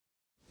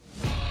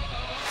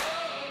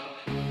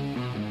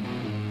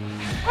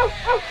Welcome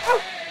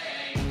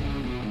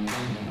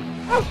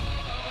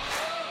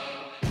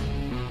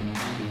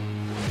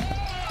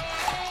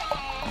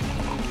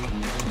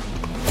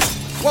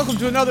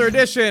to another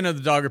edition of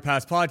the Dogger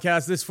Pass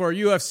Podcast. This for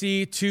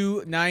UFC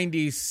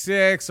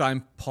 296.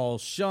 I'm Paul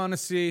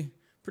Shaughnessy.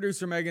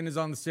 Producer Megan is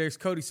on the sticks.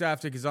 Cody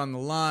Saftik is on the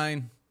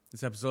line.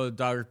 This episode of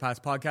the Dogger Pass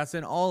Podcast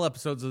and all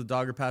episodes of the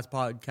Dogger Pass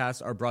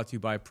Podcast are brought to you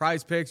by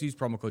Prize Picks. Use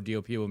promo code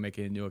DOP when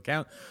making a new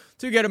account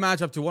to get a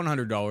match up to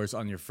 $100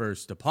 on your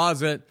first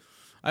deposit.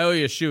 I owe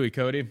you a shoey,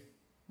 Cody.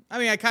 I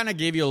mean, I kind of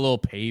gave you a little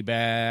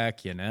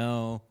payback, you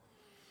know.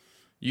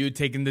 You had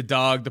taken the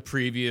dog the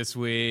previous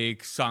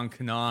week. Son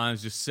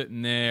Kanan's just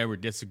sitting there. We're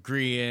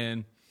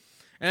disagreeing.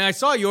 And I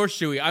saw your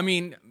shoey. I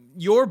mean,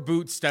 your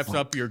boot steps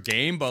up your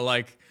game, but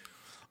like,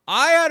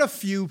 I had a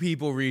few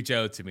people reach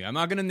out to me. I'm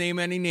not going to name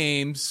any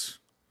names,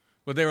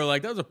 but they were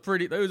like, that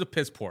was a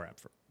piss poor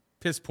effort.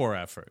 Piss poor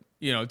effort.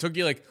 You know, it took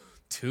you like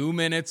 2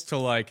 minutes to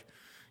like,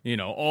 you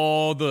know,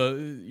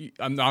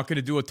 I'm not going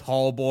to do a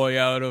tall boy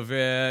out of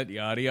it,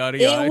 yada, yada,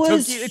 yada.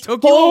 It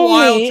took you a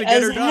while to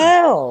get her done.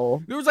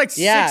 Hell. There was like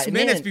 6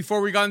 minutes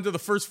before we got into the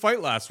first fight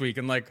last week,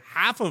 and like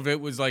half of it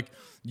was like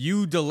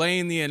you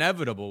delaying the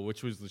inevitable,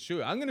 which was the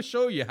shoe. I'm going to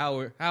show you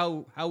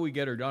how we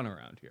get her done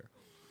around here.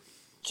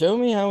 Show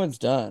me how it's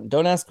done.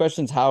 Don't ask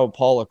questions how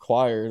Paul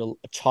acquired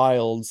a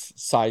child's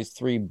size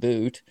 3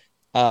 boot.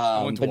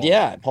 But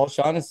yeah, Paul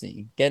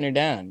Shaughnessy, getting her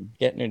done.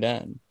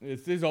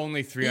 This is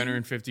only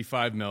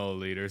 355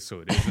 milliliters, so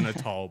it isn't a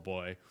tall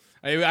boy.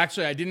 I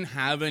didn't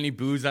have any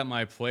booze at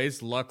my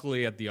place.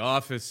 Luckily, at the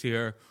office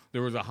here,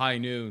 there was a High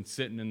Noon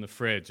sitting in the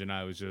fridge, and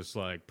I was just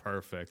like,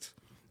 perfect.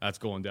 That's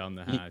going down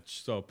the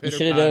hatch. So you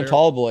should have done a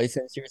tall boy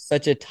since you're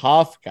such a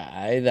tough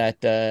guy that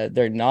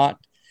they're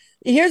not.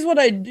 Here's what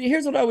I would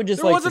just like to say.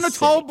 There wasn't a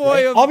tall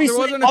boy of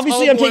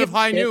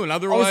High Noon.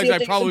 Otherwise,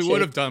 I probably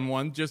would have done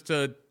one just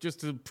to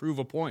prove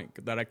a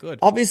point that I could.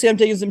 Obviously, I'm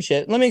taking some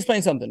shit. Let me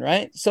explain something,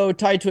 right? So,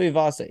 Tai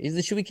Tuivasa, he's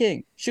the shoey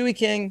king. Shoey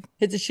king,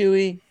 hits a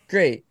shoey,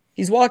 great.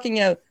 He's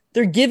walking out.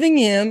 They're giving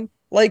him,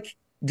 like,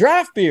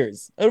 draft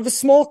beers out of a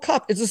small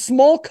cup. It's a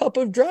small cup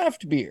of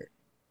draft beer.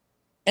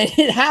 And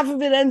half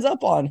of it ends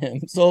up on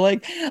him. So,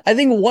 like, I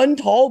think one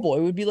tall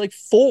boy would be like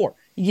 4.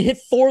 You hit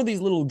 4 of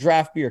these little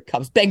draft beer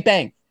cups. Bang,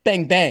 bang.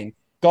 Bang, bang,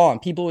 gone.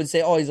 People would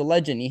say, oh, he's a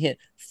legend. He hit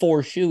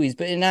 4 shoeys.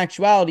 But in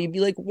actuality, he'd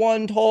be like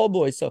one tall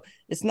boy. So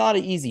it's not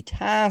an easy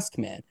task,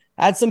 man.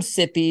 I had some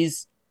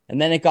sippies, and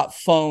then it got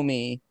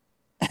foamy,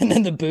 and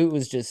then the boot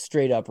was just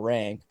straight up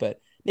rank. But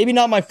maybe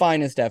not my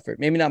finest effort.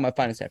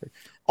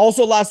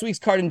 Also, last week's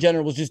card in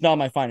general was just not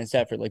my finest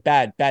effort. Like,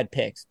 bad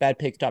picks. Bad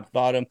picks top to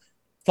bottom.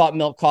 Thought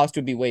Milk Cost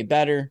would be way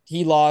better.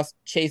 He lost,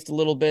 chased a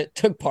little bit,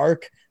 took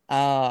Park,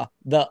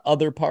 the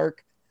other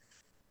Park.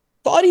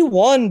 Thought he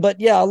won, but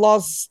yeah, I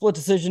lost split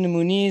decision to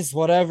Muniz,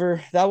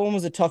 whatever. That one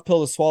was a tough pill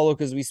to swallow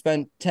because we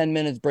spent 10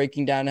 minutes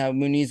breaking down how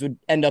Muniz would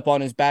end up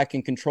on his back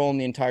and control him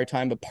the entire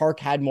time, but Park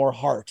had more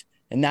heart,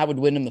 and that would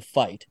win him the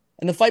fight.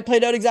 And the fight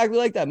played out exactly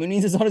like that.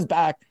 Muniz is on his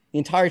back the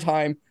entire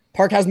time.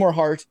 Park has more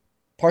heart.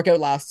 Park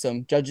outlasts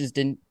him. Judges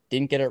didn't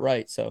get it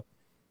right. So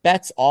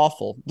bet's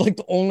awful. Like,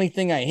 the only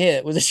thing I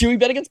hit was a shoey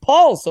bet against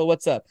Paul. So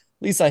what's up?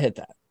 At least I hit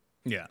that.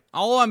 Yeah.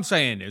 All I'm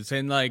saying is,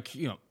 and like,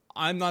 you know,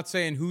 I'm not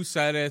saying who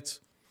said it,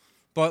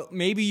 but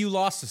maybe you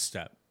lost a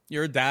step.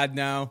 You're a dad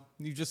now.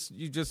 You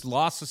just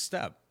lost a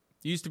step.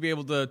 You used to be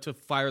able to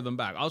fire them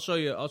back. I'll show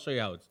you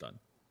how it's done.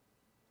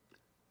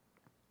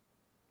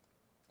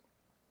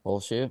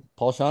 Bullshit.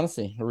 Paul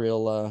Shaughnessy, a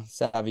real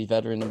savvy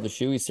veteran of the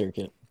shoey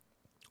circuit.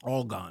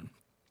 All gone.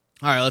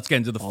 All right, let's get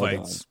into the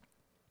fights.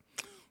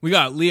 We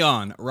got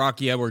Leon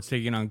Rocky Edwards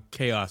taking on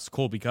Chaos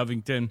Colby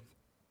Covington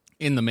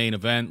in the main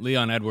event.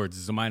 Leon Edwards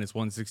is a minus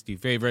 160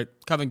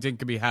 favorite. Covington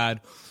can be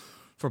had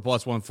for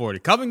plus 140.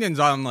 Covington's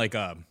on like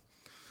a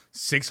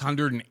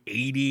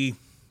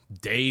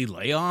 680-day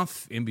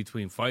layoff in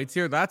between fights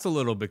here. That's a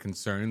little bit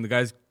concerning. The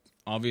guy's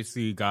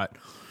obviously got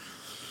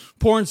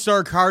porn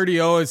star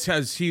cardio,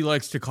 as he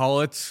likes to call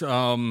it.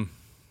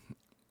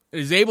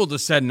 Is able to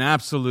set an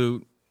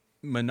absolute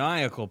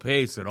maniacal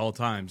pace at all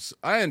times.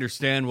 I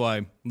understand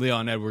why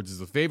Leon Edwards is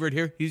the favorite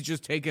here. He's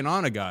just taken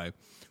on a guy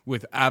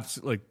with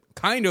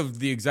kind of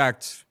the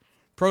exact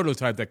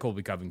prototype that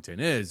Colby Covington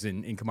is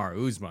in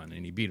Kamaru Usman,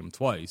 and he beat him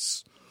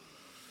twice.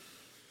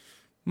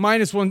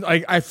 Minus one,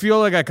 I feel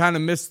like I kind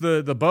of missed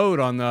the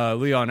boat on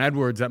Leon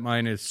Edwards at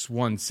minus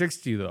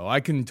 160, though. I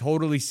can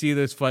totally see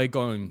this fight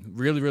going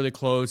really, really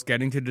close,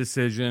 getting to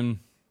decision.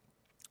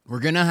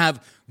 We're going to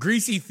have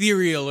greasy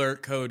theory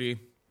alert, Cody.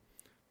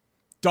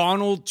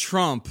 Donald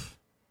Trump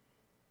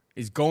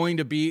is going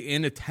to be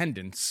in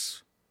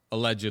attendance,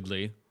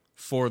 allegedly,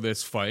 for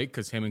this fight,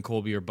 because him and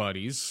Colby are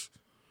buddies.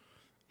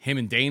 Him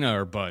and Dana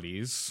are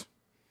buddies.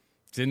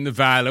 It's in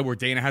Nevada, where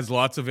Dana has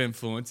lots of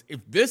influence.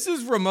 If this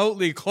is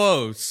remotely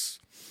close,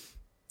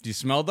 do you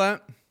smell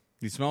that? Do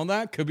you smell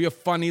that? Could be a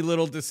funny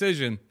little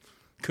decision.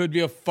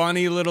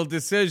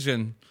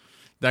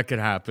 That could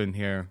happen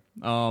here.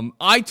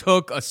 I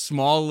took a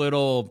small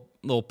little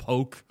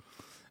poke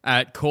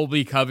at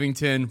Colby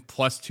Covington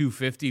plus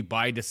 250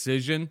 by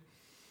decision.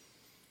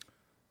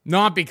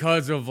 Not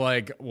because of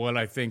like what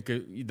I think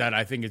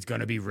it's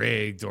going to be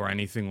rigged or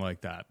anything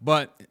like that,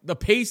 but the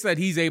pace that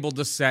he's able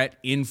to set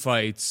in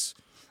fights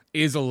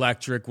is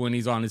electric when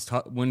he's on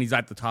when he's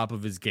at the top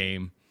of his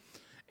game.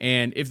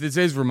 And if this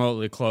is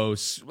remotely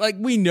close, like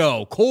we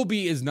know,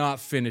 Colby is not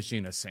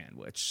finishing a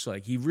sandwich.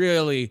 Like he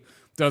really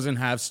doesn't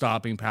have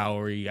stopping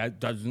power. He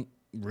doesn't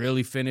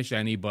really finish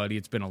anybody.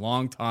 It's been a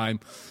long time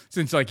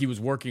since like he was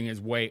working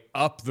his way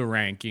up the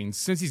rankings.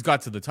 Since he's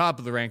got to the top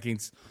of the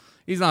rankings,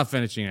 he's not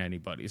finishing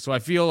anybody. So I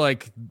feel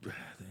like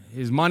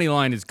his money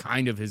line is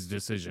kind of his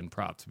decision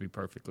prop, to be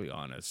perfectly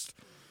honest.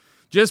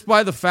 Just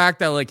by the fact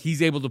that like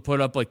he's able to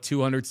put up like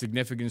 200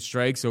 significant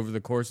strikes over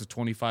the course of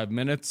 25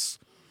 minutes,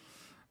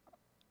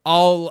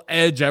 I'll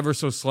edge ever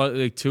so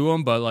slightly to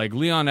him, but like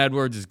Leon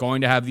Edwards is going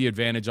to have the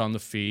advantage on the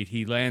feet.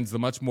 He lands the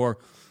much more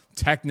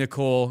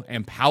technical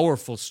and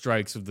powerful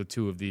strikes of the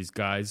two of these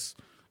guys.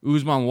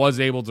 Usman was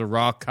able to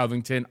rock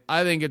Covington.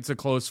 I think it's a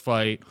close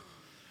fight.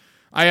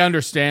 I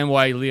understand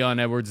why Leon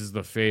Edwards is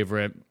the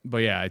favorite, but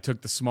yeah, I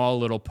took the small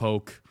little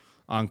poke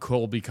on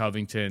Colby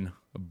Covington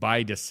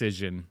by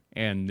decision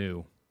and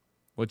new.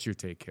 What's your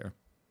take here?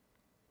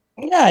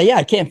 Yeah,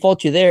 I can't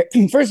fault you there.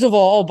 First of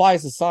all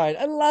bias aside,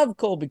 I love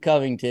Colby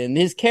Covington.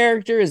 His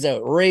character is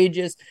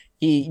outrageous.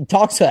 He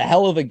talks a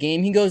hell of a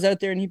game. He goes out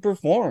there and he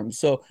performs.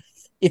 So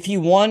if he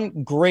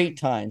won, great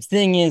times.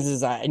 Thing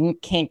is I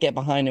can't get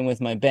behind him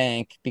with my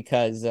bank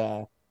because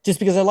just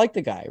because I like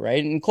the guy,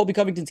 right? In Colby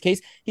Covington's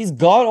case, he's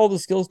got all the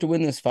skills to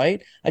win this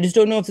fight. I just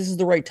don't know if this is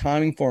the right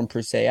timing for him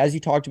per se. As you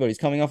talked about, he's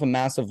coming off a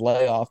massive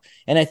layoff,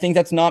 and I think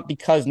that's not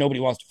because nobody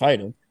wants to fight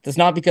him. That's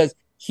not because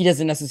he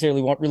doesn't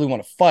necessarily really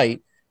want to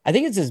fight. I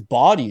think it's his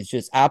body is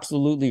just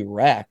absolutely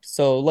wrecked.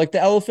 So, like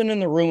the elephant in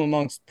the room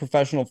amongst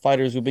professional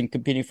fighters who've been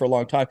competing for a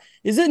long time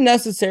isn't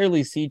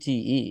necessarily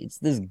CTE. It's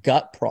this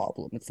gut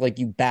problem. It's like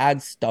you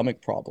bad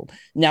stomach problem.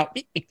 Now,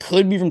 it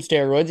could be from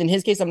steroids. In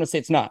his case, I'm going to say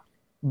it's not.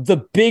 The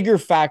bigger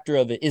factor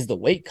of it is the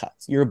weight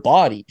cuts. Your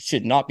body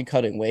should not be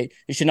cutting weight.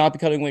 It should not be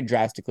cutting weight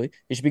drastically.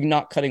 It should be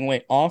not cutting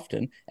weight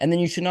often. And then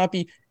you should not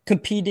be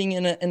competing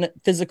in a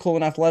physical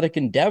and athletic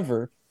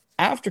endeavor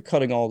after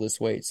cutting all this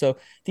weight. So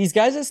these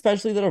guys,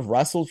 especially that have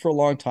wrestled for a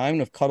long time and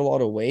have cut a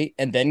lot of weight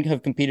and then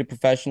have competed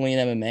professionally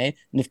in MMA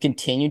and have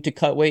continued to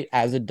cut weight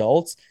as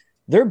adults,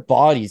 their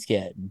bodies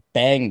get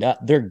banged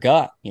up. Their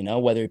gut,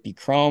 whether it be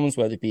Crohn's,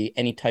 whether it be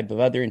any type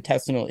of other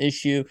intestinal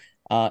issue,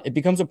 it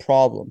becomes a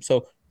problem.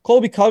 So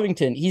Colby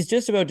Covington, he's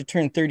just about to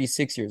turn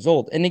 36 years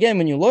old. And again,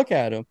 when you look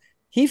at him,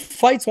 he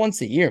fights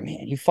once a year,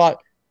 man. He fought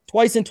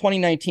twice in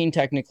 2019,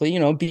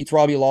 technically, beats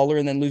Robbie Lawler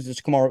and then loses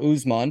to Kamaru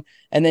Usman.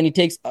 And then he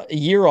takes a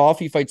year off.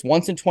 He fights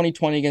once in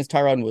 2020 against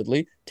Tyron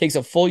Woodley, takes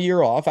a full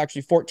year off,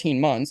 actually 14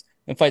 months,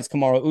 and fights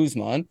Kamaru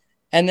Usman.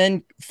 And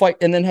then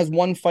has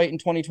one fight in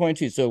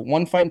 2022. So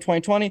one fight in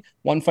 2020,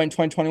 one fight in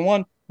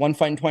 2021, one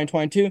fight in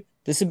 2022.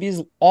 This would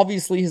be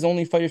obviously his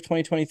only fight of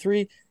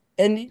 2023.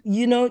 And,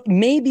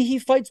 maybe he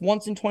fights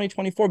once in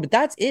 2024, but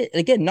that's it.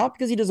 Again, not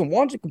because he doesn't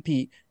want to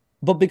compete,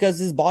 but because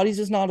his body's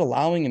just not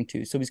allowing him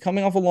to. So he's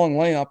coming off a long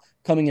layup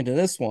coming into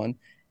this one.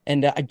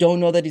 And I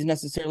don't know that he's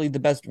necessarily the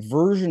best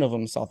version of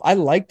himself. I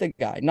like the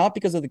guy, not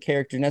because of the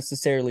character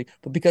necessarily,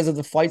 but because of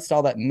the fight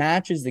style that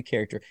matches the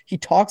character. He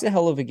talks a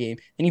hell of a game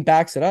and he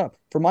backs it up.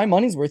 For my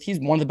money's worth, he's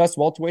one of the best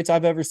welterweights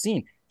I've ever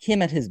seen.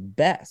 Him at his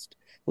best.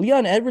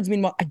 Leon Edwards,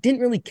 meanwhile, I didn't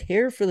really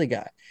care for the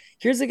guy.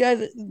 Here's a guy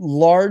that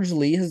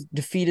largely has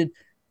defeated,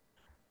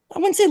 I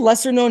wouldn't say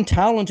lesser known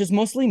talent, just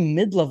mostly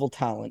mid-level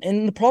talent.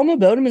 And the problem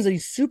about him is that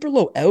he's super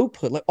low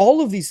output. Like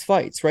all of these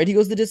fights, right? He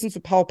goes the distance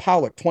with Paul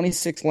Powlick,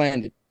 26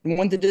 landed.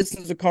 Went the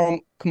distance with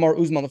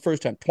Kamaru Usman the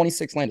first time,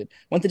 26 landed.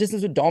 Went the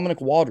distance with Dominic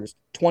Waters,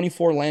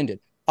 24 landed.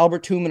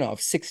 Albert Tumanov,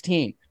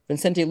 16.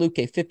 Vincente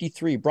Luque,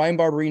 53. Brian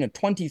Barberina,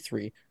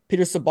 23.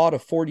 Peter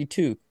Sabata,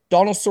 42.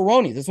 Donald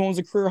Cerrone, this one was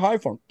a career high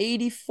for him,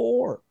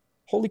 84.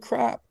 Holy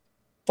crap.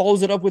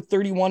 Follows it up with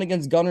 31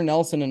 against Gunnar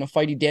Nelson in a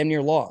fight he damn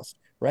near lost,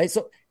 right?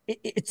 So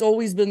it's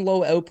always been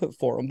low output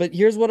for him. But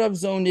here's what I've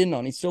zoned in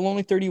on. He's still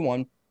only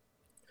 31.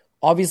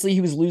 Obviously, he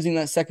was losing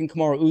that second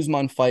Kamaru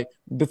Usman fight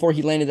before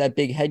he landed that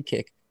big head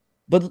kick.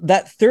 But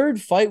that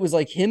third fight was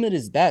like him at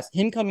his best,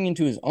 him coming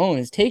into his own.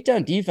 His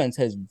takedown defense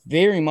has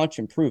very much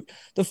improved.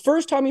 The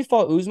first time he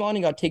fought Usman,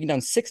 he got taken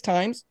down 6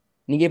 times,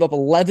 and he gave up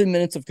 11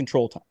 minutes of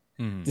control time.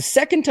 The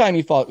second time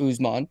he fought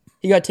Usman,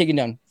 he got taken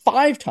down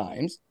 5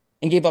 times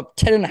and gave up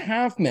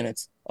 10.5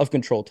 minutes of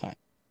control time.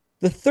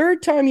 The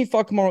third time he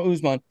fought Kamaru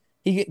Usman,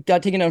 he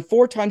got taken down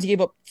 4 times. He gave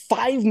up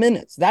 5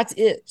 minutes. That's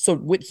it. So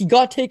when he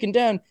got taken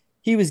down,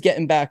 he was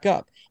getting back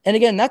up. And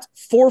again, that's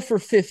 4 for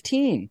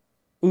 15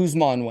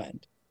 Usman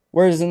went.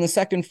 Whereas in the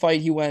second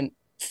fight, he went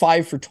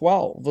 5 for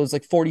 12. It was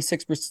like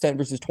 46%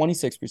 versus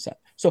 26%.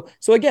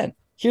 So again,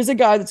 here's a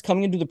guy that's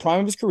coming into the prime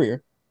of his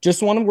career,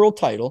 just won a world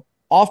title.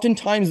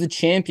 Oftentimes the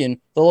champion,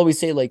 they'll always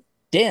say like,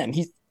 damn,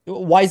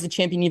 why is the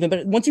champion even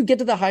better? Once you get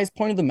to the highest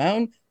point of the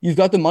mountain, you've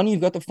got the money, you've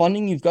got the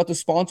funding, you've got the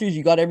sponsors,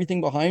 you've got everything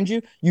behind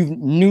you, you've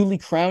newly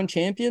crowned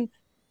champion.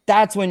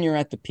 That's when you're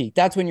at the peak.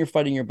 That's when you're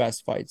fighting your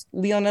best fights.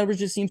 Leon Edwards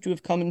just seems to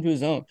have come into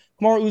his own.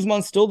 Kamaru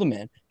Usman's still the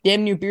man.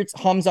 Damn near beats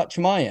Khamzat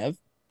Chimaev.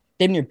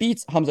 damn near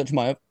beats Hamza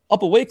Chimaev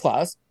up a weight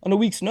class on a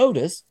week's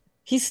notice.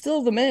 He's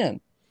still the man.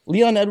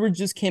 Leon Edwards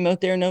just came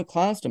out there and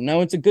outclassed him.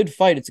 Now, it's a good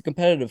fight. It's a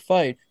competitive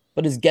fight.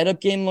 But his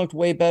get-up game looked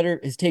way better.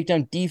 His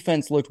takedown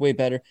defense looked way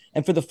better.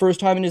 And for the first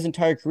time in his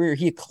entire career,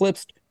 he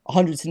eclipsed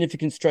 100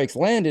 significant strikes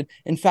landed.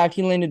 In fact,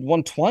 he landed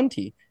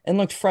 120 and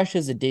looked fresh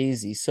as a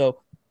daisy.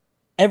 So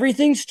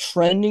everything's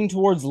trending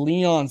towards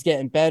Leon's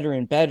getting better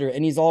and better,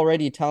 and he's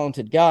already a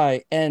talented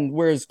guy. And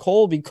whereas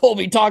Colby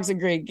talks a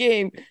great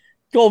game.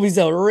 Colby's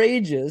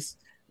outrageous.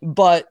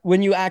 But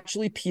when you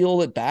actually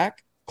peel it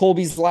back,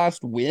 Colby's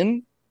last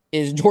win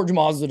is George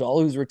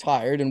Masvidal, who's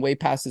retired and way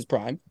past his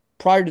prime.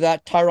 Prior to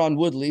that, Tyron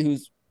Woodley,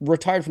 who's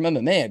retired from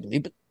MMA, I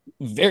believe, but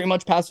very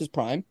much past his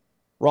prime.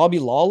 Robbie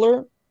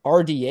Lawler,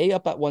 RDA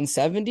up at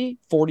 170.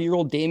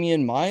 40-year-old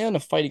Damian Maia in a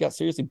fight he got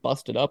seriously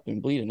busted up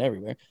and bleeding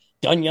everywhere.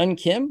 Dun Yun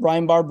Kim,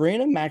 Ryan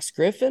Barberena, Max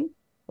Griffin.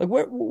 Like,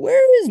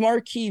 where is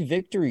marquee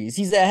victories?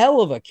 He's a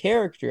hell of a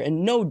character,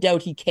 and no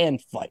doubt he can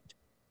fight.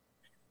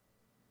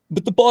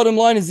 But the bottom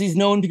line is he's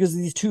known because of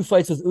these 2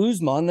 fights with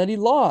Usman that he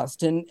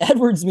lost. And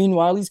Edwards,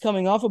 meanwhile, he's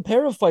coming off a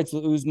pair of fights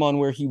with Usman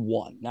where he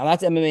won. Now,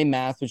 that's MMA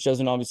math, which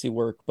doesn't obviously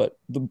work. But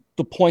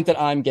the point that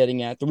I'm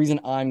getting at, the reason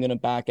I'm going to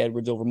back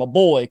Edwards over my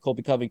boy,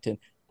 Colby Covington,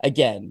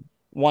 again,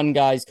 one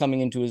guy's coming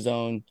into his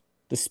own.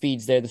 The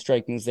speed's there, the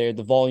striking's there,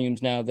 the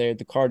volume's now there,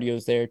 the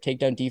cardio's there,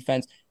 takedown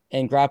defense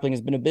and grappling has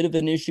been a bit of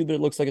an issue, but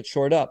it looks like it's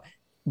shored up.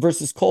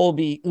 Versus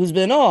Colby, who's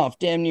been off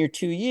damn near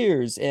 2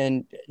 years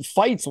and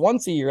fights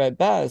once a year at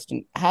best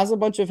and has a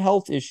bunch of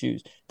health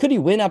issues. Could he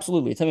win?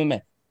 Absolutely. It's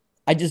MMA.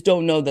 I just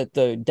don't know that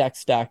the deck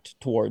stacked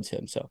towards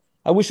him. So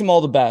I wish him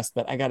all the best,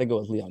 but I got to go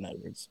with Leon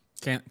Edwards.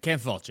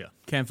 Can't fault you.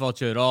 Can't fault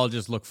you at all.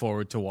 Just look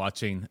forward to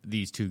watching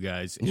these 2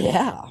 guys.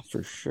 Yeah,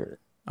 for sure.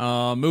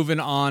 Moving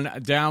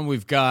on down,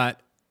 we've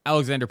got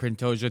Alexander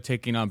Pantoja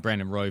taking on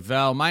Brandon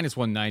Royval, minus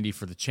 190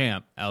 for the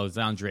champ.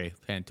 Alexandre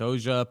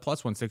Pantoja,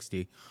 plus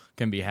 160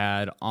 can be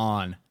had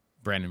on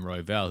Brandon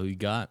Royval. Who you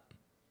got?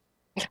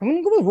 I'm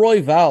going to go with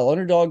Royval,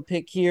 underdog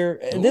pick here.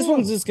 This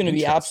one's just going to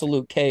be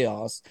absolute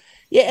chaos.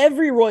 Yeah,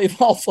 every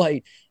Royval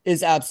fight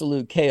is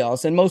absolute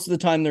chaos, and most of the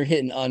time they're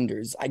hitting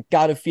unders. I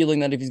got a feeling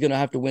that if he's going to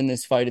have to win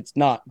this fight, it's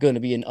not going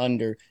to be an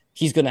under.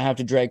 He's going to have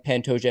to drag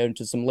Pantoja out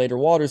into some later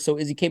waters. So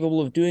is he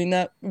capable of doing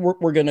that?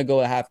 We're going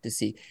to have to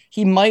see.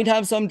 He might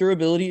have some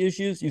durability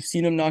issues. You've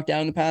seen him knocked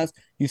down in the past.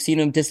 You've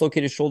seen him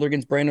dislocate his shoulder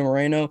against Brandon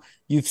Moreno.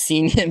 You've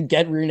seen him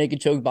get rear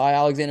naked choked by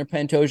Alexander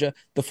Pantoja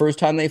the first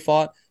time they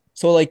fought.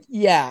 So, like,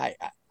 yeah,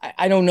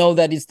 I don't know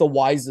that it's the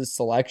wisest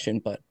selection,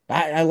 but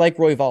I like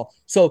Royval.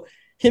 So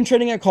him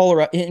training in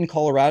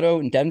Colorado,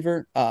 in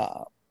Denver,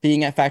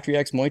 being at Factory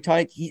X Muay Thai,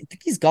 I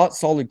think he's got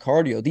solid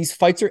cardio. These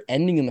fights are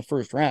ending in the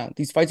first round.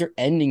 These fights are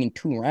ending in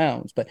 2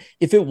 rounds. But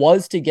if it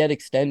was to get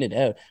extended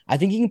out, I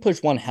think he can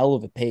push one hell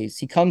of a pace.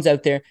 He comes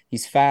out there,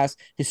 he's fast.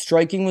 His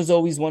striking was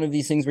always one of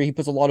these things where he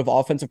puts a lot of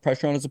offensive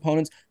pressure on his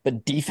opponents,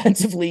 but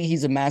defensively,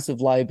 he's a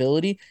massive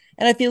liability.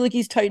 And I feel like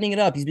he's tightening it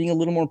up. He's being a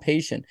little more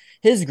patient.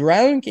 His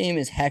ground game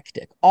is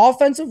hectic.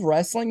 Offensive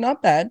wrestling,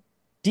 not bad.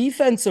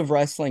 Defensive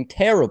wrestling,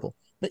 terrible.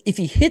 But if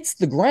he hits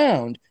the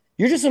ground,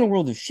 you're just in a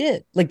world of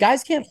shit. Like,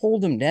 guys can't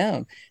hold him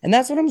down. And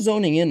that's what I'm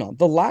zoning in on.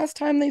 The last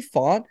time they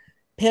fought,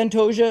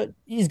 Pantoja,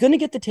 he's going to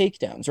get the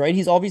takedowns, right?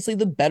 He's obviously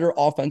the better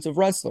offensive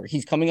wrestler.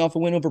 He's coming off a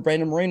win over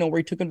Brandon Moreno where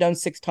he took him down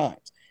 6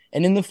 times.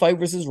 And in the fight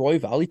versus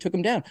Royval, he took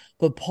him down.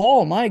 But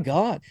Paul, my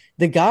God,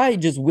 the guy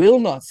just will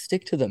not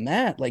stick to the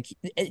mat. Like,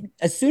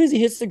 as soon as he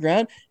hits the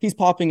ground, he's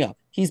popping up.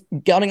 He's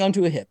getting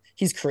onto a hip.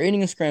 He's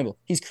creating a scramble.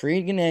 He's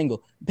creating an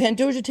angle.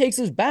 Pantoja takes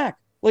his back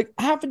like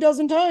half a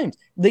dozen times.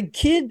 The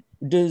kid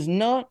does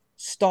not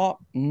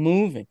stop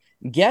moving,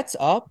 gets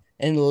up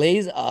and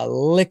lays a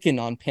licking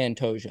on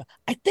Pantoja.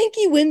 I think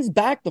he wins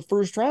back the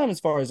first round as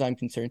far as I'm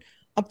concerned.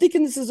 I'm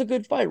thinking this is a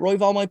good fight.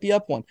 Royval might be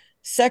up one.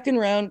 Second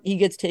round, he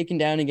gets taken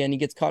down again. He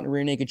gets caught in a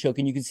rear naked choke,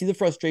 and you can see the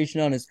frustration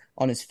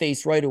on his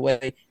face right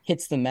away.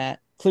 Hits the mat,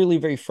 clearly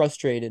very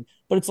frustrated.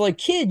 But it's like,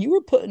 kid, you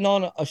were putting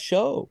on a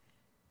show.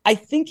 I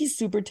think he's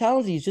super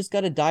talented. He's just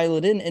got to dial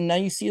it in. And now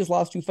you see his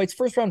last 2 fights.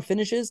 First round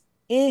finishes,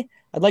 I'd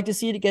like to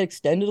see it get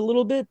extended a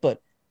little bit,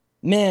 but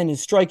man, his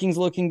striking's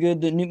looking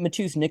good. The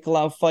Matus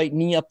Nicolau fight,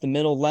 knee up the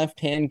middle, left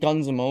hand,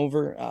 guns him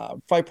over.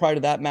 Fight prior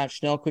to that, Matt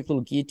Schnell, quick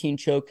little guillotine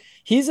choke.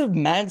 He's a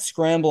mad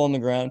scramble on the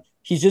ground.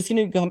 He's just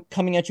going to be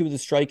coming at you with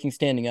his striking,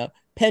 standing up.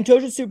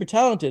 Pantoja's super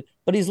talented,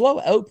 but he's low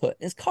output.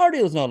 His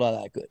cardio is not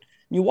all that good.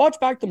 You watch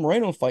back the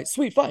Moreno fight,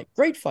 sweet fight,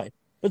 great fight.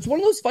 But it's one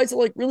of those fights that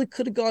like really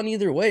could have gone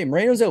either way.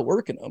 Moreno's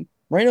outworking him.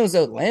 Moreno's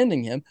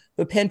outlanding him,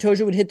 but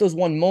Pantoja would hit those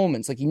one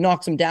moments. Like he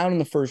knocks him down in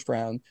the first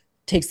round,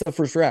 takes the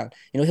first round.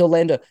 He'll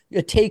land a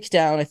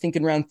takedown, I think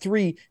in round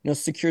 3,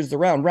 secures the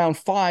round. Round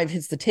 5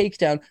 hits the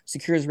takedown,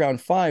 secures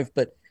round 5.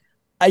 But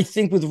I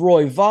think with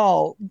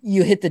Royval,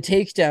 you hit the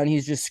takedown,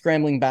 he's just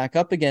scrambling back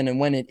up again. And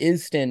when it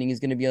is standing, he's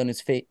going to be on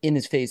in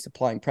his face,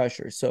 applying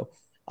pressure. So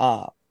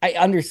I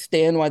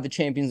understand why the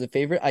champion's a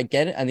favorite. I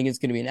get it. I think it's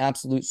going to be an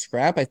absolute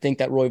scrap. I think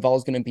that Royval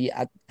is going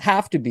to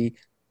have to be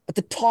at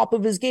the top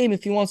of his game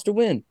if he wants to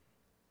win.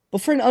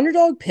 But for an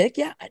underdog pick,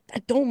 yeah, I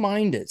don't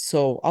mind it.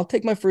 So I'll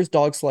take my first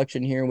dog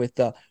selection here with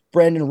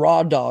Brandon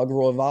Raw Dog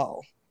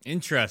Royval.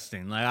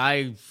 Interesting. Like,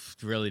 I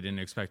really didn't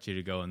expect you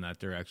to go in that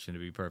direction, to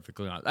be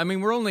perfectly honest. I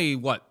mean, we're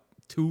only,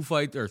 3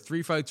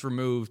 fights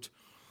removed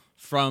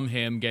from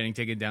him getting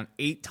taken down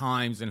 8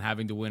 times and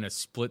having to win a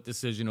split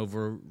decision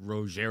over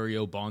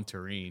Rogerio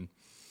Bontorin.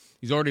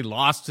 He's already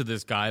lost to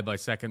this guy by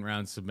second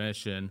round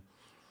submission.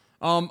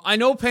 I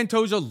know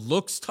Pantoja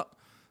looks tough,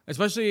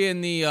 especially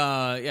in the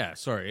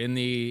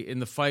in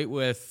the fight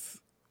with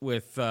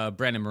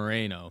Brandon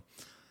Moreno.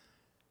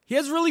 He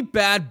has really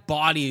bad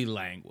body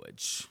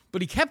language,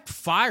 but he kept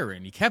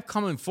firing. He kept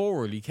coming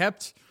forward. He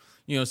kept,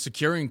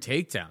 securing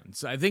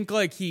takedowns. I think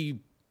he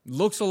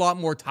looks a lot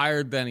more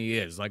tired than he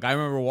is. Like, I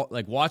remember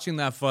watching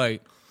that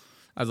fight.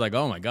 I was like,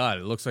 oh my God,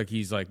 it looks like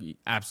he's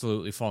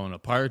absolutely falling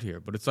apart here.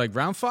 But it's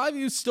round 5,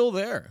 he was still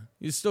there.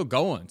 He's still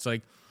going. It's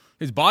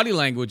his body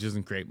language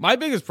isn't great. My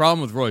biggest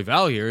problem with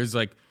Royval here is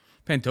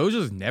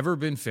Pantoja's never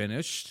been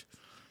finished.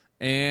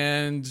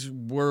 And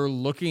we're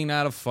looking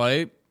at a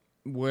fight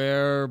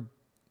where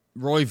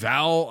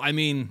Royval,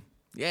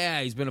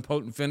 he's been a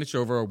potent finisher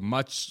over a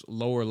much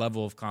lower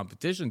level of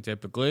competition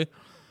typically.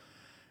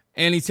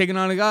 And he's taking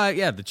on a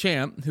guy, the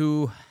champ,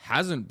 who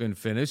hasn't been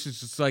finished. It's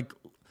just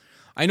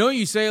I know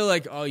you say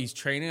he's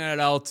training at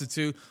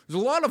altitude.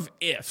 There's a lot of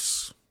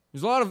ifs.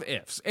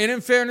 And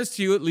in fairness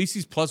to you, at least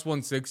he's plus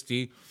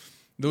 160.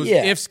 Those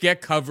ifs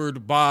get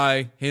covered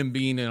by him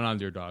being an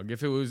underdog. If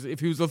he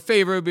was a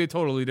favorite, it'd be a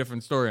totally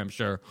different story, I'm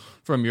sure,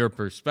 from your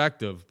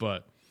perspective.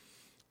 But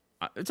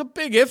it's a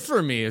big if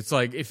for me. It's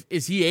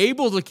is he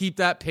able to keep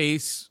that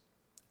pace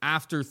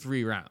after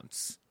 3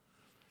 rounds?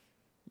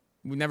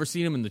 We've never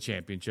seen him in the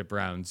championship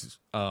rounds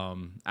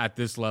at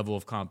this level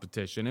of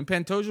competition. And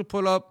Pantoja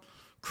put up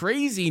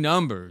crazy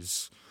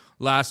numbers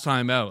last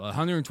time out.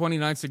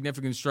 129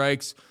 significant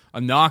strikes,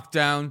 a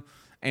knockdown,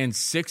 and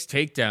 6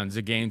 takedowns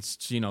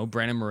against,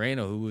 Brandon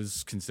Moreno, who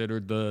was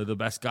considered the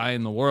best guy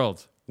in the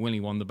world when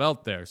he won the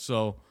belt there.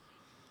 So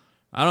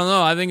I don't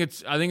know. I think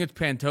it's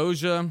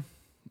Pantoja.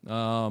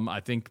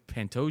 I think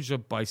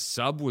Pantoja by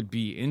sub would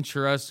be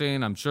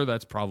interesting. I'm sure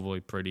that's probably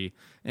pretty.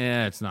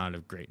 It's not a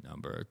great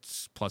number.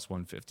 It's plus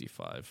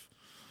 155.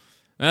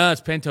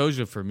 It's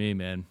Pantoja for me,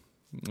 man.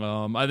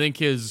 I think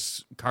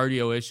his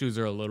cardio issues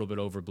are a little bit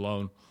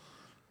overblown.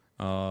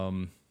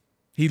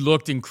 He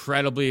looked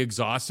incredibly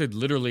exhausted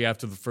literally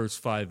after the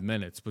first 5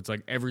 minutes. But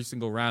it's every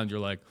single round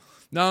you're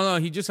no,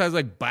 he just has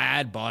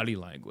bad body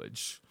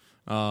language.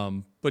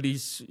 But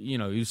he's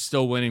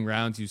still winning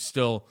rounds. He's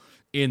still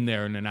in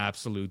there in an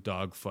absolute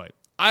dogfight.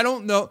 I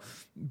don't know.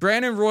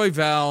 Brandon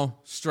Royval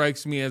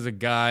strikes me as a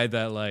guy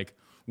that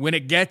when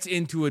it gets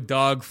into a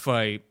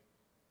dogfight,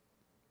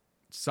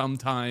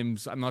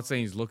 sometimes, I'm not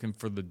saying he's looking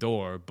for the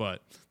door,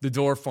 but the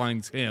door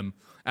finds him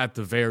at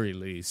the very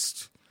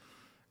least.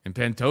 And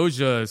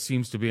Pantoja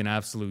seems to be an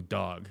absolute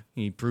dog.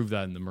 He proved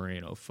that in the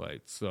Moreno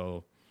fight.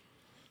 So,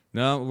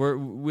 no,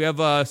 we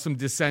have some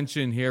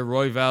dissension here.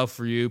 Royval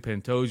for you,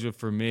 Pantoja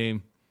for me.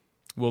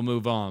 We'll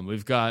move on.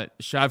 We've got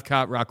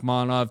Shavkat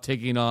Rakhmonov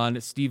taking on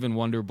Stephen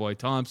Wonderboy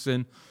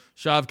Thompson.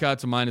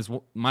 Shavkat's a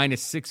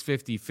minus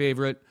 650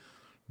 favorite.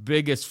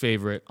 Biggest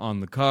favorite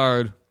on the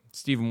card.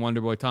 Stephen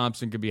Wonderboy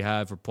Thompson could be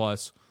had for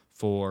plus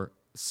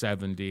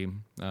 470.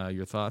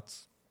 Your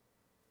thoughts?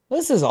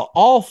 This is an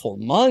awful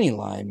money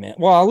line, man.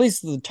 Well, at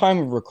least at the time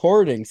of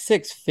recording,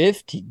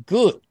 650.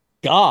 Good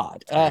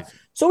God.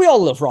 So we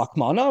all love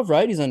Rakhmonov,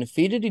 right? He's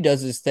undefeated. He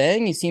does his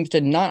thing. He seems to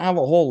not have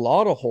a whole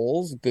lot of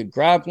holes. Good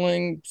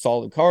grappling,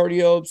 solid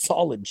cardio,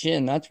 solid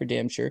chin, that's for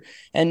damn sure.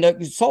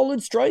 And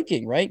solid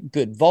striking, right?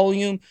 Good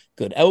volume,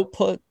 good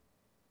output,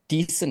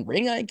 decent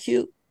ring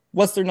IQ.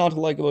 What's there not to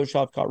like about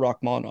Shavkat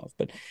Rakhmonov?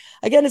 But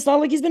again, it's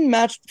not like he's been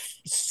matched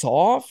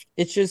soft.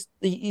 It's just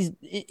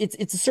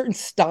it's a certain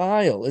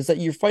style. Is that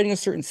you're fighting a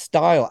certain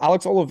style.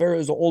 Alex Oliveira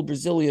is an old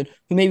Brazilian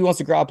who maybe wants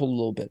to grapple a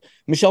little bit.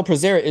 Michel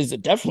Pereira is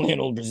definitely an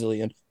old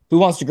Brazilian who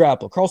wants to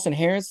grapple. Carlson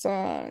Harris,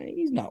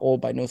 he's not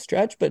old by no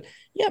stretch, but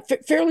yeah,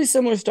 fairly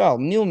similar style.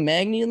 Neil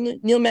Magny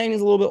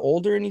is a little bit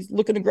older and he's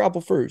looking to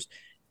grapple first.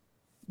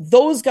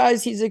 Those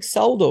guys he's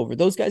excelled over.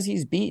 Those guys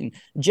he's beaten.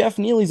 Jeff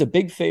Neely's a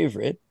big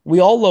favorite. We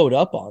all load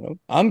up on him.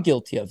 I'm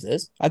guilty of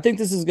this. I think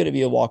this is going to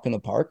be a walk in the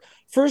park.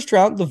 First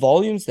round, the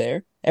volume's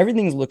there.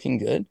 Everything's looking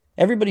good.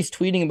 Everybody's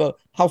tweeting about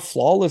how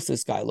flawless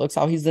this guy looks,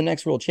 how he's the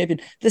next world champion.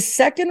 The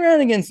second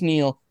round against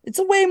Neil, it's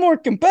a way more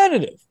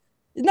competitive.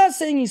 It's not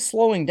saying he's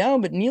slowing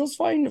down, but Neil's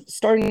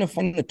starting to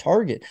find the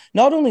target.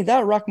 Not only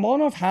that,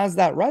 Rakhmonov has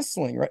that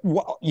wrestling, right?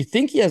 Well, you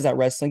think he has that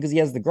wrestling because he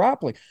has the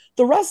grappling.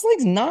 The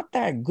wrestling's not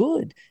that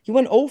good. He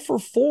went 0 for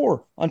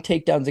 4 on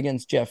takedowns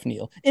against Jeff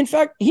Neal. In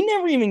fact, he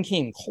never even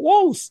came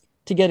close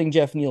to getting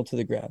Jeff Neal to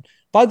the ground.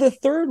 By the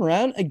third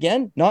round,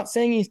 again, not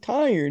saying he's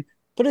tired,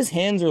 but his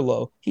hands are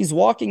low. He's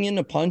walking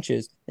into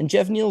punches, and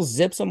Jeff Neal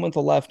zips him with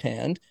the left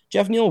hand.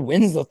 Jeff Neal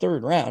wins the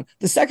third round.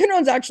 The second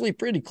round's actually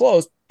pretty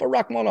close, but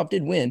Rakhmonov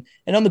did win.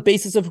 And on the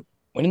basis of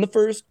winning the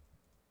first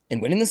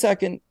and winning the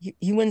second,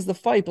 he wins the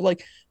fight.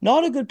 But,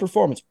 not a good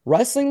performance.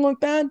 Wrestling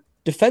looked bad.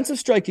 Defensive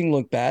striking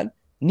looked bad.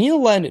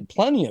 Neal landed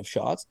plenty of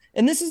shots.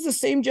 And this is the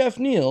same Jeff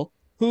Neal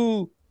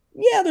who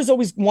Yeah, there's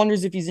always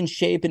wonders if he's in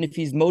shape and if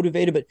he's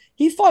motivated, but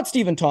he fought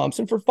Stephen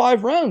Thompson for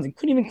 5 rounds and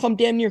couldn't even come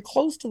damn near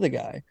close to the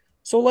guy.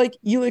 So, like,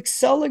 you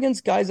excel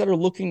against guys that are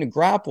looking to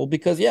grapple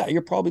because, yeah,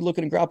 you're probably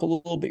looking to grapple a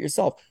little bit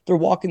yourself. They're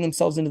walking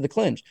themselves into the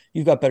clinch.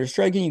 You've got better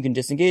striking. You can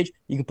disengage.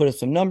 You can put up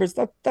some numbers.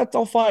 That's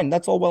all fine.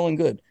 That's all well and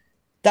good.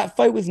 That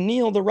fight with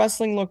Neal, the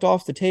wrestling looked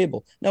off the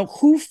table. Now,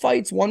 who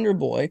fights Wonder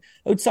Boy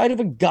outside of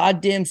a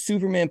goddamn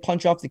Superman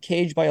punch off the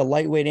cage by a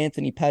lightweight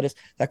Anthony Pettis?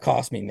 That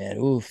cost me, man.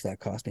 Oof, that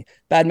cost me.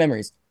 Bad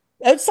memories.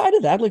 Outside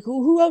of that, like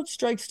who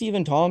outstrikes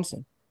Stephen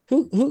Thompson?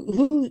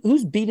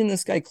 Who's beating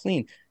this guy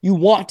clean? You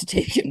want to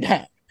take him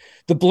down.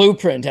 The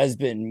blueprint has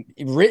been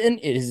written,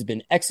 it has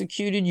been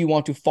executed. You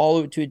want to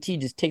follow it to a T,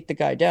 just take the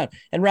guy down.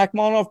 And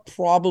Rakhmonov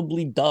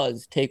probably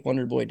does take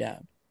Wonder Boy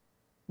down.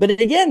 But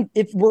again,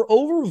 if we're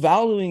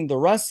overvaluing the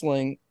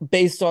wrestling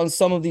based on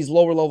some of these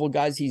lower level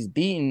guys he's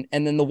beaten,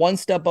 and then the one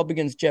step up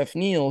against Jeff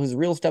Neal, his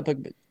real step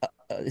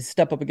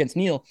up against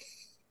Neal,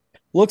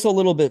 looks a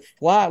little bit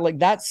flat. Like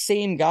that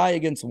same guy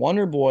against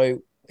Wonder Boy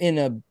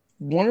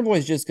Wonder Boy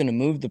is just going to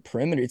move the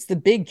perimeter. It's the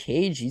big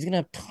cage. He's going to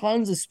have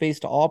tons of space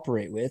to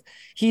operate with.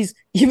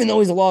 Even though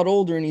he's a lot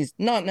older and he's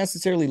not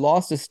necessarily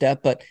lost a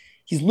step, but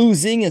he's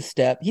losing a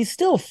step. He's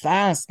still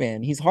fast,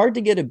 man. He's hard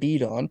to get a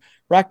beat on.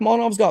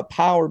 Rakhmonov's got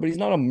power, but he's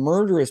not a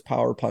murderous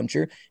power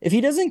puncher. If he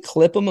doesn't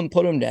clip him and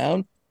put him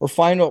down or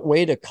find a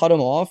way to cut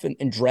him off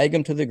and drag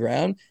him to the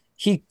ground,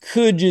 he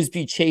could just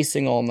be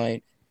chasing all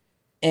night.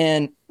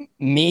 And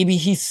maybe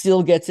he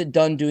still gets it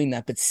done doing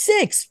that. But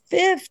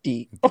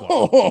 650?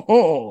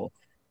 Oh,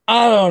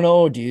 I don't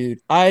know, dude.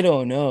 I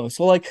don't know.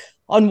 So, like,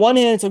 on one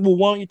hand, it's like, well,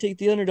 why don't you take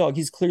the underdog?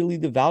 He's clearly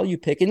the value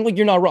pick. And, like,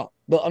 you're not wrong.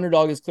 The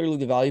underdog is clearly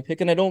the value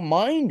pick, and I don't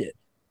mind it.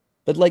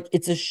 But, like,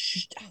 it's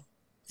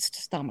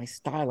just not my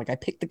style. Like, I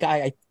picked the guy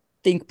I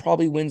think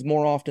probably wins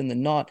more often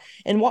than not.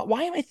 And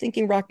why am I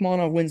thinking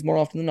Rakhmonov wins more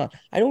often than not?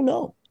 I don't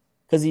know.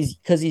 Because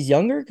he's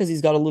younger? Because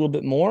he's got a little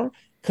bit more?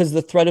 Because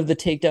the threat of the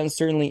takedown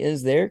certainly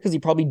is there, because he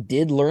probably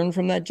did learn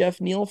from that Jeff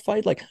Neal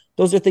fight. Like,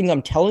 those are things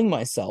I'm telling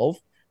myself.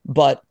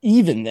 But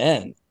even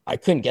then, I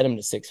couldn't get him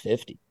to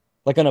 650.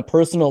 Like, on a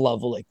personal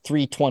level, like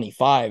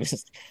 325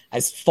 is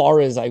as far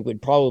as I would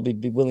probably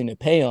be willing to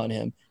pay on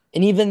him.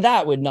 And even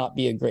that would not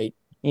be a great,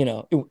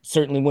 it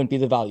certainly wouldn't be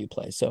the value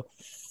play. So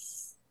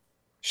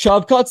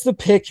Shavkat's the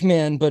pick,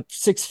 man, but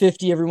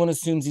 650, everyone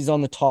assumes he's on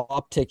the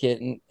top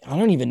ticket. And I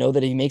don't even know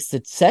that he makes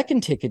the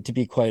second ticket, to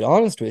be quite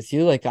honest with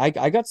you. Like,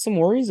 I got some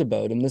worries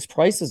about him. This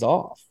price is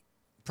off.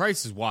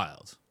 Price is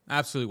wild.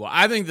 Absolutely wild.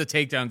 I think the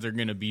takedowns are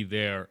going to be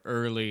there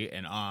early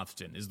and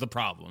often is the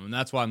problem. And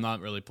that's why I'm not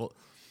really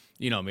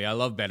you know me, I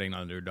love betting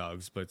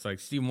underdogs, but it's like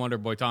Stephen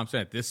Wonderboy Thompson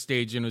at this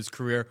stage in his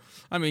career.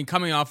 I mean,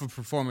 coming off of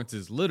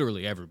performances,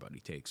 literally everybody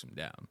takes him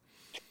down.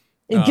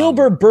 And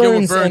Gilbert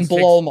Burns and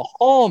Bilal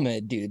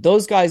Muhammad, dude.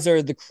 Those guys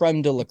are the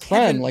creme de la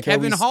creme.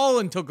 Kevin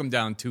Holland took him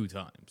down 2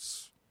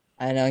 times.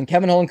 I know, and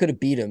Kevin Holland could have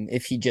beat him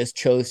if he just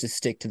chose to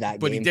stick to that game.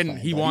 But he didn't.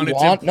 Plan. He wanted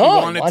to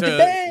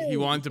bang. He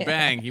wanted to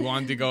bang. He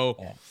wanted to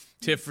go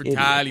tit for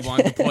tat. He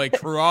wanted to play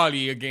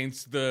karate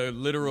against the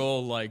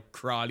literal, like,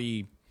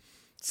 karate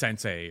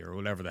sensei or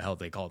whatever the hell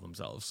they call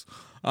themselves.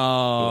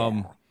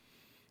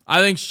 I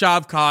think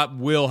Shavkat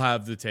will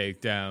have the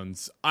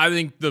takedowns. I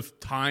think the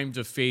time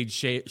to fade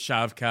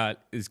Shavkat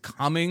is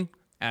coming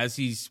as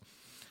he's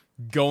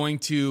going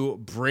to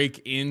break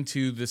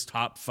into this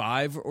top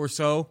 5 or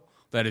so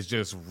that is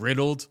just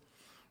riddled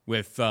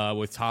with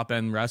top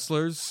end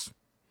wrestlers.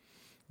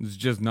 It's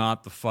just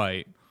not the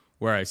fight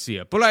where I see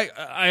it. But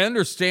I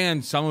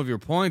understand some of your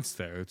points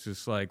there. It's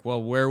just like,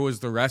 well, where was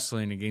the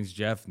wrestling against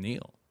Jeff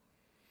Neal?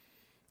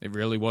 It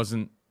really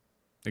wasn't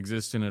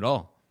existing at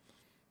all.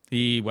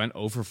 He went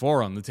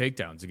 0-for-4 on the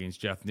takedowns against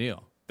Jeff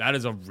Neal. That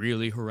is a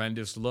really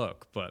horrendous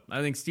look. But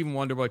I think Stephen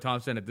Wonderboy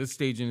Thompson at this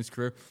stage in his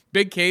career,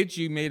 big cage,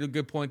 you made a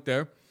good point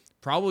there,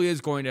 probably is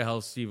going to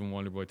help Stephen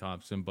Wonderboy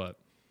Thompson, but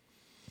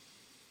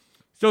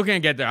still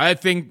can't get there. I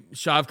think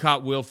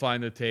Shavkat will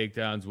find the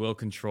takedowns, will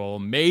control,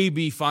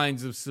 maybe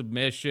finds a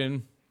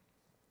submission.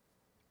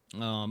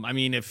 I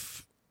mean,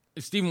 if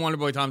Stephen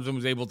Wonderboy Thompson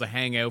was able to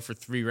hang out for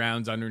 3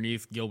 rounds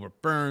underneath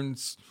Gilbert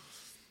Burns,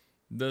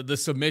 the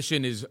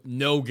submission is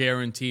no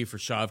guarantee for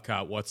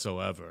Shavkat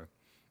whatsoever.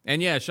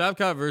 And yeah,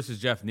 Shavkat versus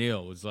Jeff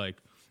Neal was that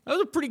was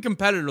a pretty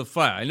competitive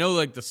fight. I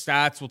know the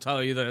stats will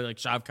tell you that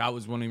Shavkat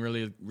was winning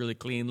really, really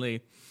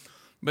cleanly.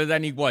 But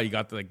then he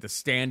got the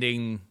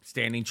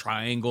standing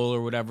triangle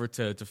or whatever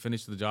to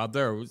finish the job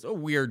there. It was a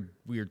weird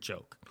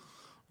choke.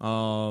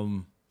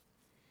 That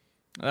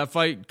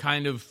fight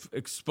kind of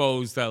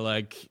exposed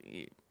that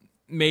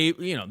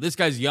this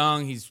guy's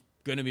young, he's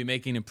going to be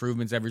making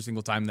improvements every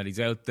single time that he's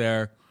out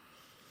there.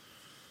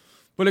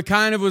 But it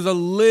kind of was a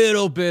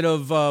little bit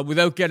of,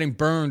 without getting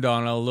burned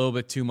on, a little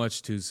bit too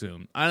much too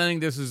soon. I think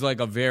this is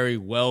a very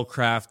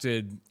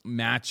well-crafted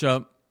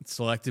matchup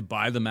selected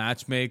by the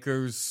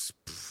matchmakers,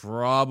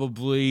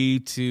 probably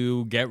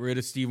to get rid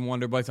of Stephen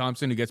Wonderboy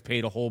Thompson, who gets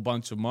paid a whole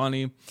bunch of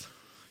money.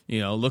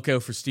 Look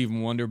out for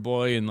Stephen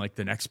Wonderboy in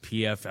the next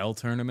PFL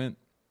tournament.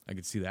 I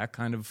could see that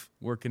kind of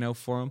working out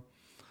for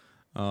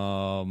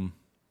him.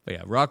 But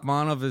yeah,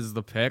 Rachmanov is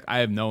the pick. I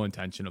have no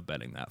intention of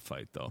betting that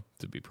fight, though,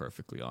 to be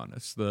perfectly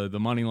honest. The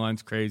money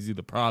line's crazy.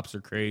 The props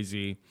are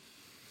crazy.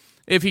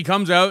 If he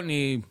comes out and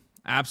he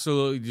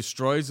absolutely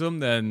destroys them,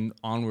 then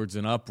onwards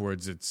and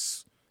upwards,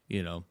 it's,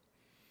 there's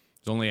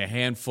only a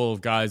handful of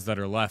guys that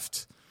are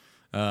left,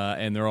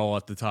 and they're all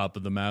at the top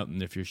of the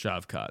mountain if you're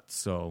Shavkat.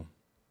 So,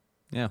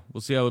 yeah, we'll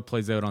see how it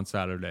plays out on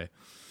Saturday.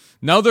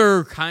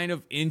 Another kind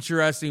of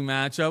interesting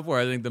matchup where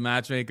I think the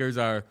matchmakers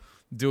are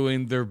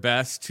doing their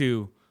best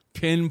to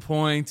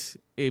pinpoint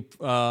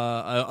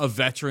a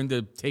veteran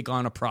to take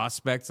on a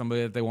prospect,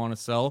 somebody that they want to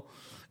sell,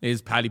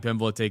 is Paddy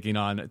Pimblett taking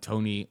on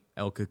Tony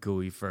El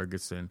Kakui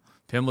Ferguson.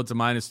 Pimblett's a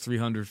minus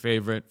 300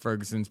 favorite.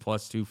 Ferguson's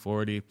plus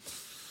 240.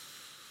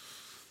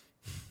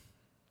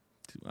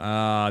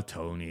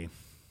 Tony.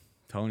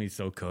 Tony's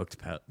so cooked,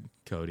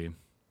 Cody.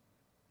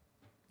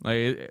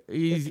 Like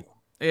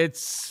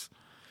it's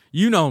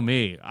you know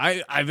me.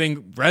 I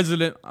think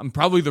I'm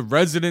probably the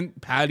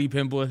resident Paddy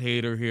Pimblett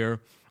hater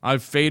here.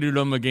 I've faded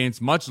him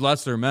against much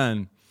lesser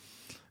men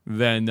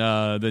than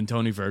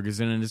Tony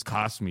Ferguson, and it's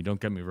cost me. Don't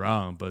get me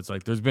wrong, but it's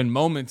like there's been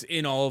moments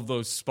in all of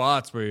those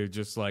spots where you're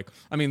just like,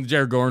 the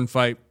Jared Gordon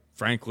fight,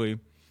 frankly.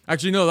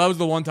 Actually, no, that was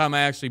the one time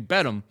I actually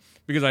bet him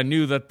because I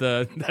knew that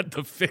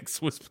the fix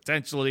was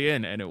potentially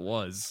in, and it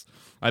was.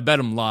 I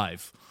bet him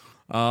live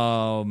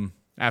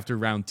after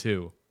round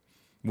 2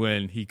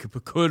 when he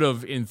could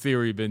have, in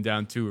theory, been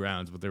down 2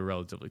 rounds, but they were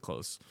relatively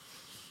close.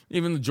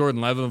 Even the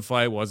Jordan Levin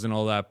fight wasn't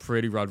all that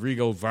pretty.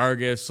 Rodrigo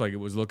Vargas, it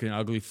was looking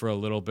ugly for a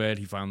little bit.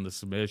 He found the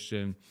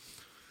submission.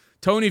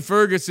 Tony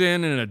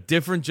Ferguson in a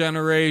different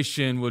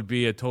generation would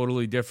be a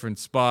totally different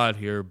spot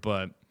here,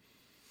 but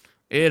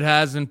it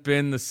hasn't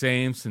been the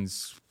same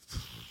since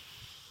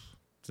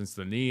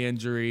the knee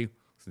injury,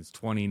 since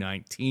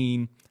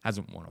 2019.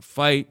 Hasn't won a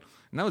fight.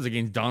 And that was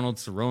against Donald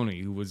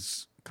Cerrone, who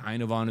was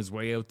kind of on his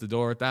way out the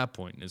door at that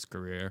point in his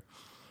career.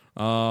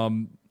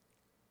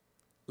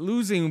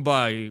 Losing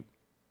by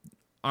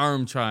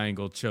arm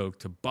triangle choke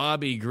to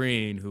Bobby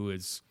Green, who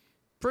is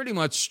pretty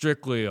much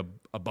strictly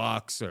a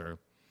boxer,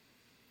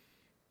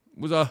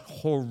 was a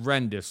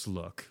horrendous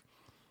look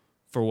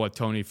for what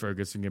Tony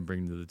Ferguson can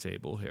bring to the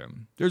table here.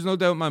 There's no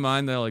doubt in my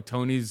mind that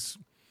Tony's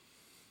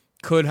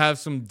could have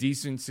some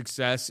decent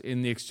success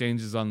in the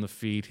exchanges on the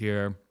feet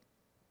here.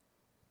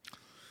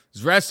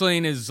 His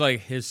wrestling is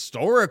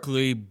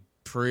historically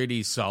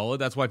pretty solid.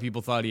 That's why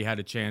people thought he had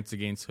a chance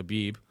against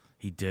Khabib.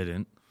 He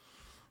didn't.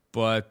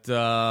 But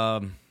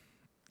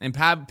and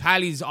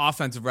Paddy's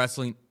offensive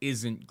wrestling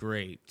isn't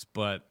great,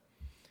 but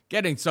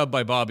getting subbed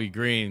by Bobby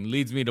Green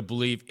leads me to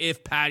believe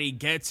if Paddy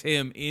gets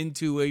him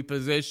into a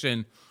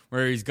position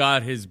where he's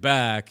got his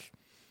back,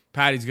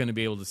 Paddy's going to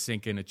be able to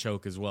sink in a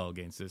choke as well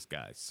against this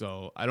guy.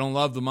 So I don't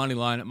love the money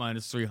line at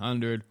minus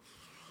 300,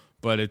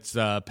 but it's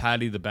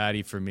Paddy the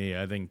baddie for me.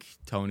 I think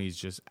Tony's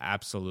just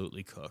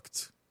absolutely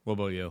cooked. What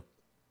about you?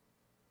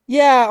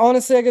 Yeah,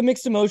 honestly, I got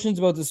mixed emotions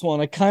about this one.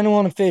 I kind of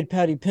want to fade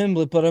Paddy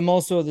Pimblett, but I'm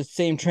also of the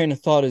same train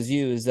of thought as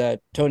you, is that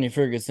Tony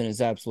Ferguson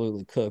is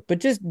absolutely cooked. But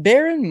just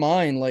bear in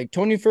mind,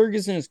 Tony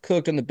Ferguson is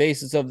cooked on the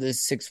basis of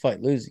this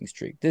 6-fight losing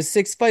streak. This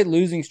 6-fight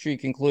losing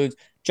streak includes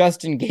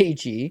Justin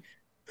Gaethje,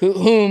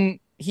 whom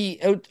he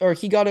got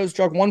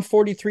outstruck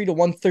 143 to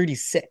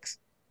 136.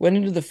 Went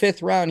into the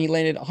 5th round, he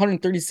landed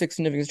 136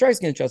 significant strikes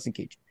against Justin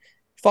Gaethje.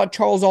 He fought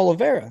Charles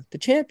Oliveira, the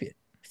champion.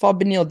 He fought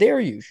Beneil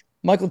Dariush,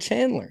 Michael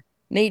Chandler,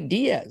 Nate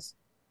Diaz,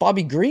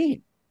 Bobby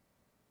Green.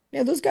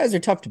 Man, those guys are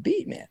tough to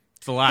beat, man.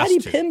 Paddy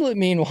Pimblett,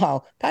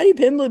 meanwhile,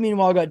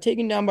 got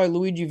taken down by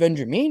Luigi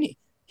Vendramini.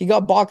 He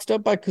got boxed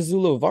up by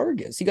Cazulo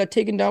Vargas. He got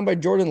taken down by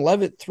Jordan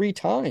Levitt 3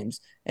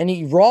 times, and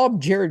he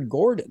robbed Jared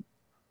Gordon.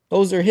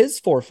 Those are his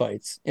 4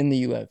 fights in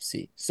the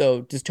UFC.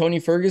 So does Tony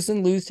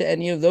Ferguson lose to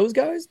any of those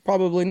guys?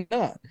 Probably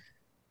not.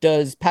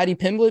 Does Paddy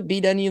Pimblett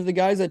beat any of the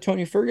guys that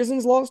Tony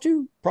Ferguson's lost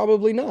to?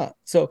 Probably not.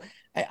 So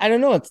I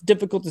don't know. It's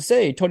difficult to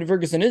say. Tony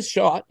Ferguson is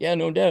shot. Yeah,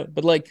 no doubt.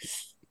 But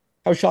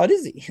how shot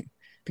is he?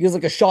 Because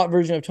a shot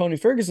version of Tony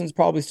Ferguson is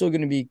probably still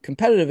going to be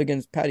competitive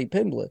against Paddy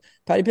Pimblett.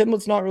 Paddy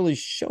Pimblett's not really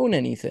shown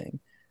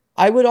anything.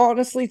 I would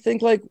honestly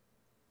think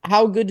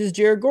how good does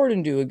Jared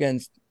Gordon do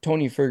against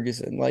Tony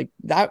Ferguson?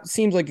 That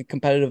seems like a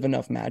competitive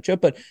enough matchup,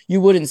 but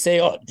you wouldn't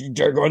say, oh,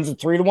 Jared Gordon's a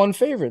 3-1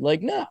 favorite.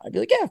 No, I'd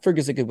be yeah,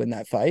 Ferguson could win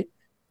that fight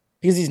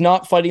because he's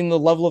not fighting the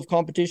level of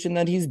competition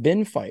that he's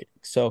been fighting.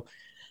 So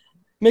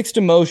mixed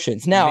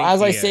emotions. Now, Nate as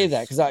Diaz. I say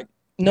that, because I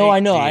know.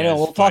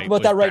 We'll talk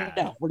about that right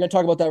now. We're going to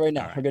talk about that right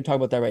now. Right. We're going to talk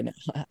about that right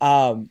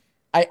now.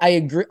 I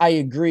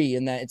agree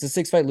in that it's a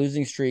 6-fight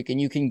losing streak,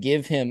 and you can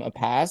give him a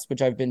pass,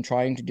 which I've been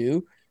trying to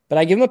do. But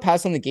I give him a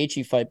pass on the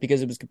Gaethje fight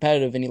because it was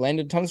competitive and he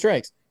landed a ton of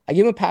strikes. I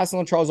give him a pass on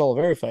the Charles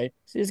Oliveira fight.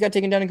 So he just got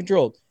taken down and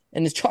controlled.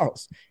 And it's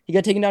Charles. He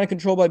got taken down and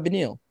controlled by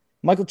Beneil.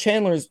 Michael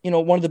Chandler is,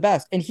 one of the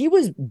best. And he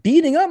was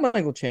beating up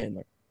Michael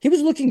Chandler. He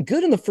was looking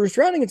good in the 1st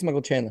round against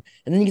Michael Chandler.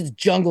 And then he gets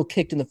jungle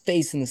kicked in the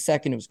face in the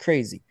 2nd. It was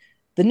crazy.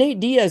 The Nate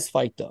Diaz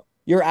fight, though,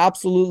 you're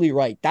absolutely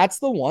right. That's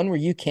the one where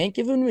you can't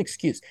give him an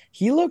excuse.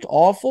 He looked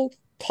awful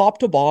top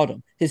to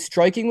bottom. His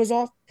striking was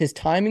off. His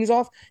timing's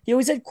off. He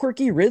always had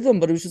quirky rhythm,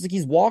 but it was just like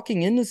he's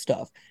walking into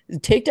stuff. The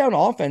takedown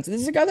offense.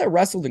 This is a guy that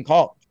wrestled in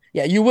college.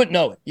 Yeah, you wouldn't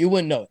know it. You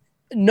wouldn't know it.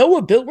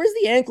 Noah Bill, where's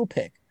the ankle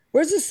pick?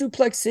 Where's the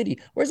suplex city?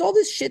 Where's all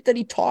this shit that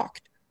he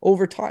talked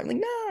over time? Like,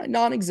 nah,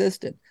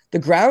 non-existent. The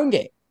ground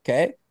game,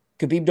 okay?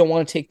 Khabib don't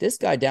want to take this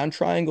guy down,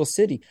 Triangle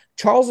City.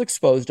 Charles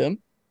exposed him.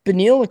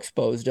 Beneil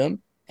exposed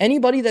him.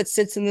 Anybody that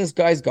sits in this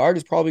guy's guard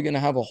is probably going to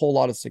have a whole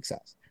lot of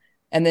success.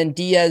 And then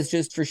Diaz,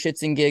 just for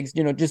shits and gigs,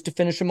 just to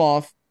finish him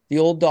off, the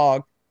old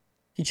dog,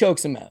 he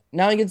chokes him out.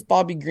 Now he gets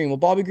Bobby Green. Well,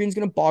 Bobby Green's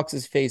going to box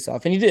his face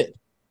off, and he did.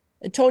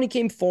 And Tony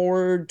came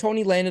forward.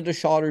 Tony landed a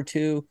shot or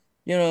two.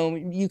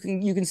 You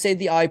can say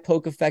the eye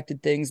poke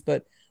affected things,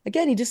 but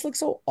again, he just looks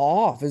so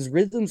off. His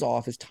rhythm's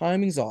off. His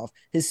timing's off.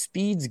 His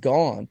speed's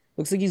gone.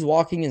 Looks like he's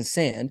walking in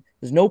sand.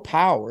 There's no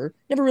power.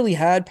 Never really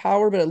had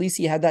power, but at least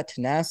he had that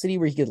tenacity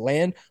where he could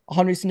land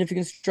 100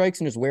 significant strikes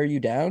and just wear you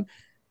down.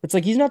 It's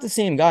like he's not the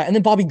same guy. And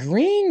then Bobby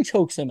Green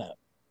chokes him out.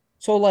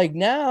 So like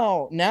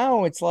now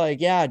it's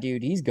like, yeah,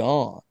 dude, he's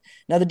gone.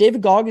 Now the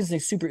David Goggins thing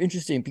is super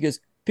interesting because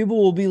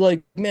people will be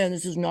like, man,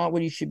 this is not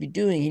what he should be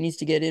doing. He needs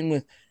to get in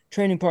with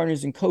training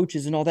partners and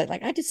coaches and all that.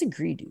 Like, I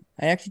disagree, dude.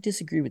 I actually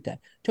disagree with that.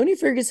 Tony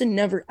Ferguson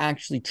never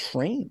actually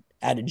trained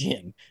at a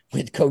gym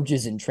with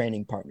coaches and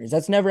training partners.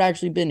 That's never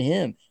actually been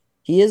him.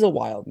 He is a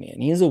wild man.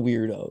 He is a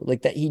weirdo.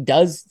 Like that, he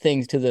does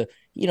things to the,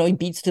 he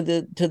beats to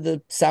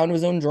the sound of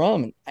his own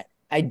drum.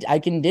 I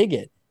can dig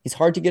it. He's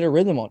hard to get a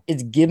rhythm on.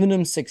 It's given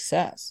him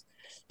success.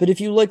 But if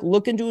you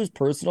look into his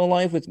personal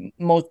life, which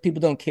most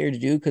people don't care to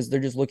do because they're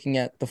just looking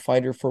at the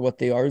fighter for what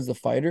they are as the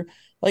fighter,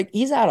 like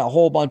he's had a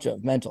whole bunch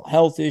of mental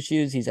health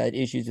issues. He's had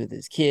issues with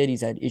his kid.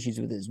 He's had issues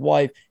with his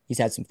wife. He's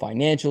had some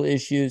financial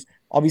issues.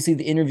 Obviously,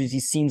 the interviews, he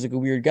seems like a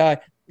weird guy.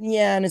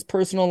 Yeah, in his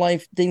personal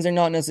life, things are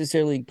not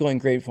necessarily going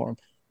great for him.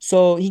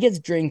 So he gets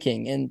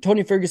drinking, and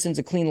Tony Ferguson's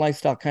a clean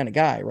lifestyle kind of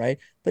guy, right?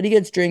 But he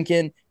gets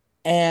drinking,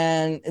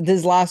 and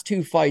his last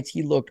two fights,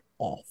 he looked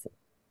awful.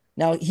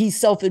 Now, he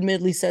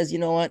self-admittedly says, you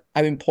know what?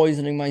 I've been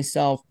poisoning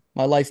myself.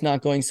 My life's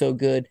not going so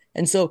good.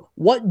 And so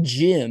what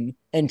gym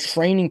and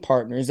training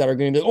partners that are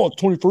going to be like, oh,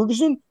 Tony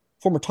Ferguson,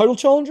 former title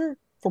challenger,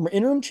 former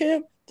interim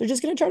champ, they're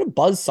just going to try to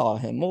buzzsaw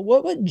him. Well,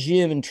 what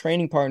gym and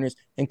training partners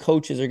and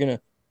coaches are going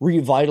to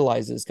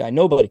revitalize this guy?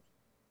 Nobody.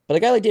 But a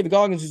guy like David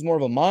Goggins, who's more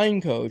of a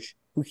mind coach,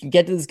 who can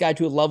get to this guy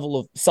to a level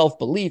of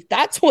self-belief,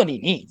 that's what he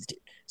needs, dude.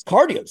 His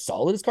cardio's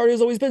solid. His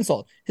cardio's always been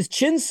solid. His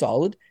chin's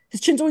solid.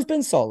 His chin's always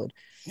been solid.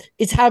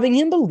 It's having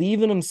him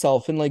believe in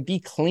himself and be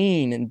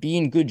clean and be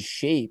in good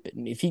shape.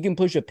 And if he can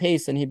push a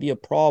pace, then he'd be a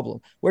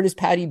problem. Where does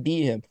Patty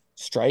beat him?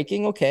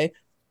 Striking, okay.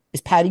 Is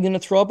Patty going to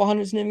throw up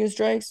 100 significant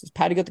strikes? Has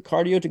Patty got the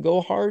cardio to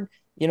go hard?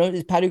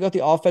 Is Patty got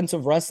the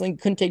offensive wrestling?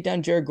 Couldn't take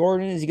down Jared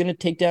Gordon. Is he going to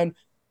take down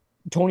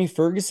Tony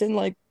Ferguson?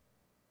 Like,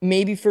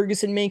 maybe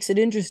Ferguson makes it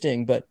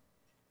interesting, but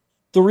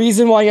the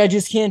reason why I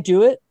just can't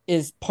do it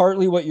is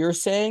partly what you're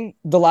saying.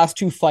 The last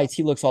two fights,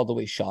 he looks all the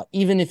way shot.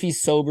 Even if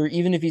he's sober,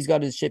 even if he's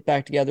got his shit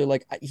back together,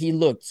 he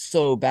looked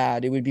so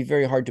bad. It would be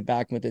very hard to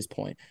back him at this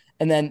point.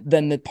 And then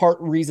the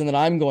reason that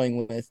I'm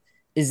going with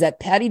is that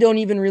Patty don't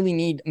even really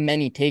need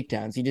many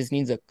takedowns. He just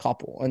needs a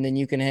couple, and then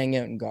you can hang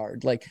out and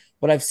guard. Like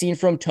what I've seen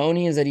from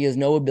Tony is that he has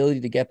no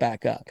ability to get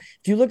back up.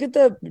 If you look at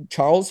the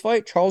Charles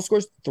fight, Charles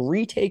scores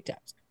 3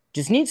 takedowns.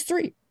 Just needs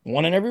 3,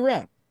 1 in every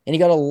round. And he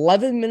got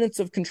 11 minutes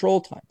of control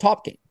time.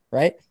 Top game,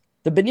 right?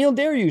 The Beneil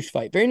Dariush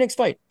fight, very next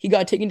fight, he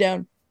got taken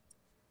down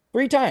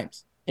 3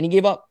 times, and he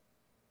gave up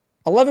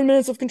 11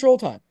 minutes of control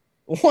time.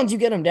 Once you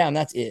get him down,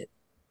 that's it.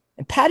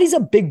 And Patty's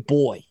a big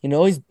boy.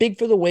 He's big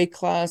for the weight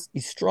class.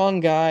 He's a strong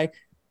guy. I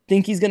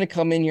think he's going to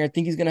come in here. I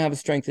think he's going to have a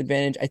strength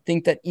advantage. I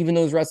think that even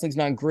though his wrestling's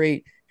not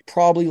great,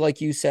 probably, like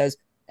you says,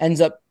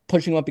 ends up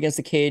pushing him up against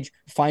the cage,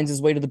 finds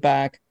his way to the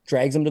back,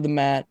 drags him to the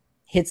mat,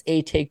 hits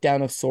a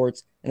takedown of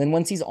sorts. And then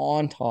once he's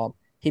on top,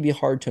 he'd be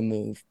hard to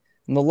move.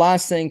 And the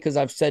last thing, because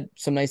I've said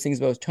some nice things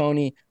about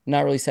Tony,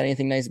 not really said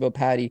anything nice about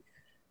Patty.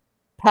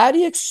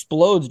 Patty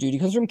explodes, dude. He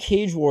comes from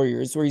Cage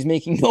Warriors where he's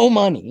making no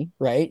money,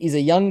 right? He's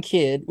a young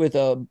kid with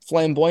a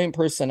flamboyant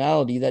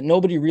personality that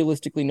nobody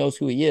realistically knows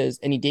who he is.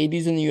 And he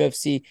debuts in the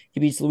UFC. He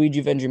beats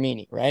Luigi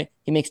Vendramini, right?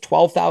 He makes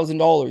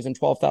 $12,000 and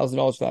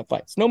 $12,000 for that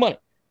fight. It's no money.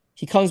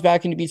 He comes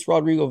back and he beats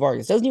Rodrigo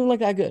Vargas. Doesn't even look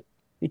that good.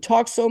 He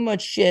talks so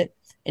much shit,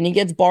 and he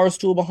gets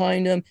Barstool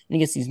behind him, and he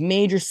gets these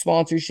major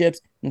sponsorships,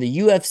 and the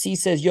UFC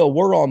says, yo,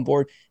 we're on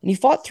board. And he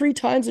fought 3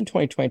 times in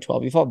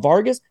 2012. He fought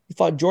Vargas, he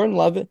fought Jordan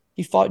Levitt,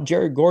 he fought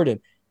Jared Gordon.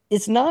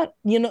 It's not,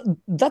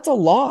 that's a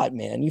lot,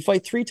 man. You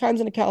fight 3 times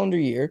in a calendar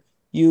year.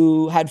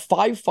 You had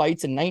 5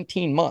 fights in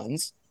 19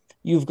 months.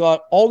 You've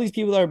got all these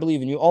people that are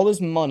believing you, all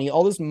this money,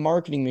 all this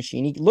marketing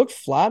machine. He looked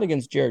flat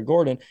against Jared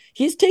Gordon.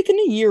 He's taken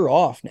a year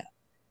off now.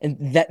 And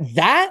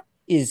that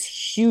is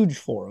huge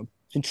for him.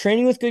 He's been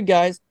training with good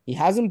guys. He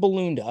hasn't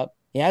ballooned up.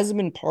 He hasn't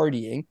been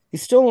partying.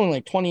 He's still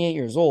only 28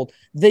 years old.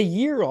 The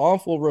year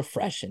off will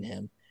refreshen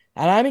him.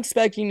 And I'm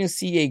expecting to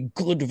see a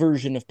good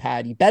version of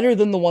Patty, better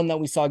than the one that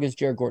we saw against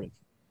Jared Gordon.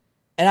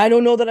 And I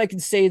don't know that I can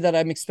say that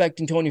I'm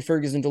expecting Tony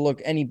Ferguson to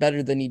look any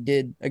better than he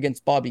did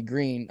against Bobby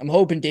Green. I'm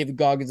hoping David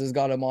Goggins has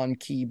got him on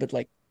key, but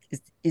like,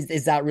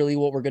 is that really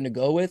what we're going to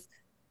go with?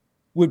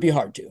 Would be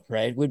hard to,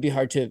 right? Would be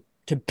hard to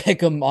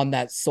pick him on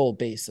that sole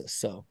basis.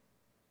 So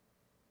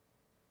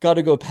got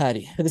to go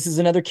Patty. This is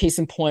another case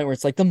in point where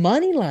it's like the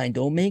money line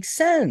don't make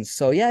sense.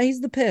 So yeah,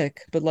 he's the pick,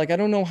 but like I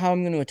don't know how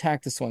I'm going to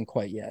attack this one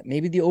quite yet.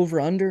 Maybe the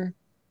over under.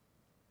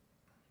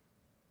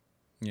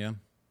 Yeah.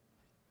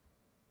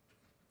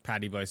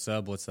 Patty by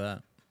sub, what's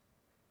that?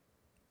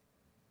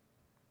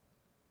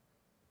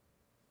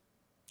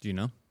 Do you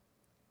know?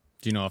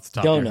 Do you know off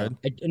the top of your head?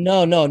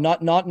 No,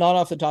 not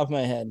off the top of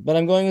my head. But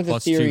I'm going with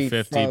plus the theory.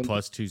 Plus 250,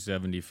 plus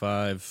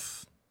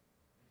 275.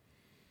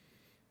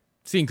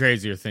 Seen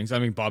crazier things. I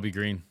mean, Bobby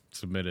Green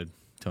submitted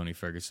Tony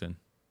Ferguson.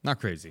 Not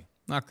crazy.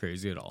 Not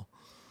crazy at all.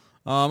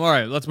 All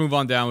right, let's move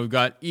on down. We've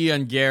got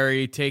Ian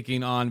Gary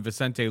taking on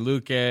Vicente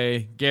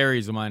Luque.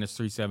 Gary's a minus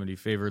 370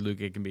 favorite.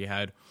 Luque can be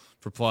had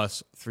for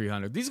plus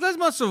 300. These guys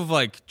must have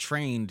like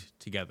trained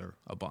together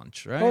a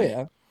bunch, right? Oh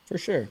yeah, for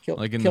sure.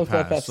 Like in the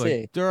past,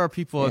 like, there are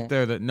people out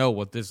there that know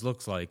what this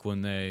looks like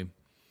when they,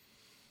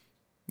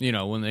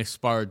 when they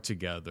sparred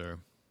together.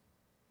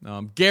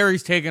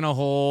 Gary's taking a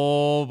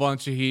whole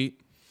bunch of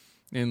heat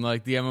in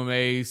like the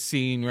MMA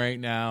scene right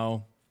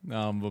now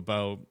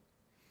about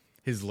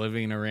his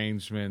living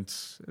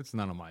arrangements. It's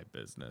none of my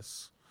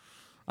business.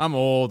 I'm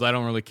old. I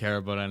don't really care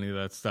about any of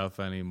that stuff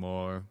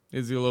anymore.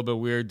 Is he a little bit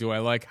weird? Do I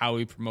like how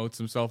he promotes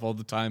himself all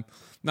the time?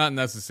 Not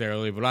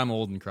necessarily, but I'm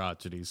old and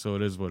crotchety, so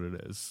it is what it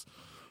is.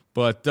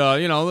 But,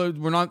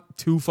 we're not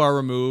too far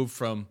removed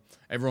from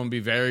everyone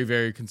being very,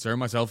 very concerned,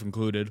 myself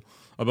included,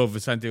 about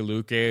Vicente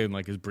Luque and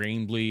like his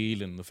brain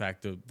bleed and the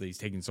fact that he's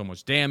taking so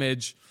much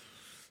damage.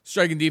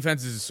 Striking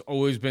defense has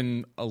always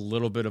been a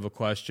little bit of a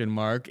question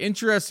mark.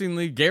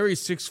 Interestingly,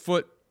 Gary's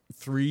 6'3"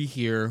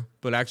 here,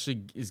 but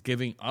actually is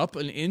giving up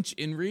an inch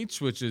in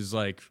reach, which is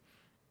like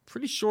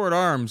pretty short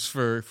arms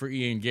for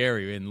Ian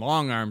Gary, and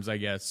long arms, I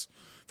guess,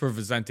 for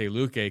Vicente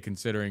Luque,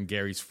 considering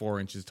Gary's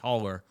 4 inches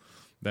taller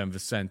than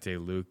Vicente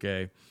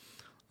Luque.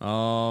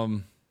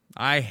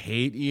 I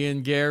hate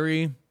Ian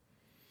Gary,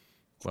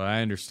 but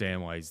I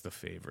understand why he's the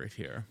favorite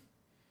here.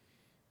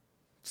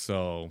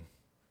 So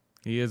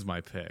he is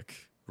my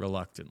pick.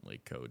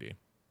 Reluctantly, Cody.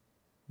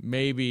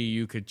 Maybe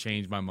you could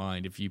change my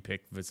mind if you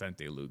pick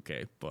Vicente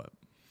Luque, but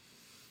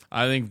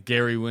I think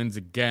Gary wins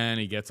again.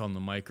 He gets on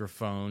the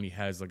microphone. He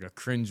has like a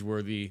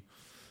cringeworthy,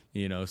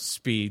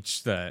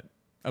 speech that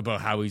about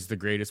how he's the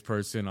greatest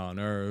person on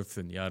earth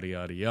and yada,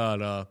 yada,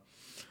 yada.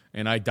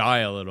 And I die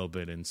a little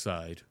bit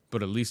inside,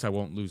 but at least I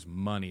won't lose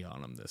money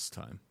on him this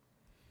time.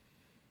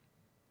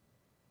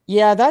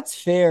 Yeah, that's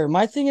fair.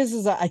 My thing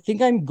is I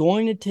think I'm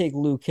going to take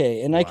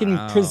Luque, and I can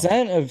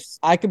present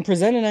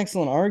an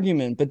excellent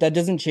argument, but that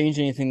doesn't change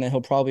anything that he'll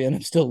probably end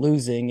up still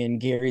losing, and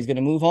Gary's going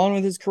to move on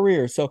with his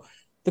career. So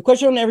the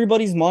question on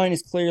everybody's mind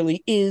is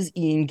clearly, is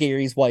Ian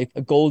Gary's wife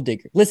a gold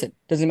digger? Listen,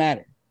 doesn't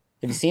matter.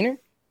 Have you seen her?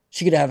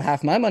 She could have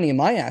half my money and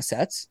my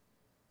assets.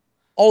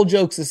 All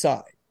jokes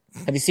aside,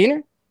 have you seen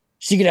her?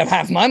 She could have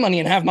half my money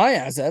and half my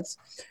assets.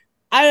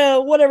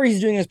 Whatever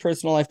he's doing in his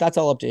personal life, that's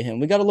all up to him.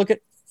 We got to look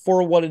at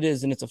for what it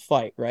is, and it's a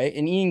fight, right?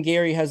 And Ian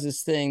Gary has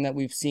this thing that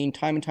we've seen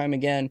time and time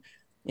again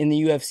in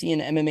the UFC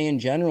and MMA in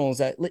general, is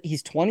that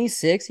he's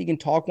 26, he can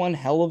talk one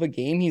hell of a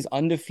game, he's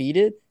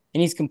undefeated,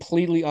 and he's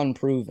completely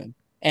unproven.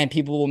 And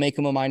people will make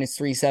him a minus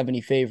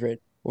 370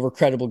 favorite over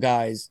credible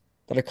guys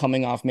that are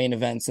coming off main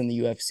events in the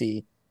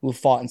UFC who have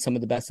fought in some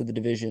of the best of the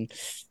division.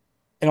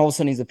 And all of a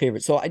sudden he's a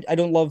favorite. So I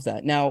don't love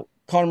that. Now,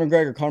 Conor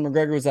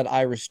McGregor was that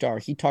Irish star.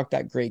 He talked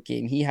that great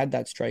game. He had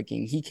that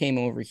striking. He came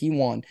over. He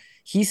won.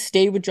 He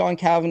stayed with John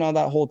Kavanagh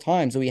that whole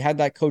time. So he had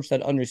that coach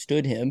that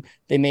understood him.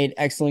 They made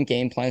excellent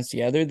game plans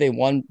together. They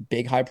won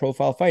big,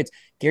 high-profile fights.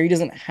 Gary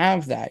doesn't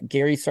have that.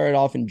 Gary started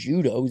off in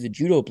judo. He's a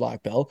judo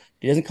black belt.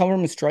 He doesn't come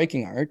from a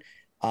striking art.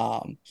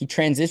 He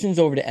transitions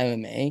over to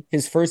MMA.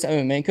 His first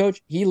MMA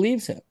coach, he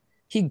leaves him.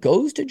 He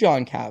goes to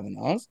John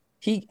Kavanagh's.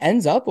 He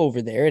ends up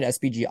over there at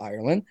SBG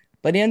Ireland,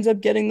 but he ends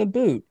up getting the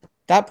boot. At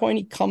that point,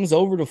 he comes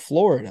over to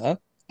Florida.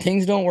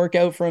 Things don't work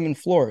out for him in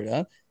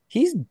Florida.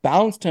 He's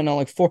bounced on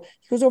like four.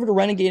 He goes over to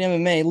Renegade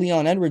MMA,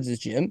 Leon Edwards'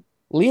 gym.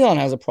 Leon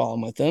has a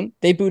problem with him.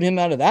 They boot him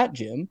out of that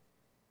gym.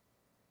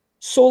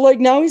 So like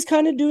now he's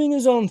kind of doing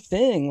his own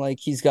thing. Like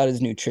he's got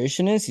his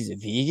nutritionist. He's a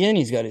vegan.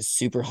 He's got his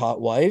super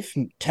hot wife,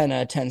 10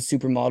 out of 10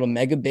 supermodel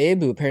mega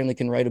babe who apparently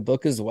can write a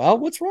book as well.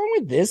 What's wrong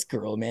with this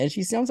girl, man?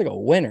 She sounds like a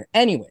winner.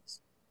 Anyways.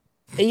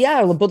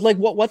 Yeah, but like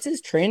what's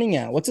his training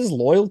at? What's his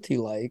loyalty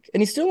like?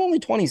 And he's still only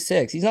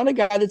 26. He's not a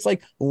guy that's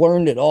like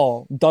learned it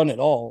all, done it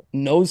all,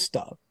 knows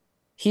stuff.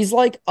 He's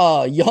like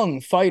a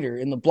young fighter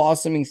in the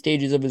blossoming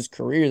stages of his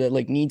career that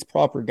like needs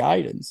proper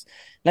guidance.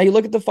 Now you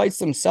look at the fights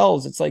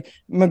themselves, it's like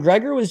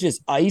McGregor was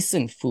just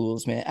icing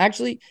fools, man.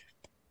 Actually,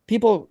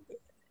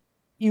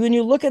 when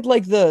you look at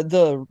like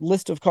the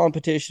list of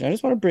competition, I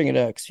just want to bring it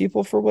up because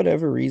people for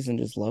whatever reason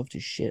just love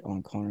to shit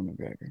on Conor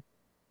McGregor.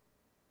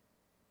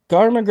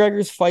 Conor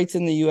McGregor's fights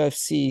in the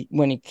UFC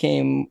when he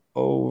came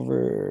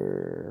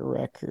over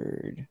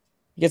record.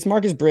 He gets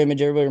Marcus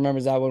Brimage. Everybody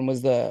remembers that one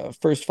was the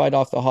first fight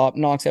off the hop.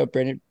 Knocks out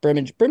Brimage.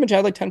 Brimage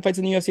had like 10 fights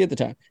in the UFC at the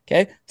time.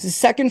 Okay. His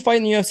second fight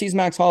in the UFC is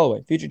Max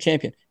Holloway, future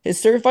champion.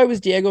 His third fight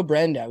was Diego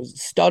Brandao. Was a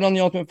stud on the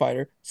Ultimate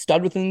Fighter,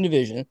 stud within the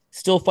division,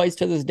 still fights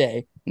to this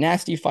day.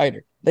 Nasty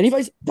fighter. Then he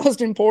fights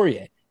Dustin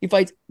Poirier. He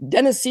fights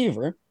Dennis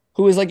Seaver,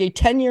 who is like a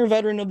 10-year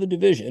veteran of the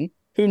division,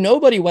 who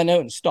nobody went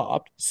out and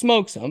stopped,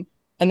 smokes him,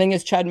 and then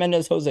gets Chad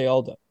Mendes, Jose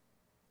Aldo.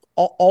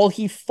 All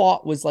he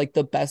fought was like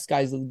the best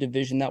guys of the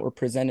division that were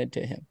presented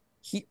to him.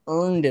 He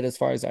earned it as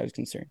far as I was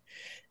concerned.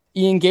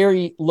 Ian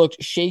Gary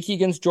looked shaky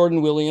against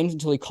Jordan Williams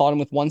until he caught him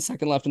with 1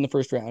 second left in the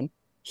first round.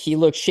 He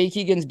looked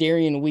shaky against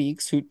Darian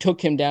Weeks, who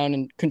took him down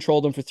and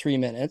controlled him for 3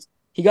 minutes.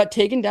 He got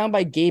taken down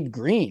by Gabe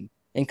Green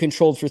and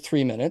controlled for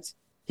 3 minutes.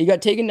 He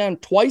got taken down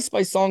twice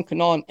by Song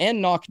Kanon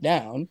and knocked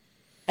down.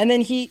 And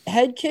then he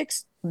head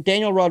kicks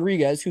Daniel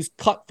Rodriguez, who's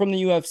cut from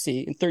the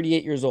UFC and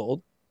 38 years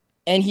old.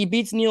 And he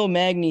beats Neil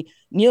Magny.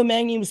 Neil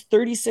Magny was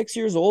 36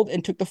 years old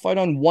and took the fight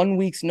on 1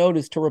 week's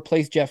notice to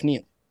replace Jeff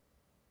Neal.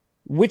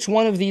 Which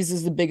one of these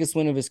is the biggest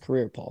win of his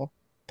career, Paul?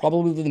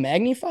 Probably the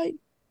Magny fight?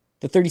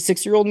 The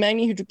 36-year-old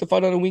Magny who took the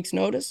fight on a week's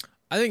notice?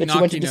 I think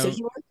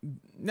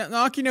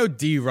knocking out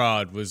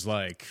D-Rod was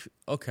like,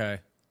 okay,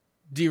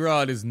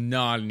 D-Rod is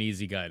not an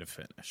easy guy to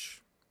finish.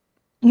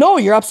 No,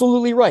 you're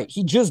absolutely right.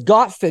 He just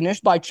got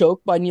finished by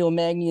choke by Neil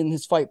Magny in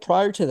his fight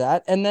prior to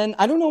that. And then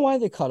I don't know why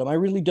they cut him. I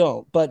really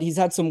don't. But he's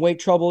had some weight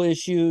trouble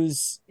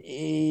issues.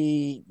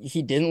 He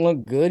didn't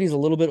look good. He's a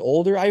little bit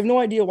older. I have no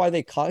idea why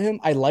they cut him.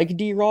 I like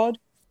D-Rod.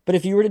 But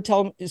if you were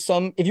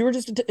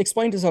just to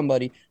explain to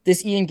somebody,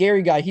 this Ian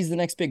Gary guy, he's the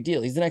next big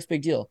deal. He's the next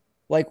big deal.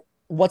 Like,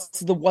 what's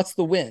the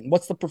win?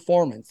 What's the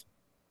performance?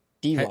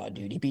 D-Rod,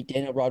 dude, he beat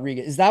Daniel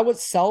Rodriguez. Is that what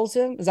sells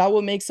him? Is that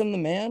what makes him the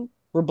man?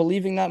 We're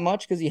believing that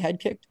much because he head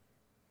kicked.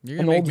 You're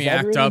gonna make me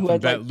act up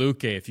and bet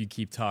Luque if you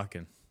keep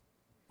talking.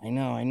 I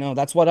know.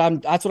 That's what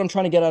I'm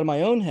trying to get out of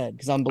my own head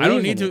because I'm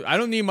believing. I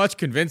don't need much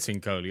convincing,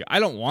 Cody.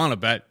 I don't want to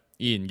bet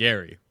Ian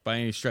Gary by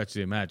any stretch of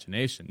the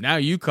imagination. Now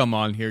you come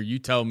on here, you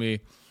tell me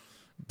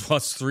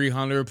plus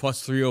 300,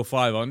 plus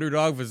 305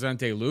 underdog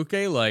Vicente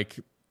Luque. Like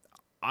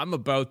I'm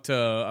about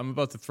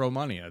to throw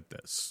money at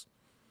this.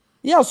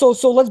 Yeah, so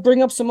let's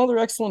bring up some other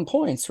excellent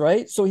points,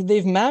 right? So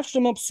they've matched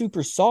him up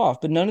super soft,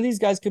 but none of these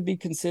guys could be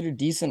considered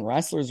decent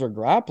wrestlers or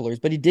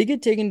grapplers. But he did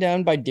get taken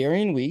down by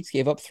Darian Weeks,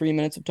 gave up 3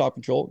 minutes of top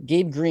control.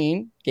 Gabe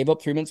Green gave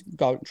up 3 minutes of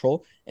top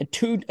control, and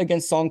 2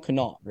 against Song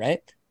Kanon,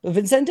 right? But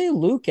Vicente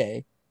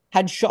Luque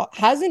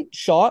hasn't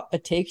shot a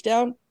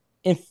takedown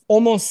in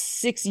almost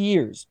 6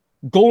 years,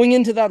 going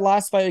into that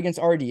last fight against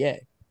RDA.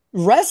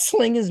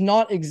 Wrestling is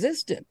not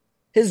existent.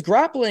 His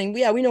grappling,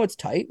 yeah, we know it's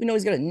tight. We know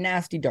he's got a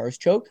nasty Darce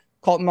choke.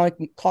 Caught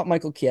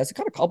Michael Chiesa,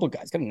 caught a couple of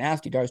guys, got a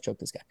nasty Darce choke,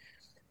 this guy.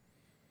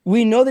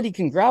 We know that he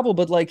can grapple,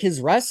 but like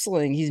his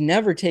wrestling, he's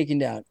never taken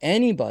down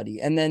anybody.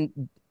 And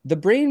then the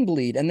brain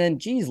bleed, and then,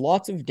 geez,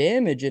 lots of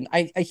damage. And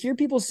I hear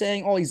people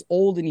saying, oh, he's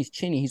old and he's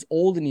chinny. He's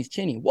old and he's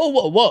chinny.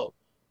 Whoa.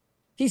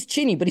 He's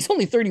chinny, but he's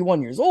only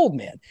 31 years old,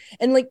 man.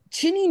 And like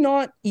chinny,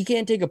 not he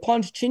can't take a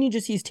punch. Chinny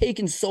just he's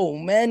taken so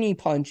many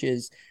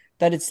punches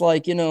that it's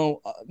like,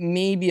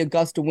 maybe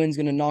Augusta Wynn's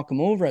going to knock him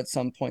over at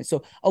some point.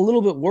 So a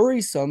little bit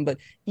worrisome, but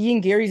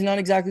Ian Gary's not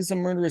exactly some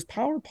murderous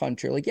power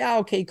puncher. Like, yeah,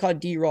 okay, caught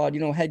D-Rod,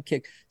 head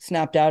kick,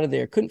 snapped out of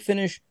there. Couldn't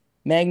finish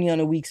Magny on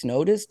a week's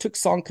notice. Took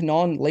Song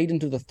Kanon late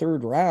into the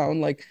third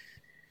round. Like,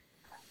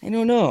 I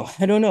don't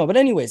know. But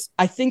anyways,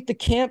 I think the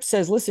camp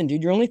says, listen,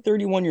 dude, you're only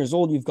 31 years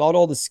old. You've got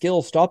all the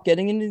skill. Stop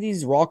getting into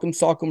these rock'em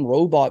sock'em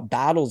robot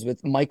battles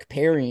with Mike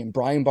Perry and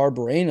Brian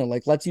Barberena.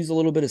 Like, let's use a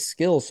little bit of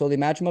skill. So they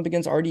match him up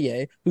against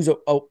RDA, who's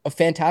a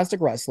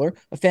fantastic wrestler,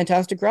 a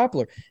fantastic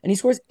grappler. And he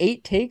scores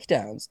 8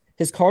 takedowns.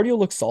 His cardio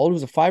looks solid. It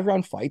was a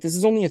 5-round fight. This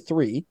is only a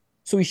 3.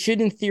 So he should,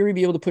 in theory,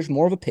 be able to push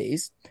more of a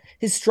pace.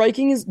 His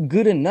striking is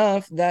good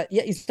enough that,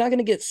 yeah, he's not going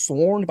to get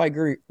swarmed by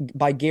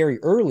Gary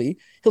early.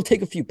 He'll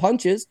take a few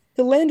punches.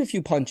 He'll land a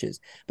few punches.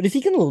 But if he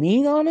can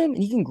lean on him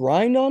and he can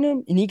grind on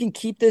him and he can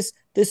keep this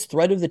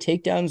thread of the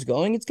takedowns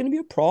going, it's going to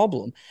be a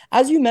problem.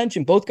 As you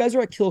mentioned, both guys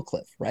are at Kill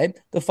Cliff, right?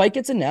 The fight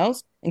gets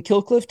announced and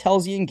Kill Cliff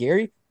tells Ian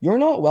Gary, you're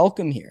not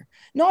welcome here.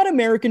 Not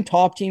American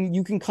Top Team,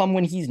 you can come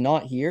when he's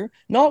not here.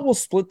 Not we'll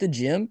split the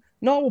gym.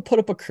 Not we'll put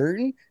up a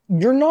curtain.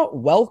 You're not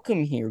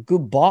welcome here.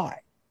 Goodbye.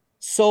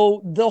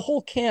 So the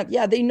whole camp,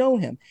 yeah, they know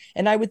him.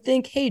 And I would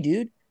think, hey,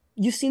 dude,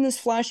 you've seen this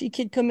flashy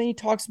kid come in. He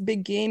talks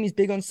big game. He's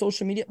big on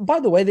social media.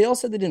 By the way, they all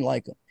said they didn't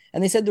like him.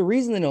 And they said the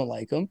reason they don't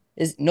like him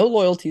is no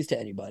loyalties to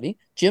anybody,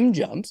 gym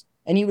jumps.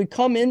 And he would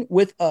come in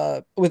with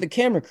a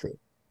camera crew.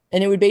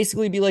 And it would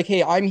basically be like,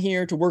 hey, I'm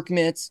here to work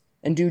mitts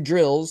and do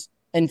drills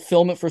and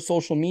film it for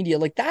social media.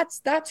 Like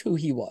that's who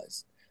he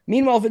was.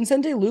 Meanwhile,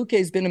 Vicente Luque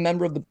has been a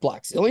member of the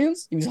Black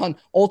Zillions. He was on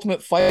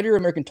Ultimate Fighter,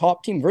 American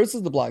Top Team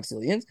versus the Black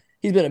Zillions.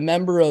 He's been a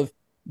member of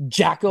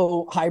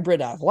Jacko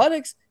Hybrid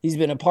Athletics. He's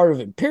been a part of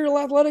Imperial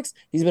Athletics.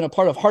 He's been a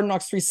part of Hard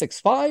Knocks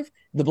 365,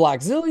 the Black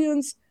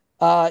Zillions.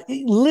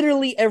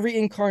 Literally every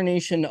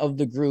incarnation of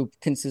the group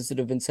consisted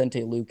of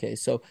Vicente Luque.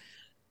 So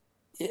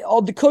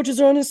all the coaches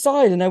are on his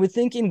side. And I would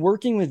think in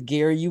working with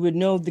Gary, you would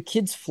know the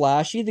kid's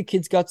flashy. The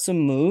kid's got some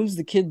moves.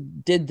 The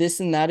kid did this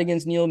and that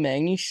against Neil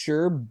Magny.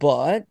 Sure.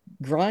 But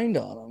grind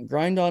on him.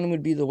 Grind on him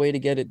would be the way to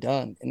get it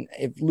done. And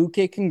if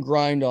Luque can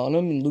grind on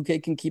him and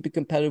Luque can keep it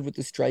competitive with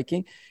the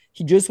striking,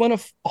 he just went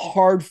a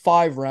hard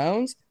 5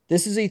 rounds.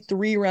 This is a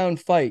 3-round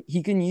fight.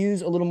 He can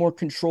use a little more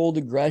controlled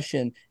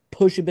aggression,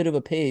 push a bit of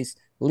a pace,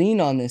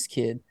 lean on this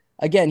kid.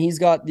 Again, he's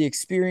got the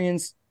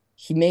experience.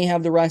 He may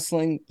have the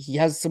wrestling. He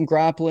has some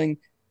grappling.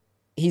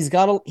 He's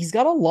got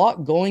a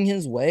lot going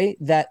his way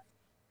that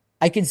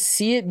I could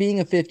see it being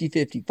a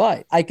 50-50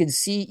 fight. I could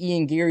see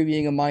Ian Gary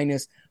being a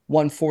minus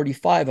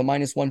 145, a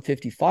minus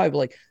 155, but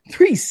like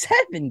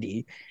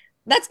 370.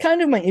 That's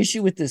kind of my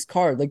issue with this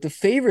card. Like the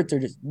favorites are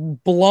just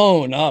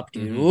blown up,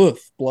 dude.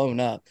 Oof, blown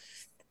up.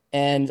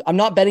 And I'm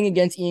not betting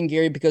against Ian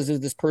Gary because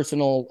of this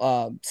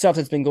personal stuff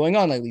that's been going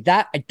on lately.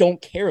 That I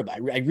don't care about.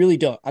 I really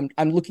don't.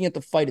 I'm looking at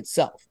the fight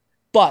itself.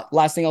 But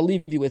last thing I'll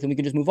leave you with, and we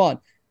can just move on.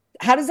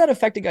 How does that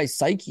affect a guy's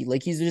psyche?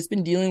 Like he's just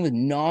been dealing with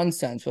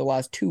nonsense for the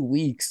last 2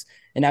 weeks,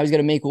 and now he's got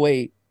to make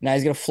weight. Now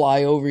he's got to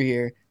fly over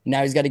here.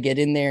 Now he's got to get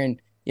in there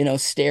and, you know,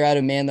 stare at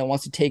a man that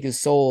wants to take his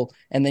soul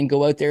and then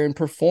go out there and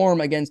perform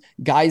against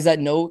guys that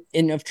know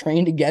and have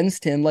trained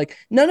against him. Like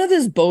none of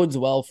this bodes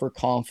well for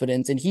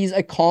confidence. And he's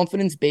a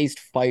confidence-based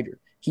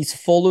fighter. He's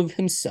full of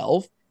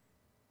himself.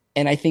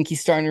 And I think he's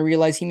starting to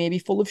realize he may be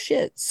full of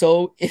shit.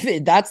 So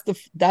if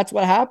that's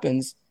what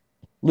happens,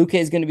 Luque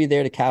is going to be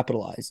there to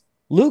capitalize.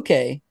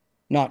 Luque,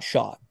 not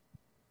shot.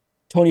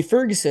 Tony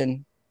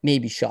Ferguson may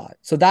be shot.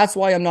 So that's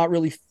why I'm not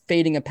really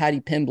fading a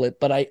Paddy Pimblett,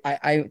 but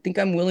I think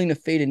I'm willing to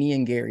fade an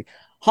Ian Gary.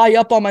 High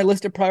up on my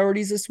list of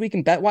priorities this week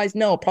and bet-wise?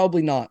 No,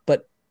 probably not.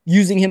 But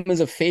using him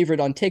as a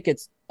favorite on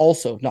tickets,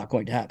 also not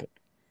going to happen.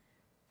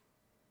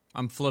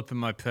 I'm flipping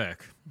my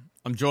pick.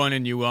 I'm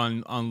joining you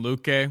on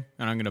Luque,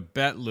 and I'm going to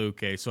bet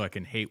Luque so I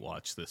can hate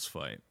watch this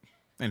fight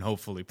and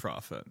hopefully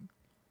profit.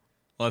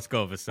 Let's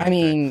go, Vicente. I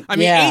mean, 8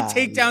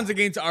 takedowns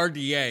against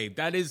RDA.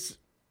 That is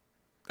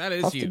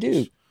tough huge. to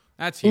do.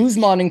 That's huge.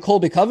 Usman and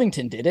Colby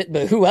Covington did it,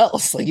 but who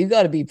else? Like you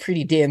got to be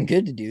pretty damn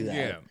good to do that.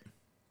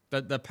 Yeah.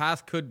 The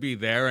path could be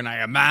there, and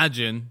I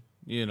imagine,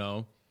 you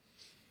know,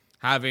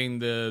 having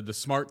the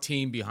smart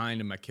team behind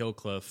him at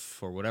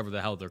Killcliff or whatever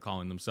the hell they're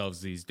calling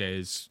themselves these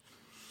days.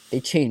 They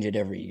change it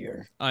every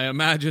year. I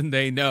imagine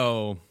they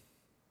know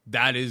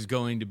that is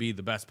going to be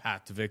the best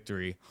path to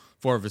victory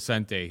for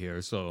Vicente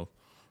here. So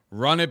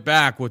run it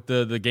back with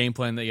the game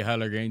plan that you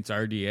had against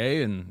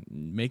RDA and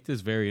make this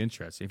very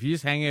interesting. If you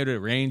just hang out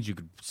at range, you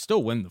could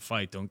still win the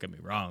fight, don't get me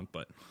wrong,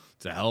 but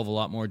it's a hell of a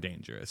lot more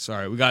dangerous. All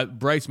right, we got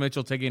Bryce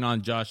Mitchell taking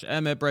on Josh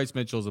Emmett. Bryce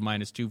Mitchell is a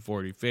minus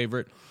 240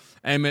 favorite.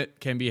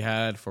 Emmett can be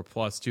had for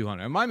plus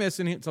 200. Am I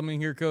missing something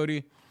here,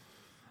 Cody?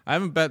 I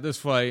haven't bet this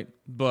fight,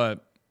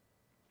 but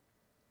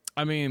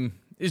I mean,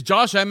 is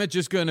Josh Emmett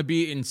just going to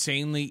be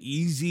insanely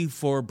easy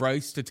for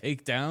Bryce to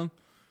take down?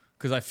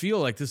 Because I feel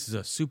like this is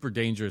a super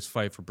dangerous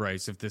fight for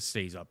Bryce if this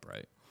stays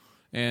upright.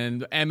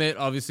 And Emmett,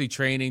 obviously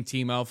training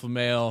Team Alpha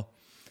Male.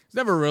 He's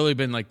never really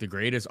been like the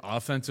greatest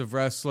offensive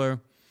wrestler.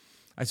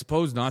 I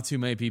suppose not too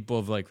many people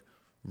have like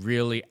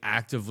really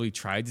actively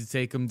tried to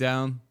take him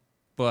down.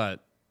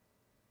 But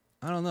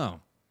I don't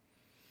know.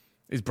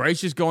 Is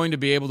Bryce just going to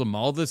be able to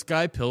maul this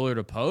guy pillar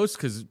to post?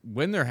 Because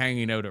when they're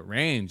hanging out at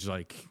range,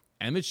 like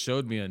Emmett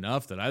showed me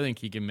enough that I think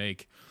he can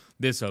make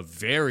this a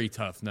very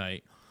tough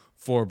night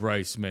for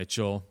Bryce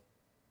Mitchell.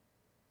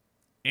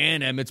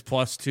 And Emmett's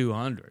plus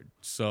 200.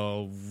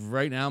 So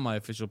right now my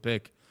official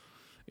pick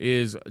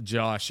is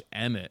Josh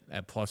Emmett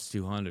at plus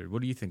 200.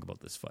 What do you think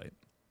about this fight?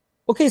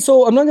 Okay,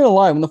 so I'm not going to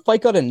lie. When the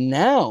fight got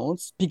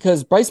announced,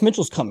 because Bryce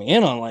Mitchell's coming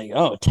in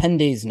on 10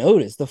 days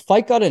notice, the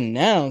fight got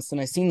announced and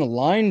I seen the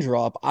line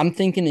drop. I'm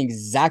thinking the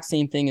exact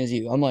same thing as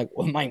you. I'm like,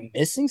 am I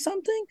missing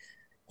something?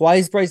 Why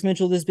is Bryce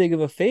Mitchell this big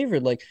of a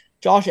favorite? Like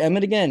Josh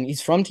Emmett, again,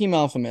 he's from Team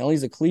Alpha Male.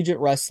 He's a collegiate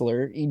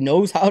wrestler. He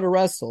knows how to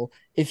wrestle.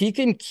 If he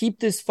can keep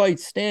this fight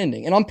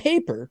standing, and on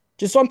paper,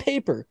 he's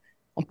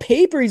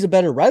a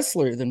better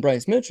wrestler than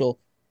Bryce Mitchell.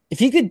 If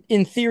he could,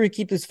 in theory,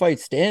 keep this fight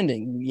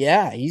standing,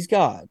 yeah, he's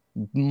got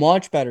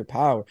much better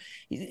power.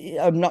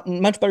 Not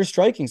much better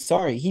striking,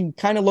 sorry. He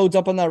kind of loads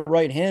up on that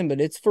right hand,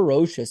 but it's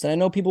ferocious. And I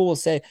know people will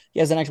say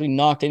he hasn't actually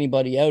knocked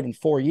anybody out in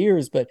 4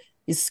 years, but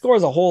he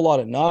scores a whole lot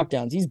of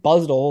knockdowns. He's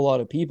buzzed a whole lot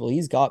of people.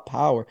 He's got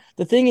power.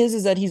 The thing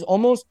is that he's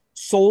almost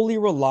solely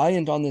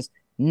reliant on this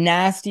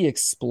nasty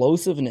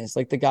explosiveness.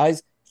 Like the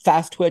guy's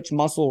fast twitch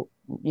muscle,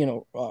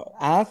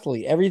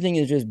 athlete. Everything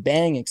is just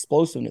bang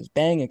explosiveness.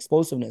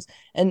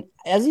 And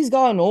as he's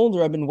gotten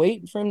older, I've been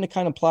waiting for him to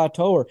kind of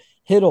plateau or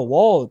hit a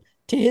wall.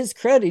 To his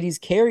credit, he's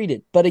carried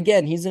it. But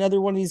again, he's another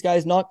one of these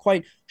guys not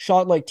quite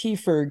shot like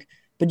T-Ferg.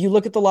 But you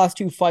look at the last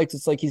 2 fights,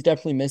 it's like he's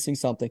definitely missing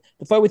something.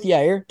 The fight with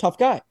Yair, tough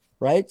guy.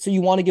 Right? So you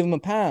want to give him a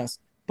pass.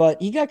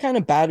 But he got kind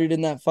of battered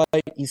in that fight.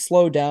 He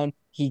slowed down.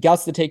 He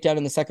got the takedown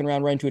in the second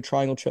round, right into a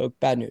triangle choke.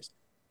 Bad news.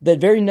 The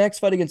very next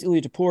fight against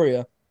Ilia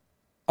Topuria,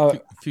 I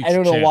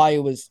don't know why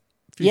it was.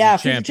 Future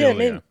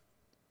champ.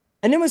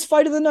 And it was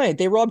fight of the night.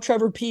 They robbed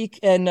Trevor Peak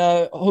and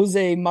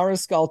Jose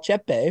Mariscal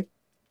Chepe.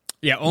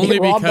 Yeah, only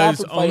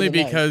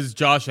because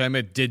Josh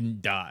Emmett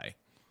didn't die.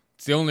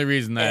 It's the only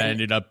reason that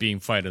ended up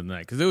being fight of the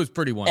night, because it was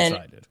pretty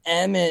one-sided.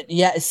 Emmett,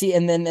 yeah, see,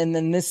 and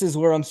then this is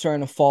where I'm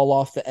starting to fall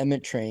off the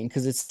Emmett train,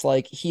 because it's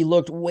like he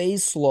looked way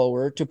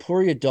slower.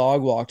 Topuria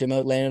dog walked him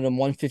out, landed him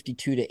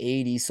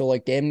 152-80, so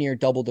like damn near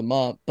doubled him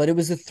up. But it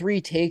was the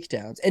 3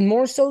 takedowns, and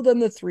more so than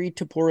the 3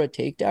 Topuria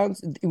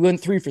takedowns, it went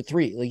 3 for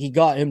 3. Like he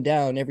got him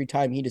down every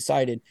time he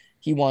decided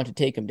he wanted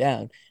to take him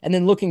down. And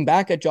then looking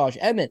back at Josh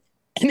Emmett,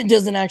 Emmett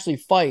doesn't actually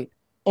fight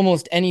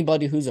almost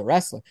anybody who's a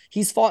wrestler.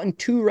 He's fought in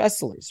 2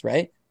 wrestlers,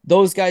 right?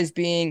 Those guys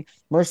being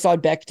Mirsad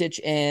Bektic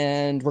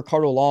and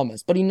Ricardo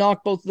Lamas. But he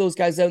knocked both of those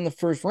guys out in the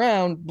first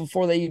round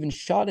before they even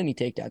shot any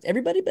takedowns.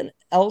 Everybody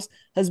else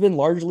has been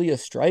largely a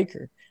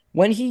striker.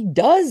 When he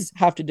does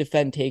have to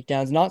defend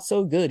takedowns, not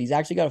so good. He's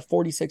actually got a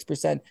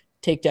 46%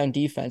 takedown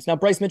defense. Now,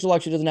 Bryce Mitchell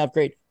actually doesn't have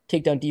great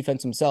takedown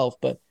defense himself,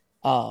 but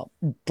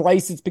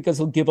Bryce, it's because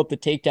he'll give up the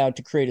takedown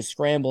to create a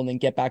scramble and then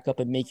get back up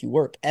and make you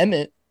work.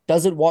 Emmett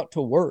doesn't want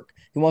to work.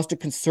 He wants to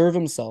conserve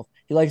himself.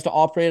 He likes to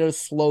operate at a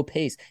slow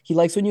pace. He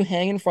likes when you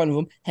hang in front of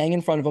him,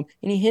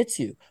 and he hits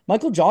you.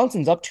 Michael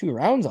Johnson's up 2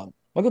 rounds on him.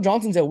 Michael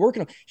Johnson's out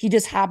working him. He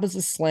just happens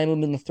to slam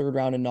him in the 3rd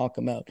round and knock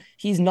him out.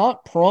 He's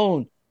not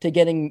prone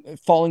to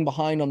falling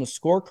behind on the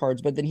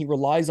scorecards, but then he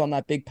relies on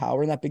that big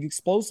power and that big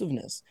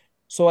explosiveness.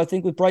 So I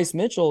think with Bryce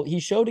Mitchell, he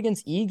showed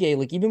against Ige,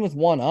 like even with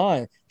one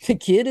eye, the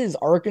kid is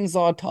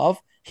Arkansas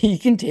tough. He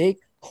can take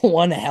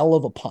one hell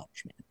of a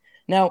punch, man.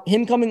 Now,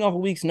 him coming off a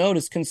week's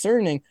notice,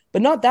 concerning,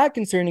 but not that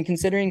concerning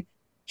considering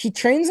he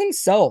trains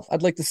himself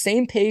at like the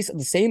same pace, at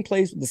the same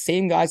place, with the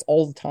same guys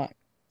all the time.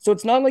 So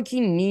it's not like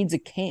he needs a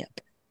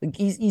camp. Like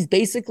he's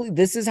basically,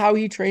 this is how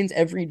he trains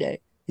every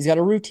day. He's got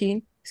a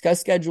routine. He's got a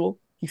schedule.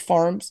 He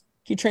farms.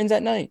 He trains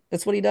at night.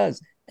 That's what he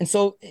does. And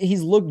so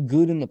he's looked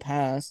good in the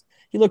past.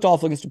 He looked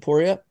awful against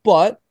Topuria,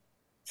 but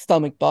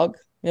stomach bug,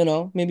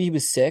 maybe he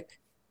was sick.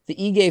 The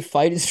Ige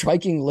fight, his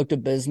striking looked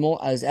abysmal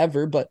as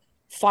ever, but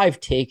 5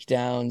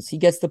 takedowns. He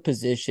gets the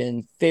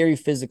position, very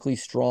physically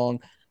strong.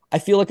 I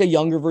feel like a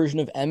younger version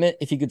of Emmett,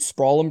 if he could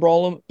sprawl and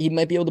brawl him, he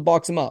might be able to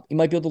box him up. He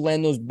might be able to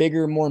land those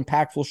bigger, more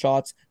impactful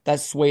shots that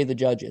sway the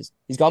judges.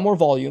 He's got more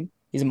volume.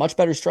 He's a much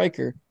better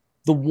striker.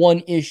 The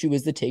one issue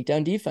is the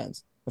takedown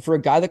defense. But for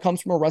a guy that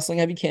comes from a wrestling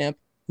heavy camp,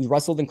 who's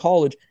wrestled in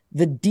college,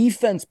 the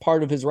defense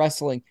part of his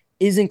wrestling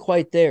isn't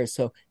quite there.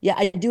 So yeah,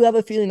 I do have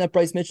a feeling that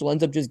Bryce Mitchell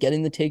ends up just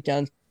getting the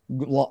takedowns,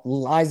 not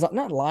lies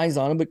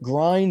on him, but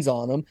grinds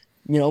on him.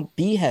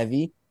 Be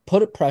heavy,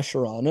 put a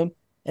pressure on him,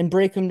 and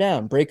break him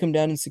down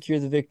and secure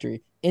the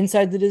victory.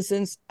 Inside the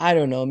distance, I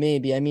don't know,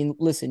 maybe. I mean,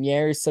 listen,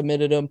 Yair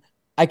submitted him.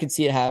 I could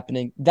see it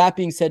happening. That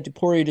being said,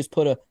 Topuria just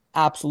put a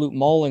absolute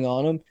mauling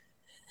on him,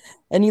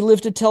 and he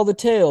lived to tell the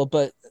tale.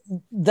 But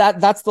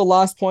that's the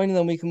last point, and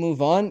then we can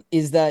move on,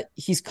 is that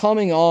he's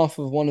coming off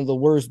of one of the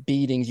worst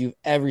beatings you've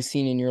ever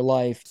seen in your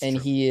life, and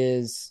he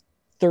is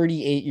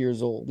 38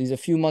 years old. He's a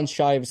few months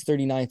shy of his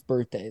 39th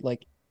birthday.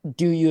 Like,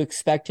 do you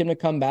expect him to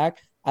come back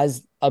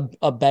as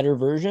a better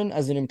version,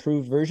 as an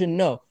improved version?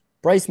 No.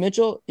 Bryce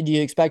Mitchell, do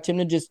you expect him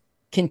to just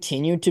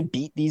continue to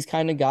beat these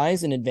kind of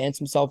guys and advance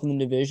himself in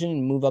the division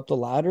and move up the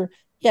ladder?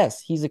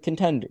 Yes, he's a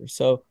contender.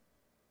 So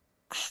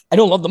I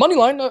don't love the money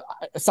line. I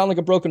sound like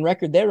a broken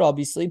record there,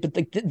 obviously, but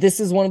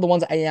this is one of the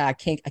ones I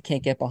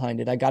can't get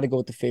behind it. I got to go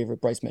with the favorite,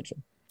 Bryce Mitchell.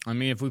 I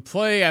mean, if we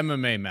play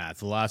MMA math,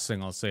 the last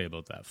thing I'll say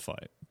about that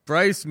fight,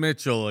 Bryce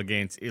Mitchell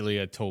against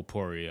Ilia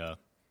Topuria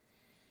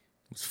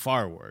was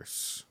far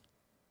worse,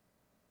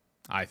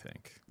 I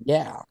think.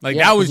 Yeah.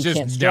 That was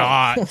just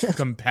not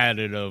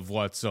competitive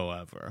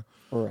whatsoever.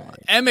 Right.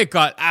 Emmett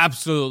got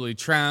absolutely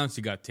trounced.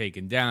 He got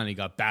taken down. He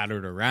got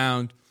battered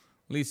around.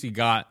 At least he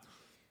got,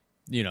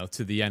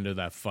 to the end of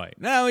that fight.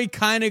 Now, he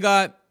kind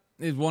of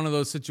is one of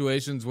those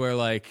situations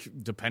where,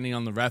 depending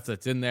on the ref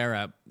that's in there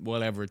at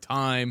whatever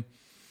time,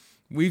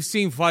 we've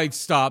seen fights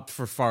stopped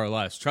for far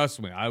less.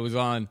 Trust me, I was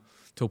on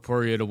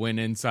Topuria to win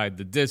inside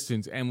the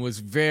distance and was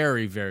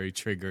very, very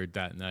triggered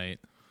that night.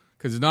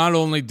 Because not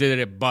only did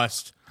it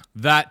bust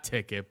that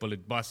ticket, but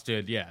it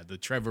busted, the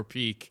Trevor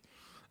Peak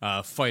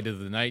fight of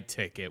the night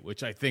ticket,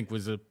 which I think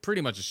was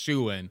pretty much a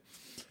shoo-in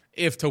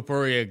if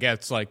Topuria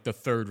gets the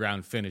 3rd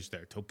round finish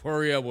there.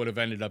 Topuria would have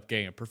ended up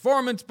getting a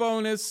performance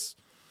bonus,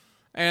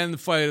 and the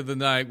fight of the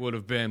night would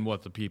have been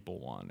what the people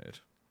wanted,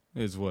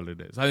 is what it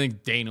is. I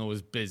think Dana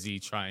was busy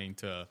trying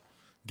to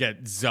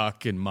get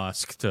Zuck and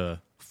Musk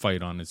to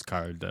fight on his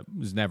card. That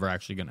was never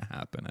actually going to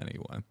happen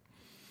anyway.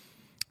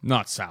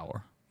 Not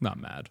sour, not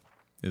mad,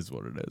 is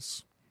what it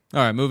is. All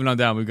right, moving on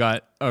down. We've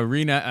got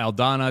Irina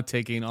Aldana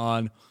taking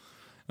on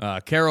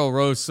Carol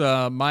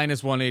Rosa,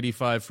 minus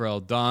 185 for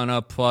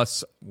Aldana,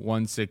 plus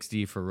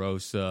 160 for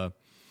Rosa.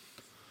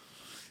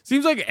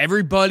 Seems like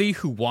everybody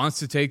who wants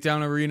to take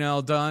down Irina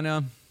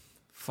Aldana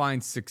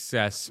finds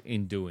success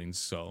in doing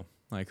so.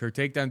 Her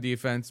takedown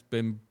defense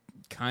been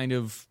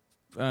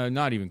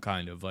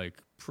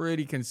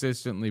pretty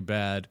consistently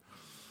bad.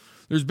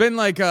 There's been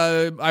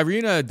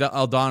Irina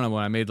Aldana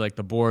when I made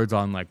the boards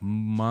on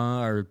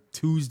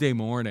Tuesday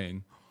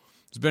morning.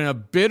 It's been a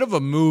bit of a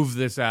move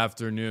this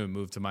afternoon.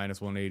 Move to minus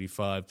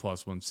 185,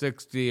 plus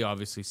 160.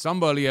 Obviously,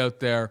 somebody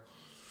out there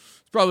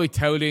is probably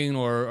touting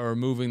or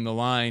moving the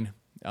line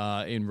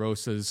in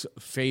Rosa's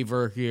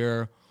favor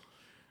here.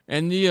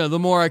 And, the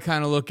more I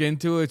kind of look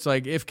into it, it's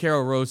like if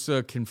Karol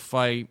Rosa can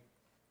fight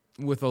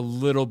with a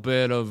little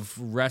bit of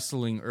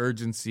wrestling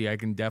urgency, I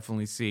can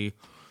definitely see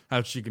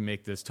how she can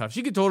make this tough.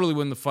 She could totally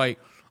win the fight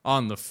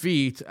on the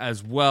feet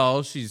as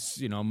well.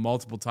 She's,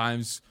 multiple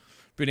times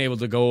been able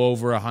to go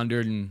over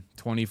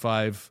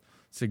 125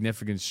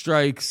 significant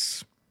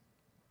strikes,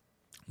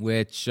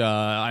 which,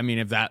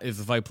 if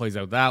the fight plays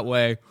out that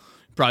way,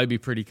 probably be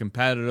pretty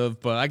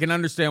competitive. But I can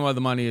understand why the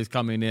money is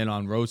coming in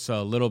on Rosa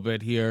a little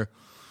bit here,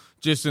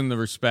 just in the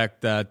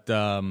respect that,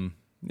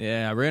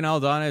 Reina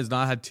Aldana has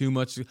not had too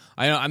much.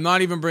 I'm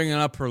not even bringing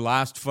up her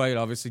last fight,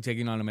 obviously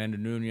taking on Amanda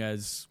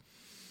Nunes.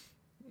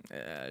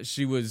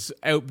 She was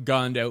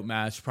outgunned,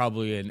 outmatched,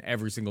 probably in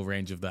every single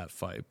range of that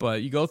fight.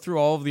 But you go through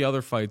all of the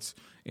other fights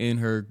in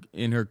her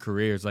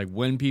career. It's like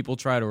when people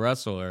try to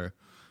wrestle her,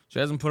 she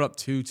hasn't put up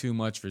too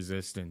much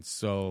resistance.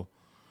 So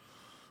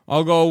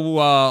I'll go.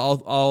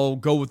 I'll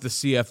go with the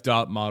CF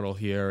dot model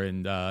here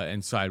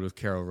and side with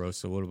Karol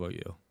Rosa. What about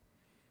you?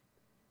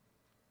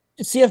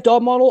 CF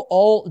dog model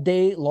all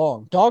day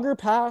long. Dogger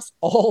pass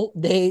all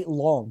day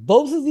long.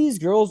 Both of these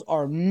girls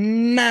are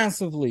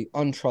massively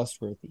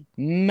untrustworthy.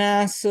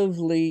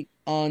 Massively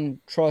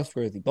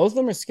untrustworthy. Both of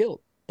them are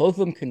skilled. Both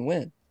of them can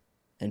win.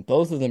 And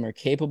both of them are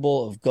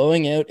capable of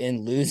going out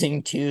and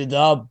losing to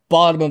the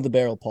bottom of the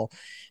barrel, Paul.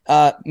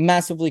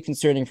 Massively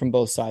concerning from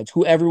both sides.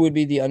 Whoever would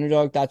be the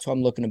underdog, that's who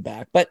I'm looking to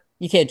back. But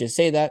you can't just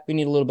say that. We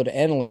need a little bit of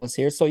analysis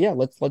here. So yeah,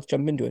 let's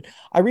jump into it.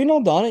 Irene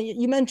Aldana,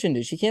 you mentioned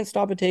it. She can't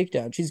stop a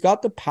takedown. She's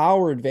got the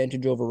power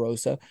advantage over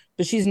Rosa,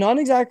 but she's not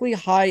exactly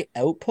high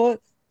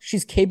output.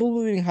 She's capable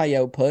of being high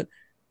output,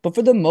 but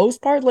for the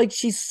most part,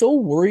 she's so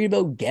worried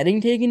about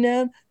getting taken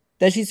down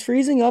that she's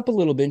freezing up a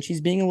little bit and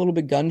she's being a little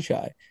bit gun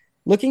shy.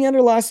 Looking at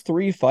her last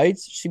 3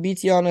 fights, she beat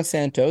Yana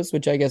Santos,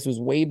 which I guess was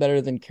way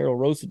better than Karol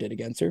Rosa did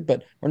against her,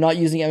 but we're not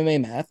using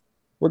MMA math.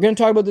 We're going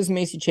to talk about this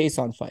Macy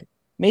Chiasson fight.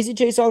 Macy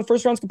Chiasson,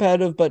 first round's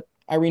competitive, but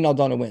Irene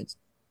Aldana wins.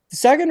 The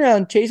second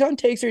round, Chiasson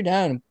takes her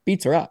down and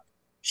beats her up.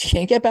 She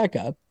can't get back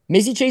up.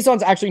 Macy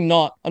Chiasson's actually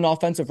not an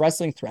offensive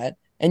wrestling threat,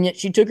 and yet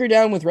she took her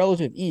down with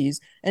relative ease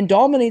and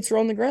dominates her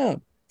on the ground.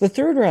 The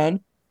third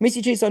round,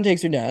 Macy Chiasson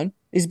takes her down,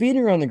 is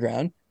beating her on the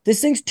ground. This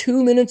thing's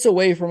 2 minutes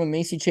away from a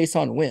Macy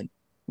Chiasson win,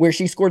 where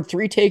she scored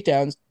 3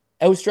 takedowns,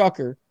 outstruck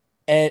her,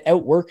 and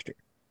outworked her.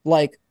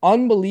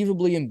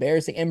 Unbelievably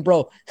embarrassing. And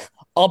bro,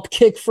 up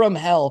kick from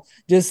hell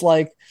just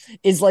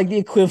is the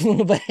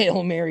equivalent of a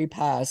Hail Mary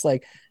pass.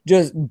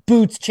 Just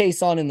boots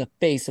Chiasson in the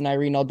face, and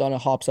Irene Aldana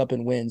hops up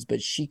and wins.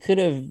 But she could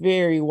have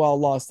very well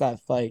lost that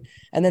fight.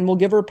 And then we'll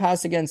give her a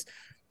pass against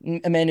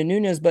Amanda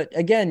Nunes. But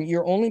again,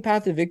 your only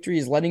path to victory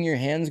is letting your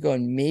hands go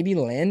and maybe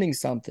landing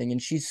something.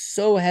 And she's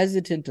so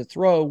hesitant to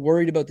throw,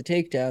 worried about the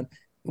takedown,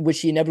 which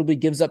she inevitably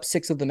gives up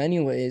 6 of them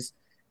anyways.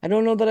 I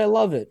don't know that I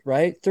love it,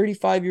 right?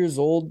 35 years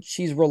old,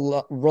 she's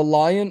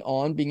reliant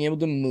on being able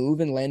to move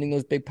and landing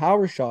those big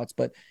power shots.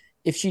 But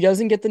if she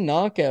doesn't get the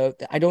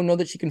knockout, I don't know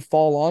that she can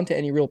fall on to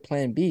any real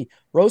plan B.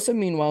 Rosa,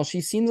 meanwhile, she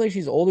seems like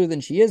she's older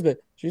than she is, but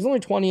she's only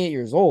 28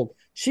 years old.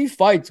 She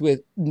fights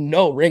with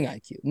no ring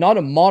IQ, not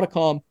a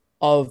modicum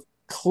of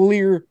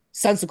clear,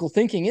 sensible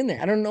thinking in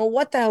there. I don't know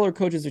what the hell her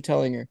coaches are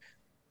telling her,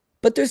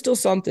 but there's still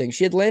something.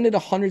 She had landed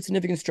 100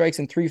 significant strikes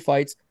in 3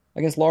 fights.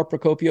 Against Laura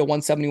Procopio,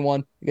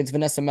 171. Against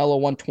Vanessa Mello,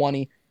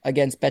 120.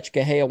 Against Betch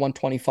Gahea,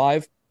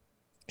 125.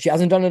 She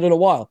hasn't done it in a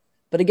while.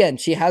 But again,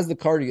 she has the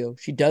cardio.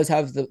 She does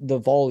have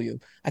the volume.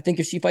 I think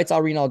if she fights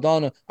Irene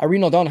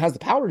Aldana has the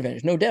power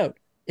advantage, no doubt.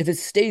 If it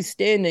stays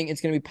standing,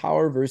 it's going to be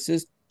power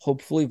versus,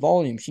 hopefully,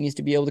 volume. She needs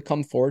to be able to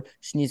come forward.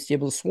 She needs to be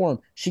able to swarm.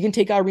 She can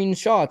take Irene's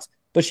shots,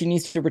 but she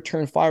needs to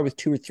return fire with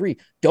 2 or 3.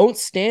 Don't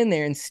stand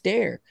there and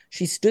stare.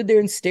 She stood there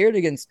and stared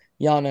against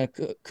Yana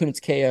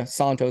Kunitskaya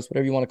Santos,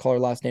 whatever you want to call her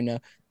last name now.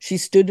 She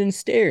stood and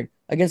stared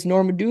against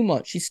Norma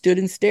Dumont. She stood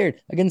and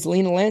stared against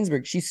Lena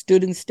Landsberg. She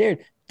stood and stared.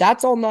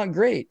 That's all not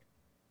great.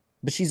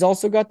 But she's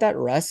also got that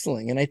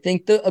wrestling. And I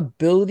think the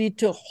ability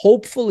to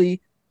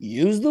hopefully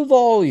use the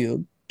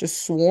volume to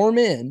swarm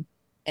in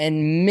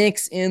and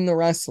mix in the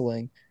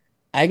wrestling.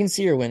 I can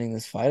see her winning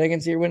this fight. I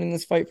can see her winning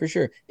this fight for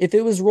sure. If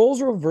it was roles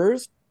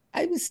reversed,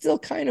 I would still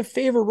kind of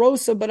favor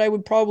Rosa, but I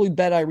would probably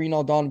bet Irene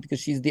Aldana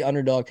because she's the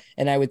underdog.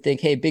 And I would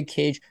think, hey, big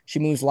cage, she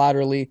moves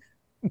laterally.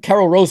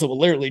 Karol Rosa will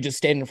literally just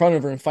stand in front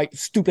of her and fight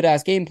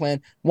stupid-ass game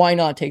plan. Why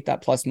not take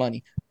that plus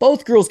money?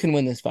 Both girls can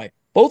win this fight.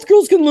 Both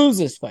girls can lose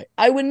this fight.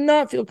 I would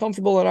not feel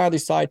comfortable on either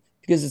side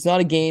because it's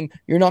not a game.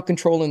 You're not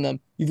controlling them.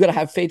 You've got to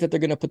have faith that they're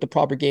going to put the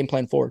proper game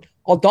plan forward.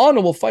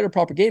 Aldana will fight a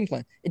proper game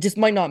plan. It just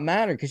might not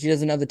matter because she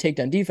doesn't have the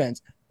takedown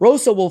defense.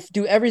 Rosa will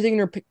do everything in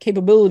her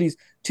capabilities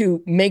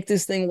to make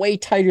this thing way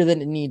tighter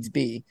than it needs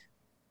be.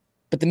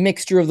 But the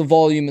mixture of the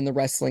volume and the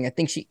wrestling, I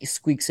think she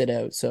squeaks it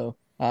out. So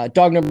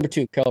dog number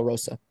 2, Karol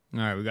Rosa. All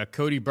right, we got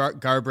Cody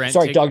Garbrandt.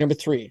 Sorry, dog number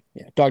 3.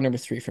 Yeah, dog number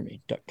 3 for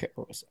me,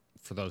 Karol Rosa.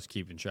 For those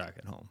keeping track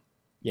at home.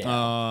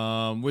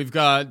 Yeah. We've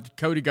got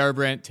Cody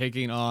Garbrandt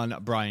taking on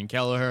Brian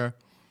Kelleher.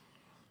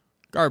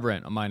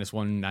 Garbrandt, a minus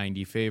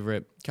 190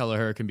 favorite.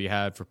 Kelleher can be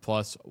had for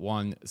plus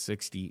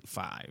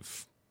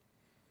 165.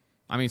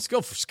 I mean,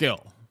 skill for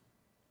skill.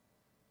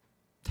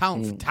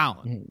 Talent for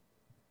talent.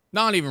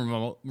 Not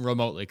even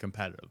remotely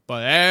competitive.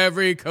 But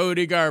every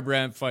Cody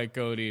Garbrandt fight,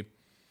 Cody,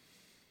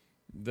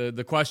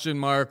 the question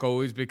mark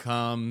always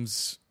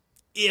becomes,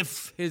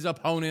 if his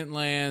opponent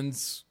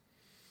lands,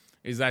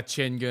 is that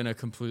chin going to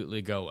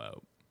completely go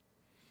out?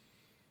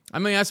 I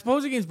mean, I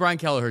suppose against Brian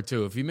Kelleher,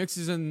 too.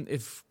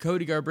 If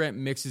Cody Garbrandt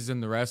mixes in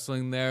the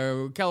wrestling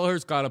there,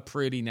 Kelleher's got a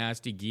pretty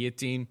nasty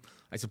guillotine.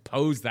 I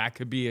suppose that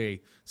could be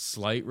a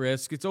slight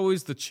risk. It's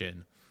always the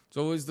chin. It's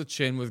always the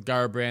chin with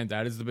Garbrandt.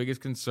 That is the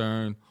biggest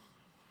concern.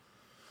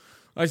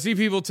 I see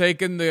people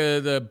taking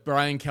the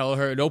Brian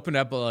Kelleher. It opened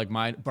up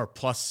at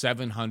plus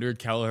 700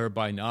 Kelleher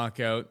by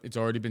knockout. It's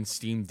already been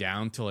steamed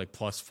down to like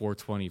plus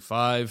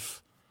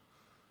 425.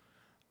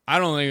 I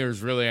don't think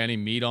there's really any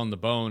meat on the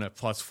bone at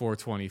plus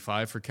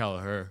 425 for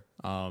Kelleher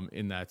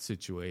in that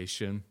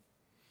situation.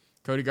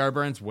 Cody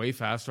Garbrandt's way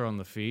faster on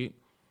the feet.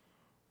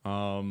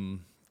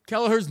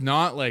 Kelleher's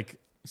not like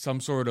some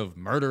sort of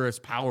murderous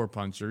power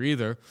puncher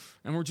either.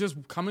 And we're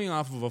just coming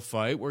off of a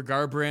fight where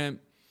Garbrandt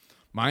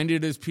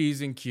minded his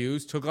P's and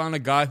Q's, took on a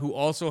guy who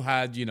also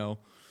had,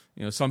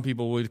 some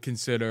people would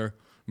consider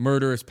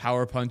murderous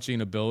power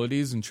punching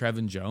abilities in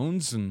Trevin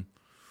Jones, and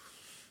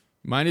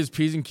minded his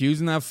P's and Q's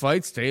in that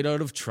fight, stayed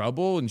out of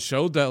trouble, and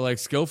showed that, like,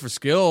 skill for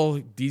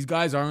skill, these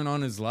guys aren't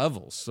on his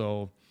level.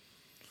 So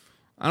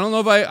I don't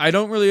know if I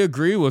don't really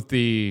agree with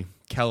the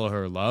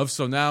Kelleher love.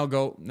 So now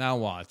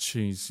watch.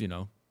 He's,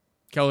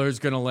 Kelleher's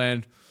going to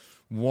land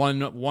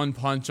one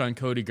punch on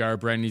Cody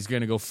Garbrandt, and he's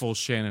going to go full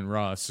Shannon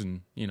Ross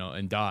and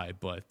die.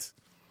 But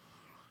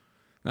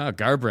no,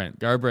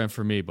 Garbrandt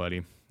for me,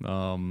 buddy.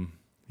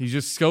 He's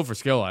just skill for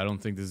skill. I don't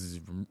think this is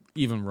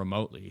even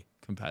remotely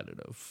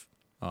competitive.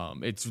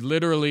 It's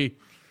literally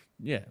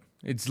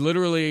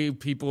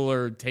people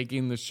are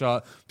taking the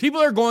shot. People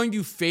are going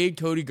to fade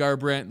Cody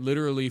Garbrandt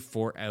literally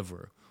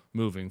forever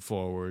moving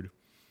forward,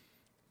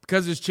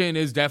 because his chin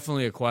is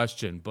definitely a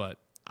question, but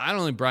I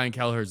don't think Brian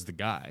Kelleher's the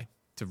guy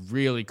to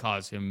really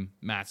cause him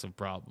massive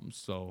problems.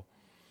 So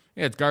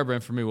yeah, it's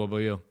Garbrandt for me. What about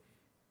you?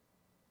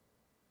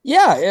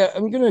 Yeah,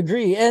 I'm going to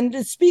agree.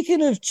 And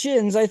speaking of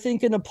chins, I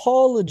think an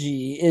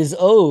apology is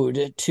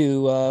owed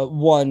to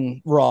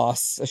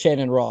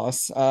Shannon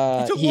Ross.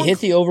 He hit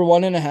the over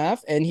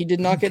 1.5, and he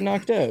did not get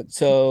knocked out.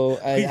 So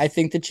I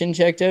think the chin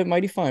checked out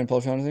mighty fine,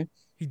 Paul Shaughnessy.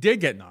 He did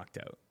get knocked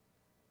out.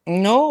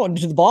 No,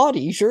 to the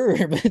body,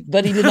 sure,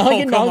 but he did not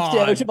get knocked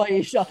out by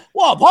a shot.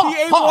 Whoa,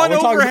 he ate one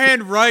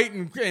overhand right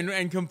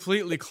and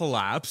completely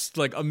collapsed,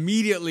 like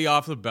immediately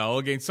off the bell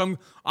against some.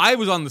 I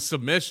was on the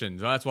submission,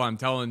 so that's why I'm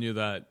telling you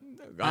that.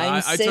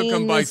 I took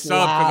him by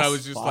sub because I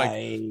was just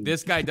like,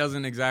 this guy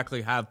doesn't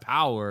exactly have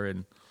power.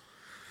 And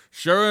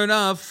sure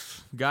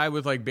enough, guy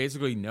with like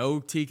basically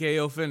no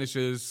TKO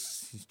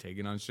finishes, he's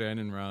taking on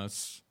Shannon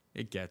Ross.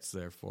 It gets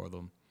there for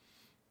them.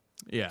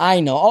 Yeah,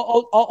 I know.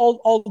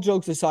 All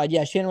jokes aside,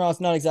 yeah, Shannon Ross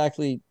not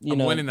exactly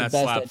winning that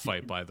slap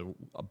fight by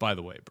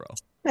the way, bro.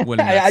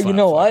 Winning that you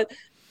know fight. What?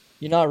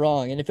 You're not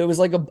wrong. And if it was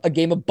like a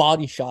game of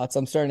body shots,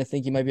 I'm starting to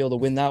think you might be able to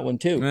win that one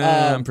too.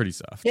 I'm pretty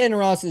soft. Shannon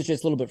Ross is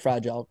just a little bit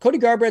fragile. Cody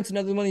Garbrandt's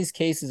another one of these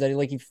cases that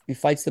he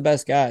fights the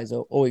best guys.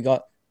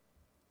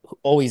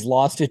 He's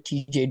lost to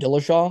TJ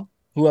Dillashaw.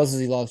 Who else has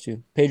he lost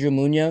to? Pedro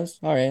Munoz.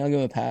 All right, I'll give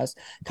him a pass.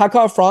 Kaka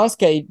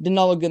Franske did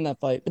not look good in that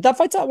fight. But that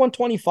fight's at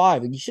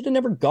 125. You should have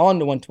never gone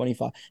to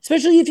 125.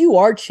 Especially if you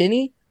are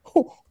chinny.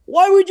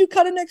 Why would you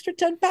cut an extra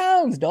 10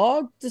 pounds,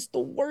 dog? Just the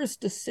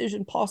worst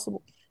decision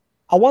possible.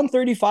 At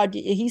 135,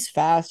 he's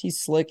fast, he's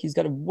slick, he's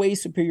got a way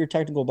superior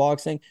technical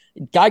boxing.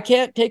 Guy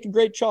can't take a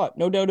great shot,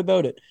 no doubt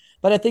about it.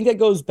 But I think that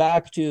goes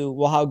back to,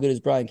 well, how good is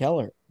Brian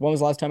Kelleher? When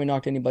was the last time he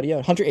knocked anybody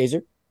out? Hunter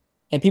Azer.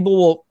 And people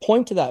will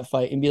point to that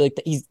fight and be like,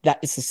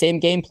 it's the same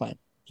game plan.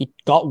 He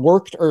got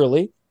worked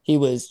early, he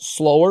was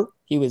slower,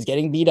 he was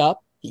getting beat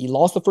up, he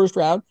lost the first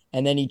round,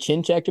 and then he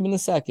chin checked him in the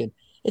second.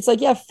 It's like,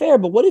 yeah, fair,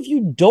 but what if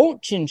you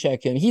don't chin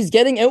check him? He's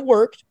getting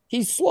outworked,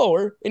 he's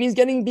slower, and he's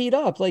getting beat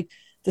up. Like,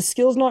 the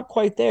skill's not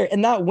quite there.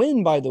 And that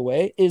win, by the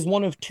way, is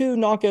one of 2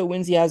 knockout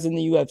wins he has in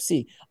the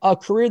UFC. A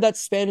career that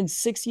spanned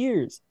 6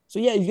 years. So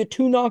yeah, you get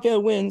 2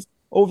 knockout wins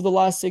over the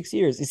last 6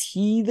 years. Is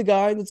he the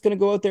guy that's going to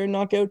go out there and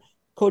knock out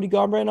Cody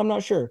Garbrandt? I'm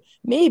not sure.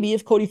 Maybe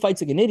if Cody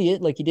fights like an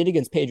idiot, like he did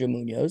against Pedro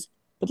Munoz.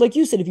 But like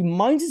you said, if he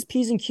minds his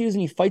P's and Q's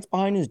and he fights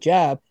behind his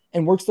jab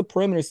and works the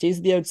perimeter, stays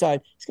at the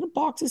outside, he's going to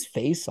box his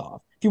face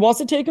off. If he wants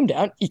to take him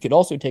down, he could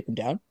also take him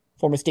down.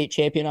 Former state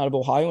champion out of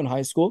Ohio in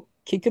high school.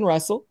 Kid can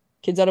wrestle.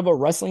 Kid's out of a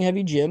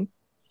wrestling-heavy gym.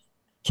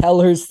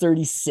 Kelleher's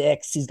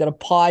 36. He's got a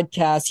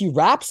podcast. He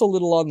raps a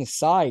little on the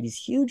side. He's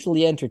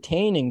hugely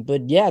entertaining.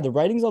 But yeah, the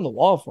writing's on the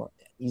wall for him.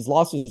 He's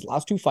lost his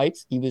last 2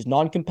 fights. He was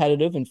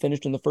non-competitive and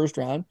finished in the first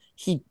round.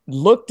 He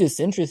looked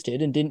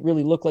disinterested and didn't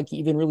really look like he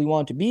even really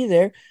wanted to be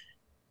there.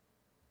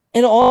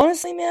 And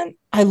honestly, man,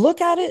 I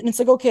look at it and it's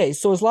like, okay,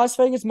 so his last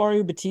fight against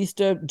Mario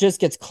Batista just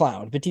gets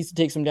clowned. Batista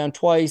takes him down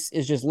twice,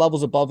 is just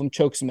levels above him,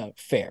 chokes him out.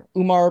 Fair.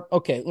 Umar,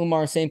 okay,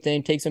 Umar, same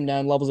thing, takes him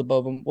down, levels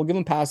above him. We'll give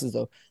him passes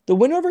though. The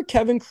win over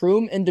Kevin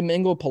Kroom and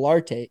Domingo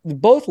Pilarte,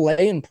 both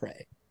lay and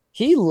pray.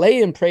 He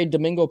lay and prayed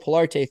Domingo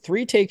Pilarte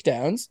 3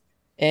 takedowns,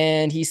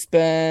 and he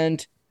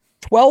spent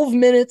 12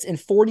 minutes and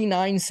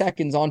 49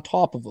 seconds on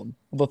top of him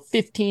of a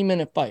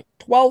 15-minute fight.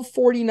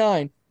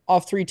 12:49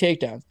 off 3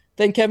 takedowns.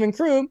 Then Kevin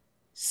Kroom,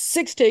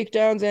 6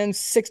 takedowns and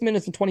 6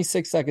 minutes and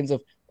 26 seconds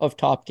of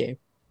top game.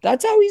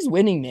 That's how he's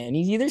winning, man.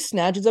 He either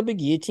snatches up a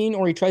guillotine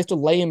or he tries to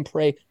lay and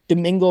pray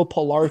Domingo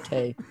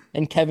Pilarte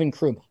and Kevin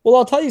Kroom. Well,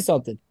 I'll tell you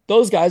something.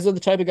 Those guys are the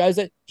type of guys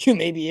that you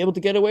may be able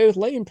to get away with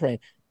lay and praying.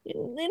 They're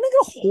not going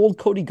to hold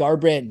Cody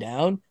Garbrandt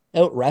down,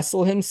 out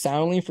wrestle him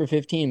soundly for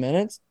 15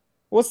 minutes.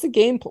 What's the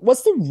game?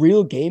 What's the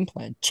real game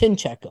plan? Chin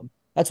check him.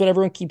 That's what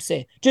everyone keeps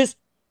saying. Just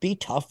be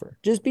tougher.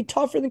 Just be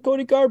tougher than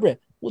Cody Garbrandt.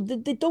 Well,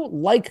 they don't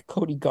like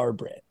Cody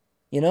Garbrandt.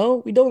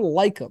 We don't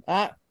like him.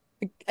 I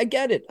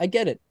get it. I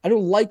get it. I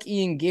don't like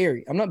Ian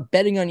Gary. I'm not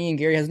betting on Ian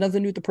Gary. It has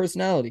nothing to do with the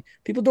personality.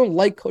 People don't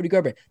like Cody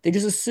Garbrandt. They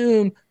just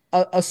assume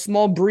a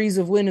small breeze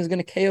of wind is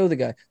going to KO the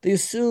guy. They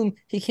assume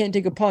he can't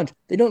take a punch.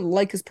 They don't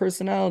like his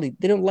personality.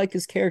 They don't like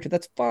his character.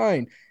 That's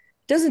fine.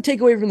 It doesn't take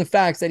away from the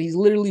facts that he's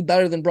literally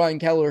better than Brian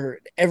Kelleher in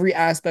every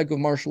aspect of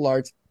martial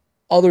arts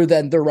other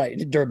than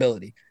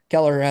durability.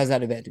 Kelleher has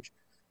that advantage.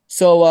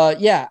 So,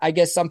 yeah, I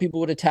guess some people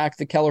would attack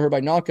the Kelleher by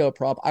knockout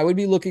prop. I would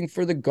be looking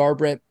for the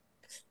Garbrandt.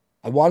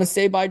 I want to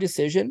say by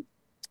decision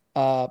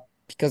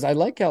because I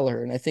like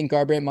Kelleher, and I think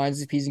Garbrandt minds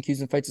his P's and Q's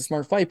and fights a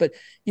smart fight. But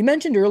you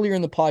mentioned earlier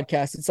in the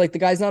podcast, it's like the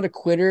guy's not a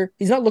quitter.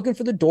 He's not looking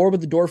for the door,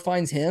 but the door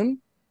finds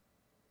him.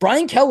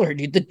 Brian Kelleher,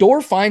 dude, the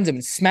door finds him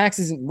and smacks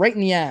him right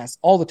in the ass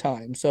all the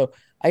time. So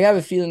I have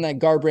a feeling that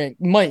Garbrandt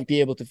might be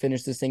able to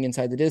finish this thing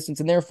inside the distance,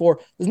 and therefore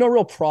there's no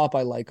real prop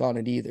I like on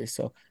it either.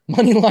 So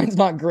money line's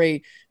not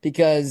great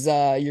because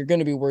you're going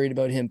to be worried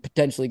about him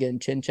potentially getting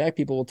chin checked.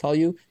 People will tell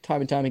you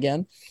time and time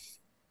again.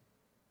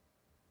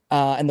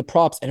 And the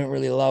props, I don't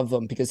really love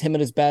them because him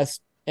at his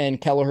best and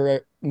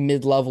Kelleher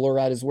mid-level or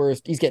at his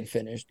worst, he's getting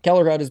finished.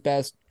 Kelleher at his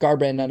best,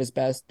 Garbrandt at his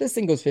best. This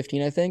thing goes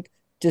 15, I think.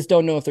 Just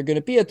don't know if they're going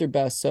to be at their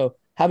best. So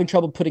having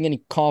trouble putting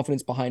any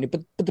confidence behind it.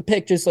 But the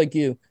pick, just like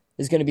you,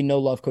 is going to be no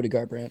love Cody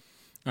Garbrandt.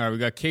 All right, we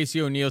got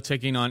Casey O'Neill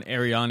taking on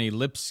Ariane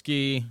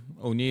Lipski.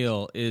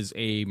 O'Neill is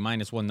a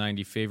minus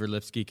 190 favorite.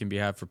 Lipski can be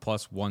had for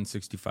plus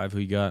 165. Who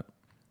you got?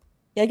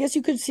 Yeah, I guess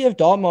you could CF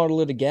dot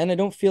model it again. I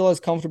don't feel as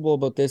comfortable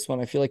about this one.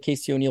 I feel like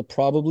Casey O'Neill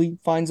probably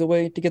finds a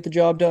way to get the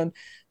job done.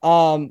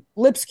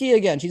 Lipski,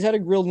 again, she's had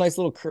a real nice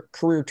little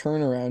career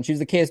turnaround. She's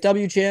the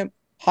KSW champ,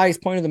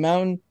 highest point of the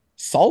mountain,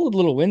 solid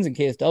little wins in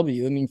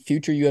KSW. I mean,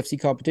 future UFC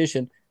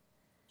competition.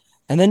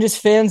 And then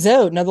just fans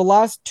out. Now, the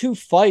last 2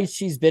 fights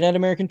she's been at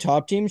American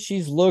Top Team,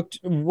 she's looked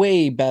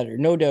way better,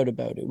 no doubt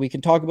about it. We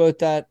can talk about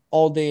that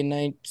all day and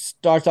night.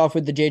 Starts off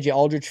with the JJ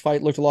Aldrich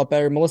fight, looked a lot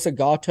better. Melissa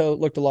Gatto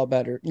looked a lot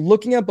better.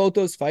 Looking at both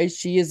those fights,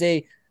 she is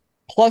a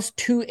plus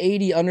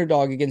 280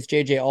 underdog against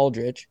JJ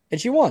Aldrich, and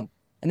she won.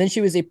 And then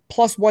she was a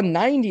plus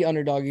 190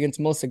 underdog against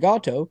Melissa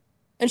Gatto,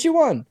 and she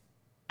won.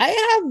 I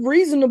have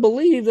reason to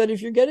believe that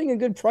if you're getting a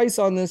good price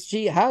on this,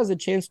 she has a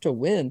chance to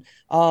win.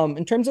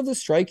 In terms of the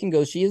striking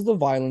goes, she is the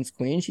violence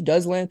queen. She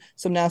does land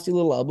some nasty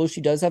little elbows.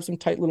 She does have some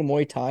tight little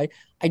Muay Thai.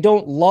 I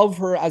don't love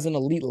her as an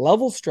elite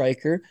level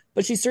striker,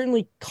 but she's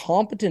certainly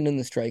competent in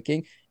the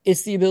striking.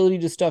 It's the ability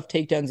to stuff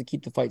takedowns and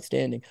keep the fight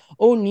standing.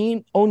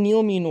 O'Neill,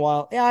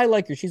 meanwhile, yeah, I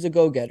like her. She's a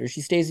go-getter. She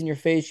stays in your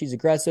face. She's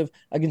aggressive.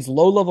 Against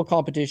low-level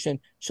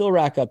competition, she'll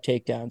rack up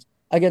takedowns.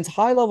 Against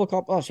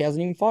high-level she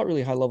hasn't even fought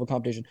really high-level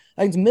competition.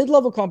 Against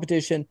mid-level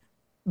competition,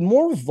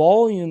 more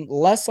volume,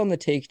 less on the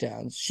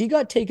takedowns. She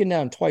got taken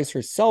down twice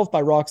herself by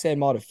Roxanne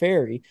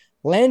Modafferi,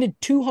 landed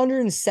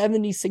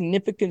 270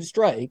 significant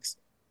strikes,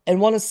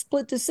 and won a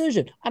split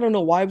decision. I don't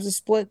know why it was a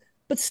split,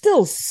 but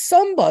still,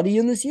 somebody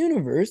in this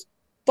universe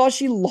thought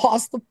she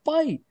lost the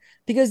fight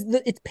because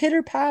it's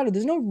pitter-patter.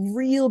 There's no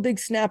real big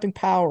snapping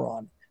power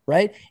on it,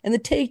 right? And the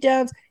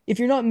takedowns, if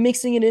you're not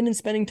mixing it in and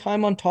spending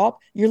time on top,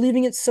 you're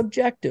leaving it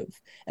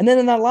subjective. And then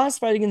in that last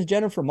fight against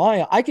Jennifer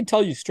Maia, I could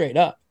tell you straight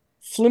up,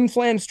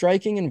 flim-flam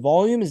striking and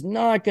volume is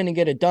not going to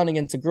get it done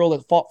against a girl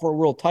that fought for a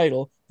world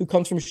title, who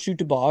comes from shoot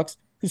to box,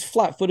 who's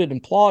flat-footed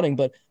and plodding,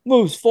 but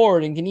moves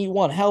forward and can eat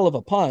one hell of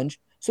a punch.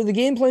 So the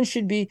game plan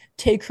should be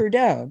take her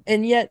down.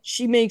 And yet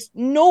she makes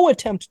no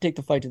attempt to take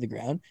the fight to the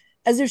ground,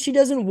 as if she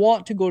doesn't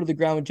want to go to the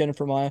ground with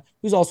Jennifer Maia,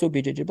 who's also a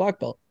BJJ black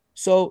belt.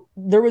 So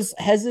there was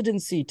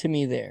hesitancy to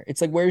me there. It's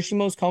like, where is she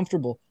most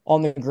comfortable?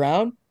 On the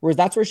ground, whereas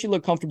that's where she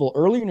looked comfortable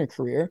early in her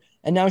career.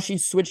 And now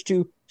she's switched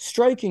to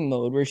striking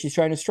mode where she's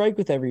trying to strike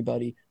with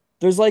everybody.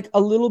 There's like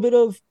a little bit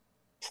of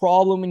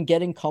problem in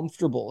getting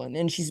comfortable.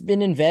 And she's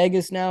been in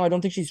Vegas now. I don't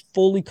think she's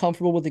fully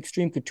comfortable with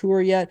Extreme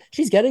Couture yet.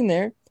 She's getting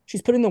there.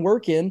 She's putting the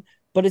work in,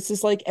 but it's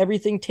just like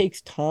everything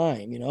takes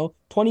time,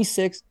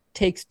 26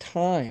 takes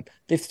time.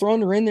 They've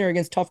thrown her in there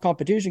against tough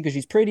competition because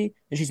she's pretty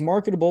and she's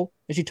marketable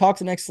and she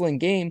talks an excellent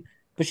game,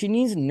 but she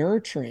needs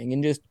nurturing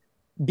and just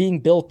being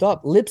built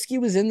up. Lipsky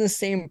was in the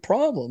same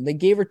problem. They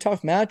gave her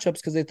tough matchups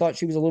because they thought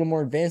she was a little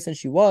more advanced than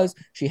she was.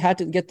 She had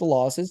to get the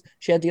losses.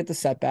 She had to get the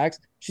setbacks.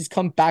 She's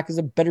come back as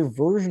a better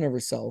version of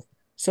herself.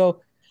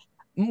 So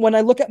when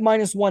I look at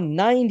minus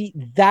 190,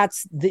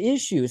 that's the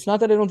issue. It's not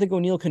that I don't think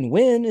O'Neal can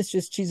win. It's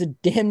just she's a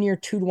damn near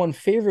 2-1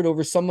 favorite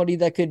over somebody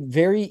that could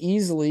very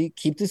easily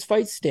keep this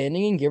fight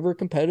standing and give her a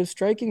competitive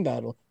striking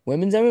battle.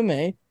 Women's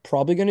MMA,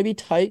 probably going to be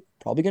tight,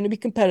 probably going to be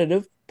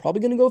competitive, probably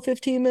going to go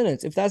 15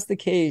 minutes. If that's the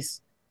case,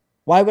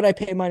 why would I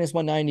pay minus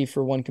 190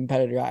 for one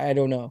competitor? I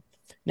don't know.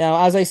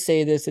 Now, as I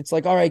say this, it's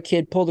like, all right,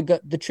 kid, pull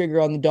the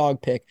trigger on the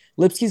dog pick.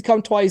 Lipsky's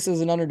come twice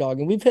as an underdog,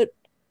 and we've hit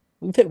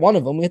one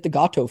of them. We hit the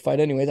Gatto fight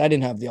anyways. I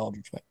didn't have the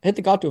Aldrich fight. I hit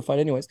the Gatto fight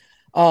anyways.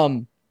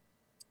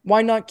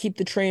 Why not keep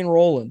the train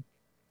rolling?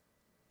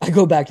 I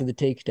go back to the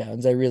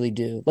takedowns. I really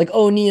do. Like,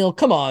 O'Neal,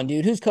 come on,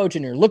 dude. Who's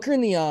coaching her? Look her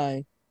in the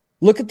eye.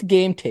 Look at the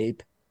game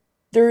tape.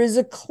 There is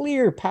a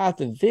clear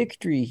path of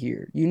victory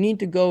here. You need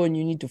to go and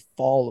you need to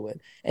follow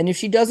it. And if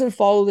she doesn't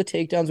follow the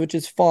takedowns, which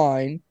is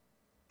fine,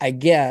 I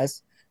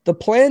guess, the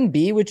plan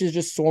B, which is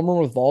just swarm her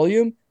with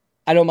volume,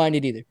 I don't mind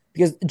it either.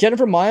 Because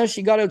Jennifer Maia,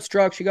 she got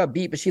outstruck, she got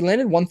beat, but she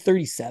landed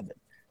 137.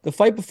 The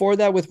fight before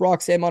that with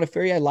Roxanne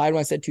Modafferi, I lied when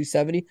I said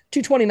 270.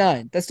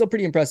 229. That's still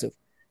pretty impressive.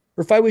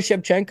 Her fight with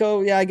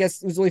Shevchenko, yeah, I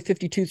guess it was only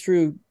 52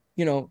 through,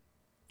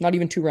 not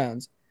even 2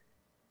 rounds.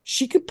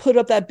 She could put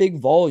up that big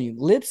volume.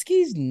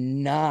 Lipsky's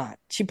not.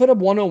 She put up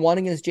 101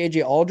 against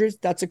JJ Aldrich.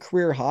 That's a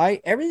career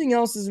high. Everything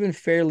else has been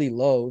fairly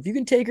low. If you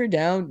can take her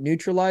down,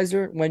 neutralize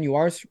her when you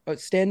are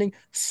standing,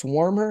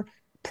 swarm her,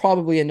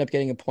 probably end up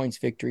getting a points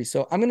victory.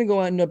 So I'm going to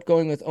end up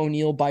going with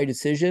O'Neal by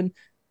decision.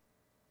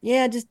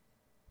 Yeah, just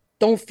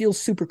don't feel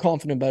super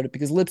confident about it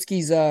because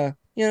Lipsky's,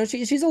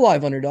 she's a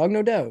live underdog,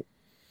 no doubt.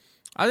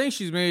 I think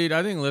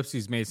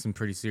Lipsky's made some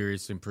pretty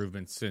serious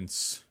improvements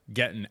since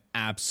getting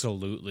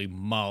absolutely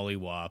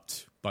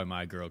mollywopped by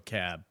my girl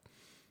Cab.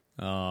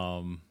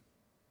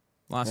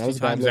 Last 2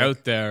 times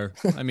out there.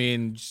 I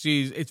mean,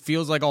 it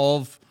feels like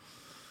all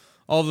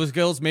of the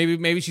skills.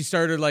 Maybe she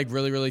started like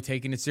really, really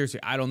taking it seriously.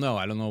 I don't know.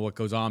 I don't know what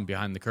goes on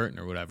behind the curtain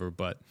or whatever,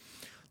 but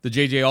the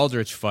JJ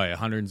Aldrich fight,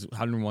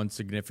 101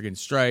 significant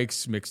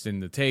strikes mixed in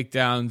the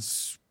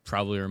takedowns,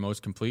 probably her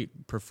most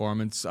complete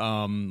performance.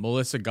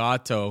 Melissa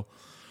Gatto,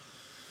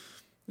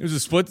 it was a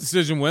split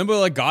decision win, but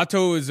like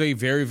Gatto is a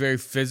very, very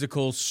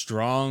physical,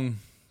 strong,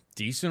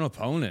 decent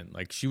opponent.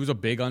 Like she was a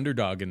big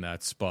underdog in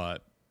that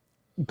spot.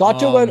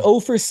 Gatto went 0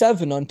 for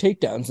 7 on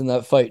takedowns in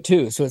that fight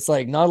too. So it's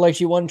like not like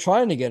she wasn't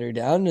trying to get her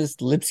down. Just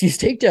Lipsky's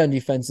takedown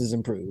defense has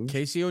improved.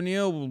 Casey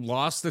O'Neal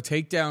lost the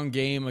takedown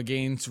game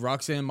against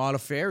Roxanne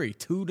Modafferi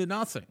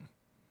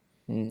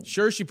 2-0.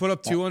 Sure, she put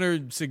up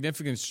 200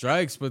 significant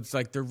strikes, but it's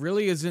like there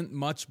really isn't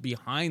much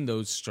behind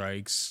those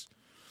strikes.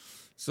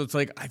 So it's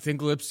like I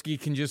think Lipsky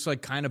can just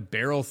like kind of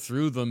barrel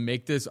through them,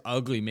 make this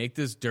ugly, make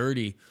this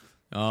dirty.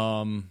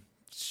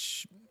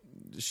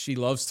 She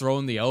loves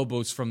throwing the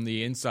elbows from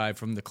the inside,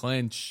 from the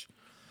clinch.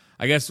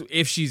 I guess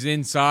if she's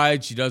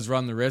inside, she does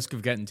run the risk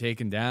of getting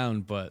taken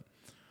down, but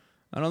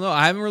I don't know.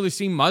 I haven't really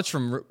seen much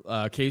from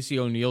Casey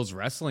O'Neal's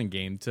wrestling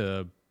game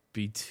to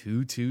be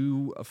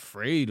too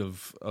afraid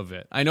of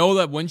it. I know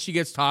that when she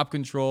gets top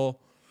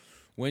control,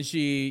 when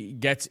she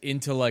gets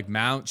into like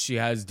mount, she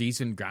has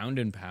decent ground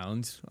and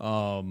pound.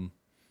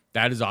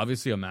 That is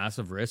obviously a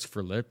massive risk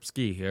for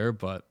Lipsky here,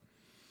 but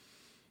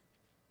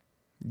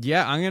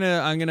yeah, I'm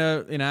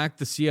gonna enact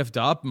the CF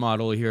Dopp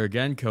model here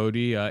again,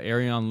 Cody.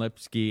 Ariane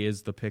Lipsky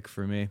is the pick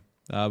for me.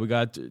 We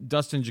got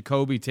Dustin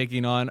Jacoby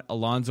taking on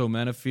Alonzo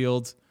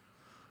Menafield.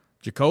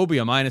 Jacoby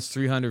a minus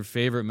 300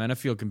 favorite.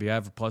 Menafield can be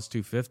had for plus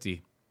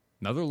 250.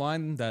 Another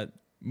line that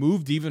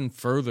moved even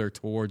further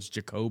towards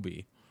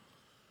Jacoby.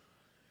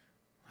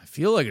 I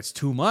feel like it's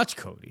too much,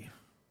 Cody.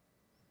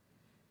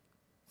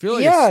 I feel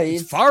like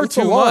it's far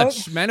too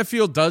much.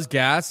 Menafield does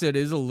gas. It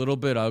is a little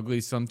bit ugly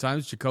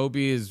sometimes.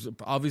 Jacoby is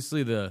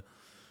obviously the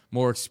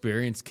more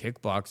experienced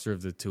kickboxer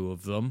of the two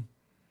of them.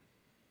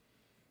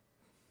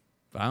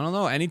 But I don't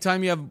know.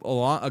 Anytime you have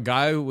a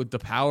guy with the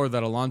power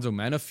that Alonzo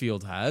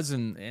Menafield has,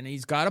 and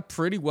he's got a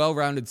pretty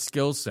well-rounded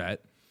skill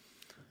set,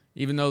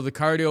 even though the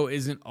cardio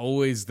isn't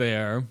always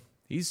there,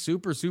 he's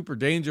super, super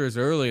dangerous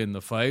early in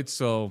the fight.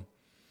 So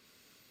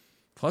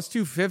plus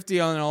 250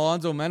 on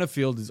Alonzo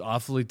Menafield is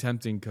awfully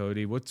tempting,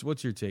 Cody.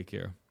 What's your take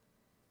here?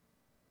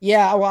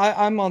 Yeah, well,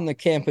 I'm on the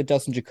camp with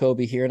Dustin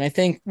Jacoby here, and I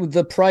think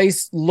the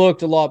price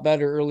looked a lot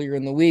better earlier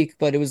in the week,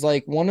 but it was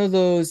like one of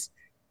those,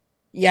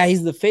 yeah,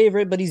 he's the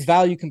favorite, but he's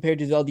value compared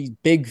to all these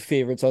big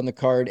favorites on the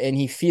card, and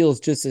he feels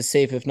just as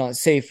safe, if not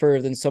safer,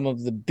 than some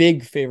of the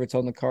big favorites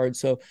on the card.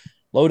 So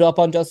load up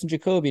on Dustin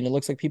Jacoby, and it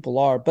looks like people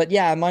are. But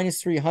yeah,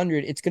 minus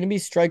 300, it's going to be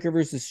striker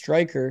versus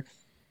striker.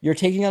 You're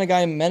taking on a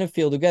guy in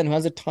Menafield, again, who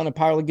has a ton of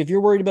power. Like, if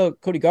you're worried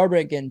about Cody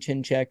Garbrandt getting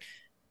chin check,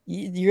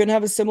 you're going to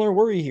have a similar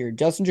worry here.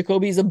 Dustin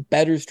Jacoby is a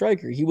better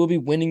striker. He will be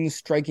winning the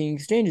striking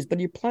exchanges, but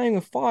you're playing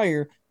with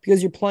fire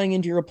because you're playing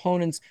into your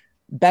opponent's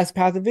best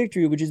path of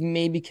victory, which is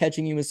maybe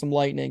catching you with some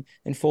lightning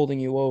and folding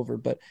you over.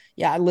 But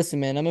yeah, listen,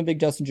 man, I'm a big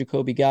Dustin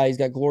Jacoby guy. He's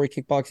got glory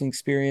kickboxing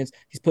experience.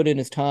 He's put in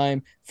his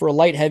time. For a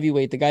light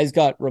heavyweight, the guy's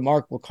got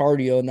remarkable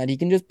cardio and that he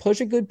can just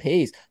push a good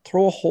pace,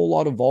 throw a whole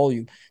lot of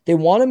volume. They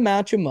want to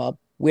match him up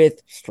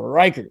with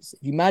strikers.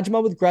 If you match him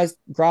up with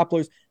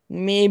grapplers,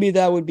 maybe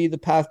that would be the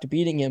path to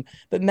beating him.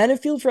 But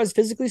Menefield, for as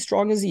physically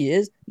strong as he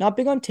is, not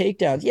big on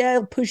takedowns. Yeah,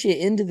 he'll push you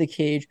into the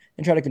cage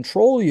and try to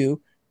control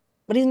you,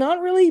 but he's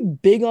not really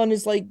big on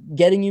his like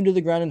getting you to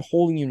the ground and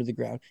holding you to the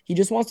ground. He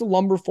just wants to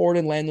lumber forward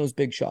and land those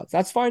big shots.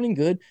 That's fine and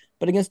good.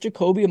 But against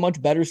Jacoby, a much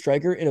better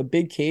striker in a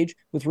big cage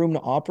with room to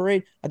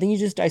operate, I think he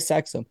just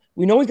dissects him.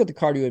 We know he's got the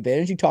cardio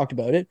advantage. You talked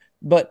about it.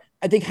 But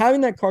I think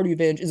having that cardio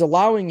advantage is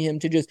allowing him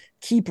to just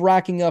keep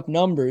racking up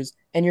numbers.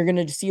 And you're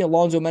going to see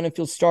Alonzo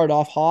Menefield start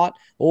off hot.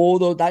 Oh,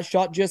 though that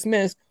shot just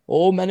missed.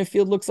 Oh,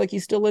 Menefield looks like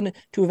he's still in it.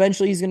 To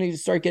eventually he's going to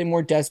start getting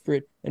more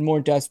desperate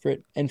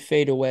and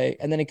fade away.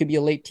 And then it could be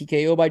a late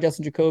TKO by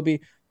Dustin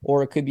Jacoby,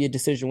 or it could be a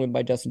decision win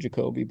by Dustin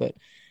Jacoby. But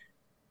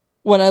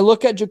when I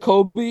look at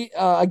Jacoby,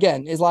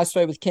 again, his last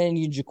fight with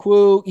Kenny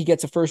Ngannou, he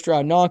gets a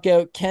first-round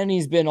knockout.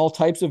 Kenny's been all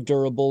types of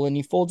durable, and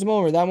he folds him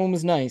over. That one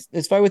was nice.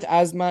 This fight with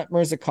Azmat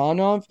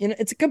Mirzakhanov,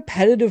 it's a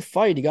competitive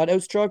fight. He got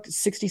outstruck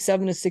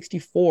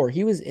 67-64.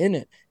 He was in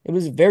it. It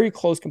was a very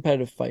close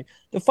competitive fight.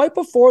 The fight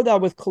before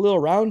that with Khalil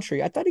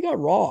Roundtree, I thought he got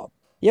robbed.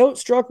 He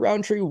outstruck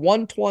Roundtree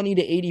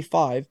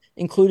 120-85,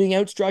 including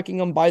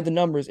outstriking him by the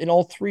numbers in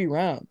all 3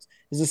 rounds.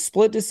 It was a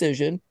split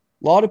decision.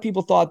 A lot of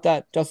people thought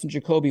that Dustin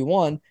Jacoby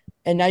won.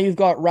 And now you've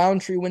got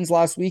Roundtree wins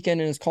last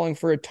weekend and is calling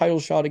for a title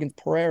shot against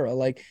Pereira.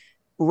 Like,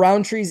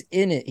 Roundtree's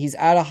in it. He's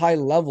at a high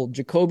level.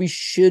 Jacoby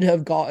should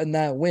have gotten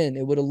that win.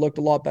 It would have looked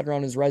a lot better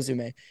on his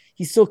resume.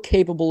 He's still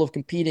capable of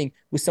competing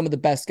with some of the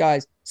best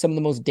guys, some of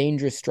the most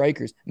dangerous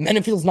strikers.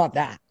 Menefield's not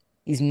that.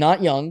 He's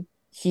not young.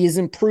 He is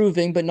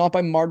improving, but not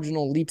by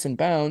marginal leaps and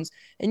bounds.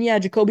 And yeah,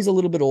 Jacoby's a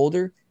little bit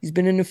older. He's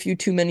been in a few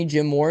too many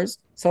gym wars.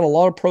 He's had a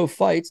lot of pro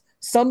fights.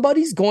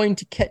 Somebody's going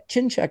to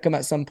chin check him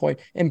at some point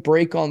and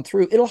break on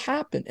through. It'll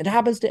happen. It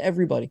happens to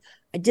everybody.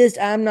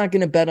 I'm not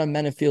going to bet on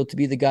Menefield to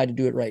be the guy to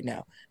do it right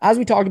now. As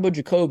we talked about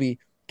Jacoby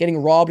getting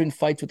robbed in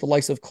fights with the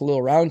likes of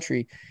Khalil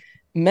Roundtree,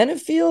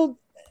 Menefield,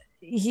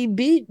 he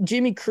beat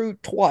Jimmy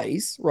Crute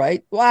twice,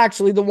 right? Well,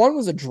 actually, the one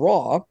was a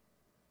draw.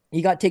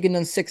 He got taken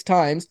down 6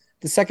 times.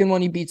 The second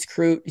one, he beats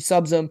Crute, he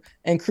subs him,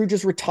 and Crute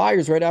just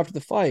retires right after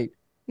the fight.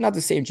 Not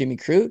the same Jimmy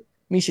Crute.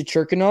 Misha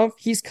Churkinov,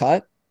 he's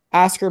cut.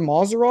 Askar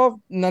Mazarov,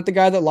 not the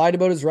guy that lied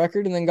about his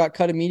record and then got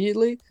cut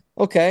immediately.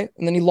 Okay.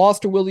 And then he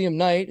lost to William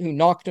Knight, who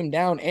knocked him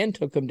down and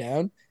took him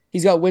down.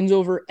 He's got wins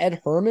over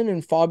Ed Herman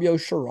and Fabio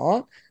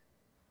Charant.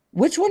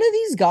 Which one of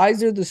these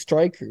guys are the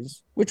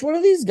strikers? Which one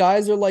of these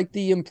guys are like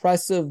the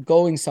impressive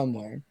going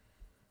somewhere?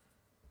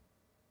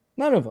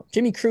 None of them.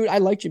 Jimmy Crute, I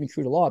like Jimmy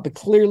Crute a lot, but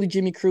clearly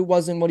Jimmy Crute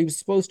wasn't what he was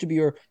supposed to be,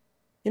 or,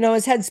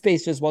 his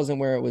headspace just wasn't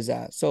where it was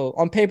at. So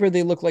on paper,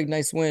 they look like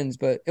nice wins,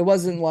 but it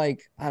wasn't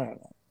like, I don't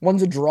know.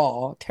 One's a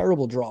draw,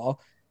 terrible draw,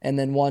 and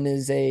then one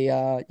is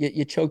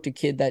you choked a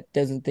kid that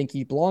doesn't think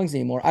he belongs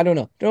anymore. I don't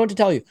know. Don't know what to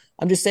tell you.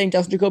 I'm just saying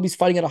Dustin Jacoby's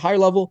fighting at a higher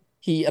level.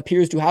 He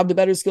appears to have the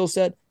better skill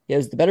set. He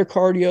has the better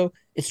cardio.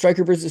 It's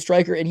striker versus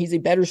striker, and he's a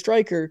better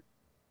striker.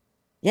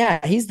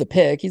 Yeah, he's the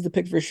pick. He's the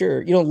pick for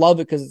sure. You don't love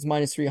it because it's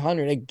minus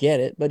 300. I get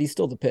it, but he's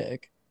still the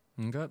pick.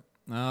 Okay.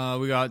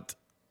 We got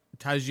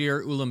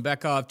Tagir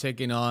Ulanbekov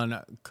taking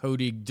on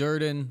Cody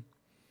Durden.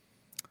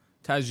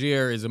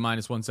 Tagir is a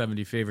minus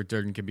 170 favorite.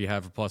 Durden can be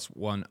had for plus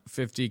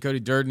 150. Cody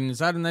Durden has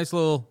had a nice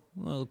little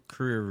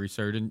career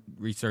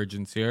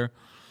resurgence here.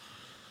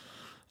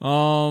 He's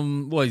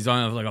on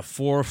like a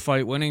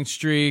 4-fight winning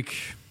streak.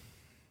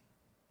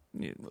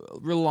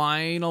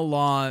 Relying a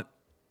lot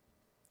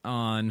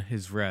on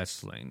his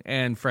wrestling.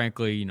 And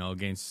frankly,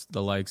 against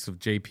the likes of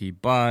JP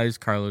Buys,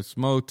 Carlos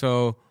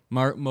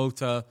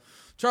Mota,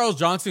 Charles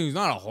Johnson, who's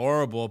not a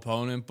horrible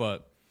opponent,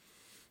 but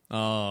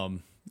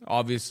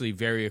obviously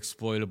very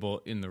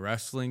exploitable in the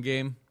wrestling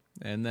game.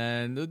 And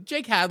then the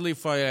Jake Hadley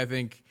fight, I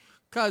think,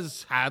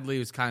 because Hadley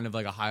was kind of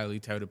like a highly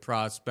touted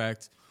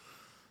prospect.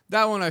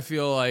 That one, I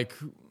feel like,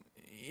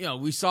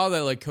 we saw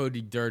that like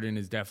Cody Durden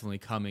is definitely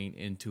coming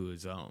into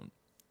his own.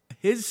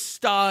 His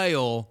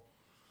style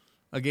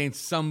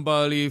against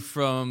somebody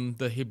from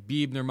the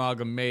Habib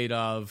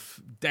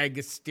Nurmagomedov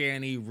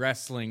Dagestani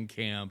wrestling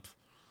camp.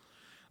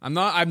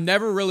 I've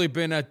never really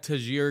been a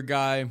Tagir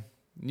guy.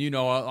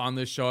 On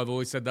this show, I've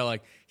always said that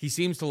like he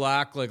seems to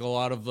lack like a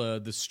lot of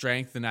the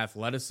strength and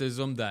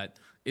athleticism that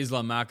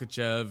Islam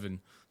Makhachev and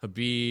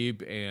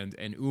Habib and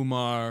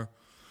Umar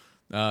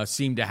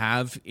seem to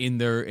have in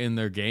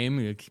their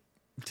game.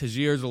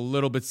 Tagir's a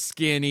little bit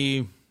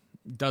skinny,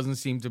 doesn't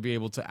seem to be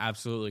able to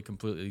absolutely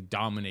completely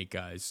dominate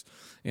guys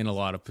in a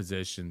lot of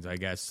positions. I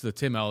guess the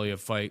Tim Elliott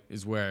fight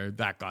is where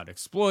that got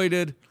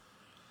exploited.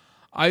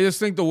 I just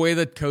think the way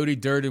that Cody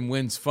Durden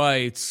wins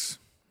fights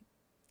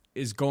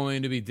is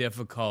going to be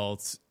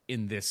difficult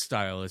in this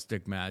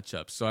stylistic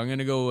matchup. So I'm going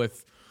to go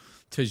with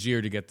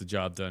Tagir to get the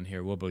job done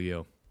here. What about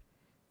you?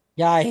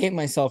 Yeah, I hate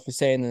myself for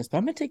saying this, but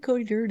I'm gonna take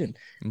Cody Durden.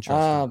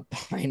 Interesting.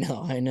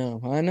 I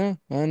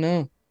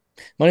know.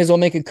 Might as well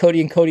make a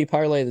Cody and Cody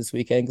parlay this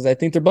weekend because I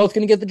think they're both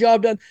gonna get the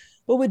job done.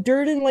 But with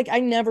Durden, like I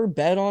never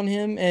bet on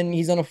him, and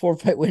he's on a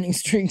 4-fight winning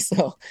streak.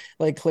 So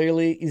like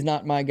clearly he's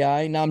not my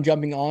guy. Now I'm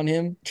jumping on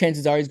him.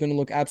 Chances are he's gonna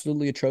look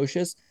absolutely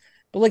atrocious.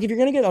 But like if you're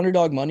gonna get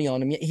underdog money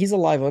on him, he's a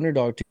live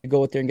underdog to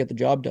go out there and get the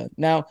job done.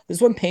 Now,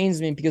 this one pains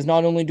me because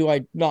not only do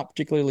I not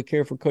particularly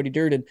care for Cody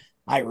Durden,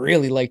 I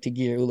really like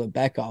Tagir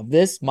Ulanbekov.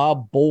 This my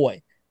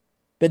boy.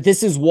 But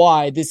this is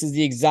why this is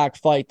the exact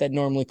fight that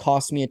normally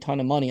costs me a ton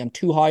of money. I'm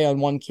too high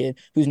on one kid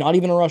who's not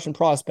even a Russian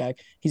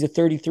prospect. He's a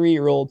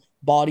 33-year-old,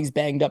 body's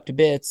banged up to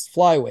bits,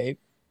 flyweight,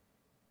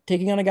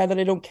 taking on a guy that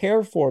I don't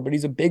care for, but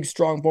he's a big,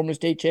 strong former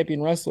state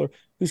champion wrestler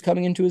who's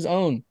coming into his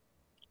own.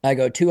 I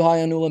go too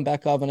high on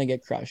Ulanbekov and I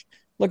get crushed.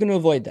 Looking to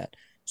avoid that.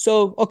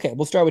 So, okay,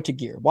 we'll start with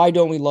Tagir. Why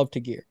don't we love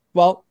Tagir?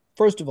 Well,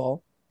 first of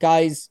all,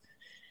 guys,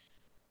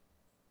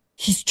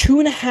 he's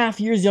 2.5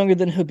 years younger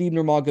than Khabib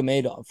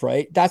Nurmagomedov,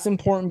 right? That's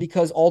important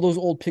because all those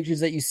old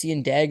pictures that you see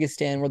in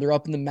Dagestan where they're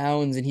up in the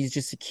mountains and he's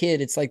just a kid,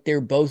 it's like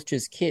they're both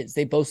just kids.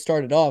 They both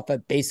started off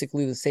at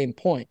basically the same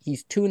point.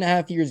 He's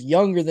 2.5 years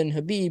younger than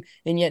Khabib,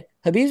 and yet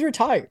Khabib's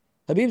retired.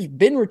 Khabib's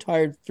been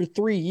retired for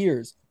 3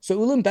 years. So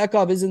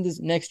Ulanbekov isn't this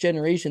next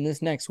generation,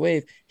 this next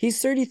wave.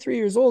 He's 33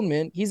 years old,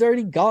 man. He's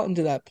already gotten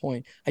to that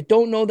point. I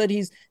don't know that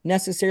he's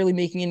necessarily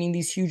making any of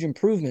these huge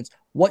improvements.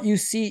 What you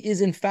see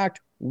is, in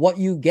fact, what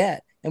you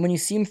get. And when you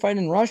see him fight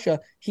in Russia,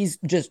 he's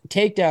just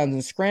takedowns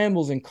and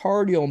scrambles and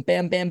cardio and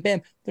bam, bam,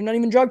 bam. They're not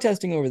even drug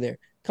testing over there.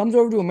 Comes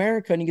over to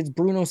America and he gets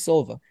Bruno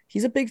Silva.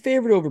 He's a big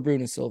favorite over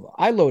Bruno Silva.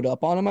 I load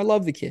up on him. I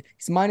love the kid.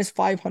 He's minus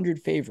 500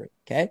 favorite.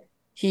 Okay.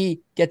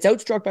 He gets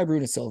outstruck by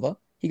Bruno Silva.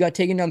 He got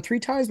taken down 3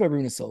 times by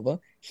Bruno Silva.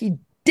 He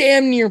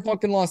damn near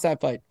fucking lost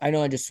that fight. I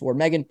know I just swore.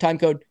 Megan, time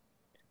code.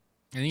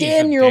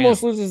 Damn near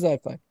almost loses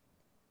that fight.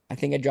 I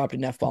think I dropped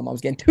an F-bomb. I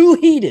was getting too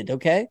heated.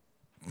 Okay.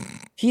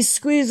 He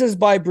squeezes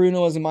by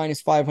Bruno as a minus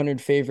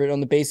 500 favorite on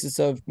the basis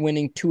of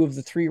winning 2 of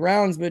the 3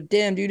 rounds, but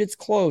damn, dude, it's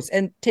close.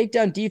 And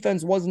takedown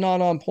defense was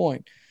not on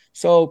point.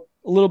 So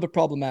a little bit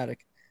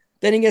problematic.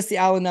 Then he gets the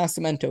Alan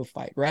Nascimento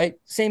fight, right?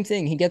 Same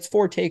thing. He gets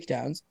 4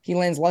 takedowns. He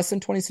lands less than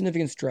 20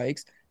 significant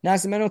strikes.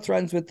 Nascimento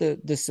threatens with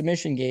the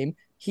submission game.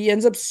 He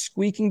ends up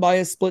squeaking by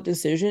a split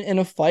decision in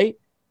a fight.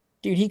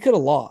 Dude, he could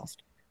have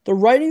lost. The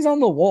writing's on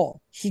the wall.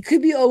 He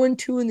could be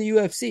 0-2 in the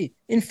UFC.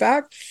 In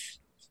fact,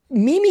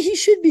 Mimi, he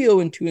should be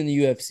 0-2 in the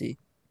UFC.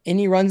 And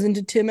he runs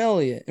into Tim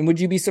Elliott. And would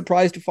you be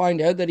surprised to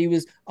find out that he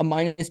was a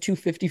minus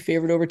 250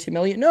 favorite over Tim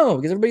Elliott? No,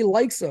 because everybody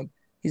likes him.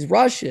 He's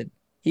Russian.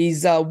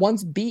 He's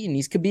once beaten.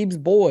 He's Khabib's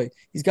boy.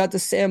 He's got the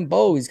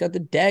Sambo. He's got the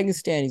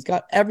Dagestan. He's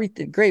got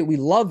everything. Great. We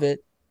love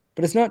it.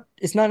 But it's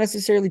not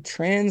necessarily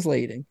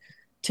translating.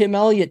 Tim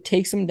Elliott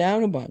takes him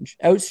down a bunch,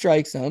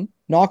 outstrikes him,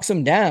 knocks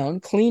him down,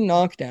 clean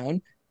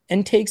knockdown,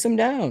 and takes him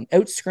down,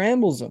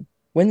 out-scrambles him,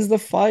 wins the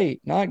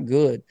fight. Not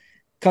good.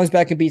 Comes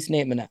back and beats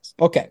Nate Maness.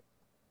 Okay.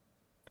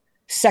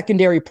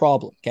 Secondary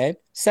problem, okay?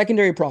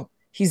 Secondary problem.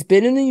 He's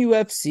been in the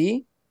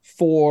UFC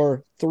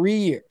for 3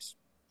 years.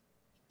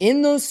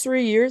 In those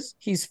 3 years,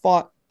 he's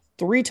fought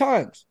 3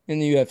 times in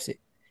the UFC.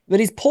 But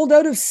he's pulled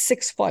out of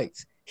 6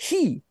 fights.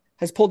 He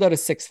has pulled out of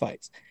 6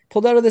 fights.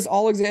 Pulled out of this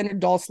Alexander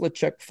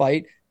Dalslichuk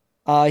fight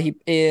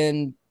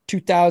in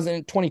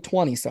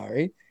 2020,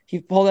 sorry. He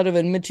pulled out of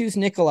a Matus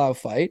Nicolau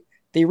fight.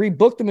 They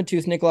rebooked the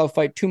Matus Nicolau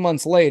fight 2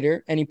 months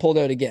later, and he pulled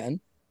out again.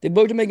 They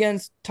booked him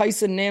against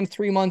Tyson Nam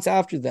 3 months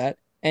after that,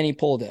 and he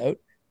pulled out.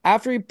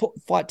 After he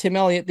fought Tim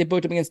Elliott, they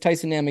booked him against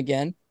Tyson Nam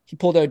again. He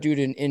pulled out due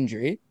to an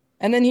injury.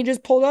 And then he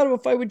just pulled out of a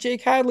fight with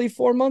Jake Hadley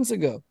 4 months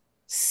ago.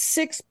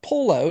 6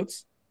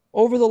 pullouts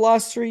over the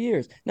last 3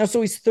 years. Now,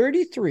 so he's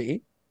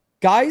 33.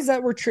 Guys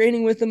that were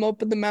training with him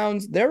up in the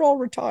mountains, they're all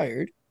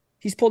retired.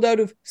 He's pulled out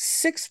of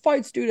 6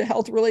 fights due to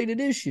health-related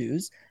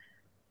issues.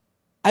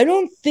 I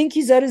don't think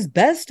he's at his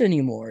best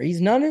anymore.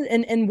 He's not,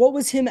 and what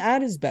was him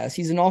at his best?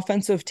 He's an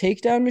offensive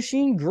takedown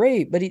machine,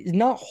 great, but he's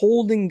not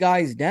holding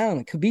guys down.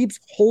 Like Khabib's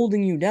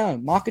holding you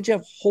down.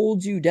 Makhachev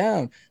holds you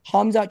down.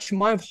 Khamzat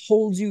Chimaev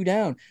holds you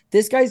down.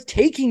 This guy's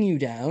taking you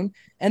down,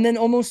 and then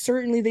almost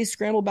certainly they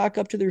scramble back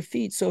up to their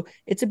feet. So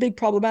it's a big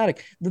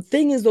problematic. The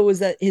thing is, though, is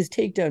that his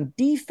takedown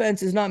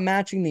defense is not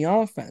matching the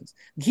offense.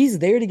 He's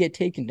there to get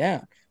taken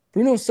down.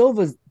 Bruno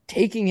Silva's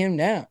taking him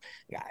down.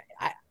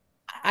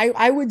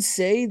 I would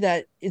say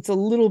that it's a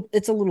little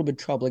bit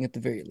troubling at the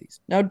very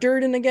least. Now,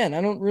 Durden, again,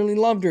 I don't really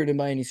love Durden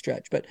by any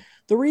stretch, but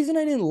the reason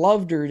I didn't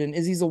love Durden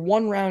is he's a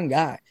 1-round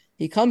guy.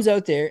 He comes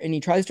out there and he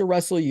tries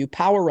to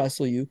power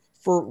wrestle you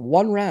for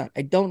 1 round.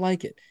 I don't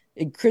like it.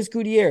 And Chris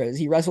Gutierrez,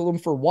 he wrestled him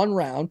for 1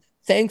 round.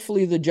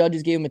 Thankfully, the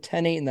judges gave him a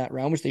 10-8 in that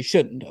round, which they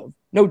shouldn't have.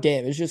 No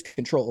damage, just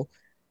control.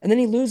 And then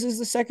he loses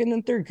the second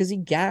and third because he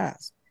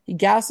gassed. He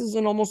gasses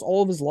in almost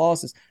all of his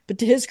losses. But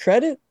to his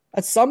credit,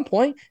 at some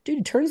point, dude,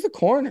 he turns the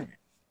corner.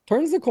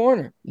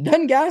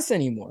 Doesn't gas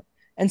anymore.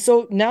 And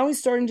so now he's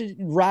starting to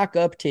rack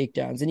up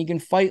takedowns and he can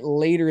fight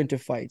later into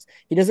fights.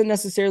 He doesn't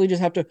necessarily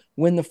just have to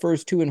win the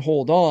first 2 and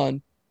hold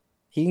on.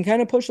 He can kind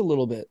of push a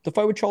little bit. The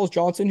fight with Charles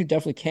Johnson, who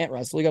definitely can't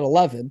wrestle, he got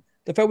 11.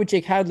 The fight with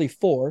Jake Hadley,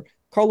 4.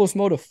 Carlos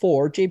Mota,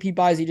 4. JP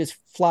Bizey just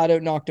flat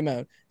out knocked him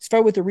out. His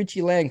fight with the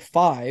Richie Lang,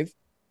 5.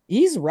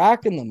 He's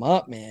racking them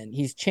up, man.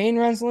 He's chain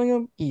wrestling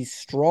him. He's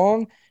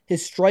strong.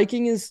 His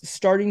striking is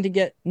starting to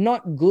get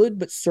not good,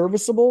 but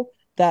serviceable.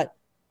 That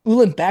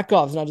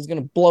Ulanbekov's not just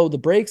going to blow the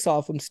brakes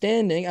off him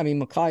standing. I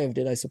mean, Makayev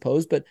did, I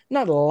suppose, but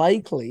not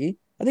likely.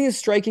 I think his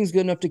striking's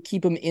good enough to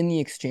keep him in the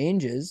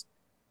exchanges.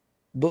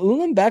 But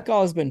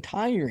Ulanbekov has been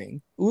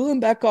tiring.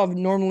 Ulanbekov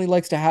normally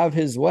likes to have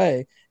his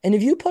way. And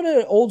if you put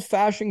an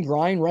old-fashioned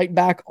grind right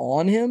back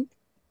on him,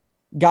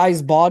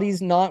 guy's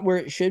body's not where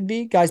it should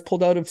be. Guy's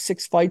pulled out of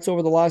 6 fights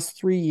over the last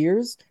 3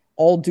 years,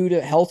 all due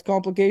to health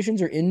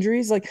complications or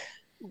injuries. Like,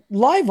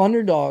 live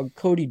underdog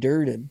Cody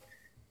Durden.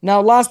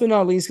 Now, last but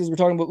not least, because we're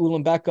talking about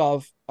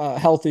Ulanbekov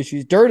health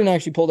issues, Durden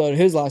actually pulled out of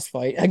his last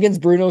fight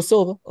against Bruno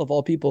Silva, of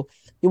all people.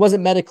 He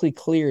wasn't medically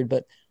cleared,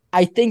 but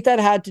I think that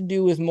had to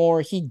do with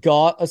more he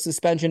got a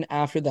suspension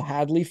after the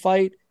Hadley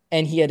fight,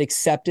 and he had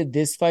accepted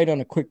this fight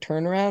on a quick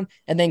turnaround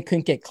and then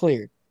couldn't get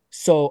cleared.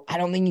 So I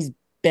don't think he's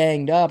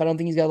banged up. I don't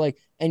think he's got like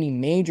any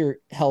major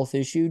health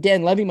issue.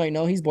 Dan Levy might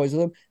know. He's boys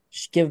with him.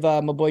 Just give my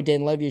boy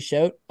Dan Levy a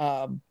shout.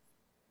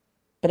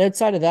 But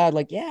outside of that,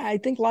 like, yeah, I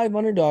think live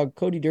underdog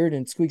Cody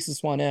Durden squeaks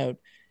this one out.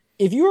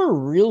 If you're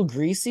real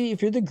greasy,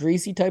 if you're the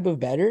greasy type of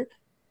bettor,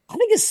 I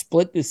think a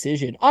split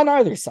decision on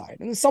either side.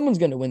 And someone's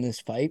going to win this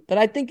fight, but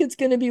I think it's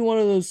going to be one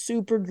of those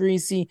super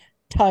greasy,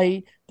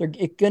 tight. They're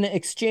going to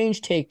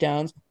exchange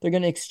takedowns. They're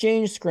going to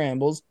exchange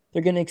scrambles.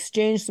 They're going to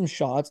exchange some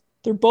shots.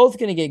 They're both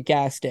going to get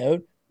gassed out,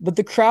 but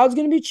the crowd's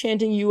going to be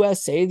chanting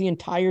USA the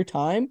entire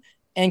time.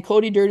 And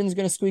Cody Durden's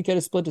going to squeak out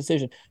a split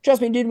decision.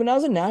 Trust me, dude, when I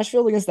was in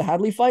Nashville against the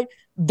Hadley fight,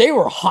 they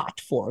were hot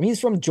for him.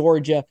 He's from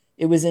Georgia.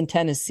 It was in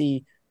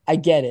Tennessee. I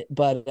get it,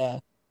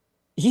 but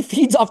he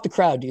feeds off the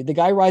crowd, dude. The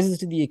guy rises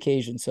to the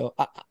occasion. So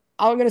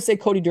I'm going to say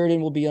Cody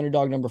Durden will be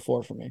underdog number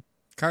 4 for me.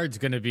 Card's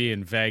going to be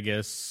in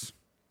Vegas.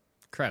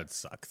 Crowds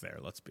suck there,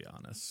 let's be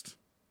honest.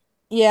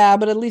 Yeah,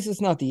 but at least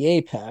it's not the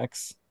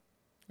Apex.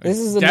 This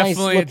is a nice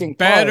looking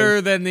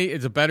better card.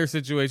 It's a better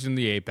situation than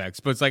the Apex,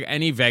 but it's like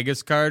any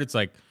Vegas card. It's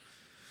like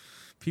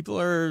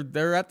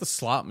they're at the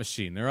slot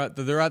machine. They're at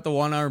the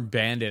one-arm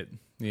bandit,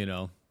 you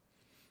know,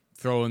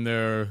 throwing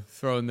their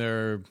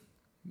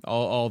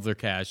all of their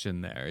cash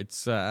in there.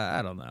 It's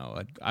I don't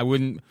know. I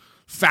wouldn't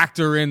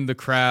factor in the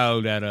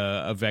crowd at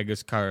a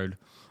Vegas card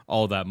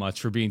all that much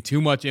for being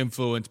too much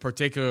influence,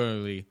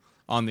 particularly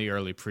on the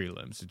early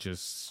prelims. It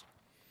just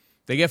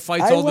they get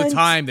fights all the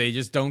time. They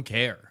just don't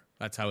care.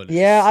 That's how it is.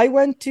 Yeah, I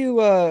went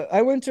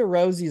to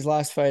Rosie's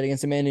last fight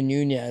against Amanda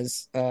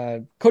Nunes.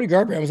 Cody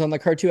Garbrandt was on that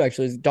card too,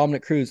 actually. It's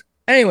Dominic Cruz.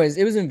 Anyways,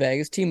 it was in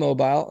Vegas,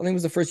 T-Mobile. I think it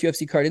was the first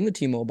UFC card in the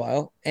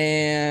T-Mobile.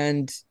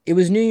 And it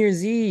was New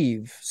Year's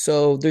Eve.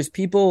 So there's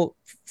people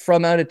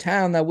from out of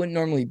town that wouldn't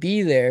normally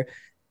be there.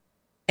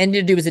 And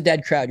it was a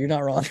dead crowd. You're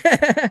not wrong.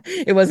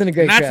 It wasn't a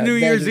great crowd. That's New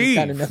Year's Eve.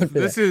 I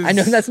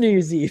know that's New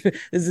Year's Eve.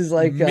 This is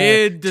like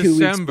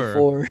mid-December.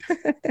 2 weeks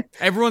before.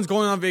 Everyone's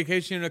going on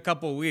vacation in a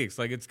couple of weeks.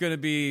 Like, it's going to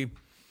be...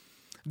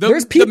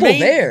 There's people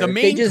there.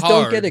 They just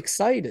don't get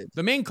excited.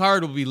 The main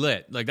card will be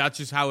lit. Like, that's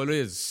just how it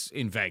is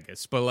in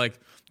Vegas. But, like,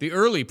 the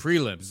early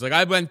prelims, like,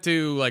 I went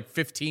to, like,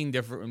 15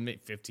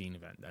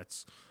 events.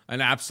 That's an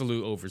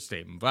absolute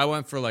overstatement. But I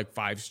went for, like,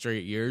 5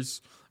 straight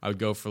years. I would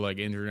go for, like,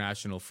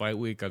 International Fight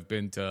Week. I've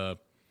been to...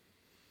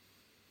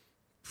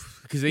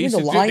 Because they used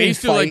to do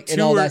like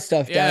 2 all that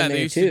stuff down there,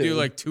 they used too. to do,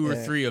 like, 2 or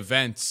 3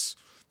 events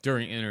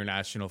during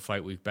International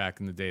Fight Week back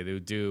in the day. They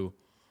would do...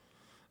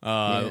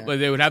 Like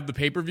they would have the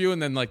pay-per-view,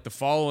 and then like the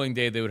following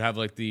day they would have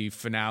like the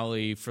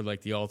finale for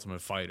like the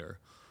Ultimate Fighter.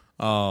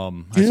 Dude,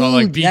 I saw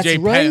like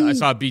BJ Penn. I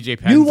saw BJ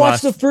Penn. You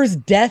watched the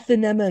first death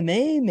in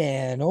MMA,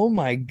 man. Oh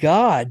my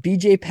god,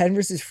 BJ Penn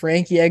versus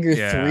Frankie Edgar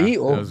 3.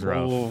 Oh, that was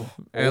rough.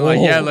 And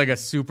like like a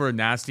super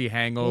nasty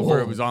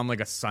hangover. It was on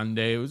like a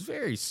Sunday. It was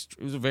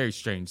a very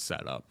strange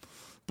setup.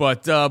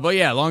 But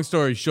yeah, long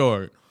story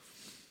short.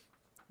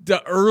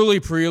 The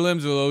early prelims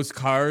of those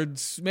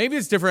cards, maybe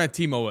it's different at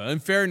T-Mobile. In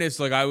fairness,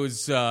 like I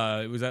was,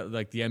 it was at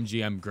like the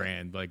MGM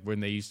Grand, like when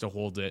they used to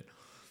hold it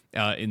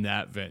in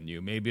that venue.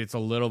 Maybe it's a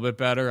little bit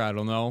better. I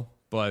don't know,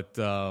 but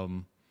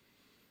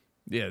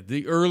yeah,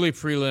 the early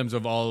prelims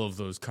of all of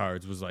those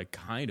cards was like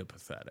kind of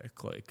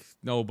pathetic. Like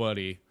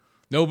nobody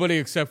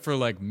except for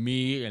like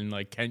me and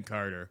like Kent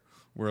Carter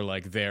were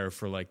like there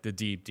for like the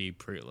deep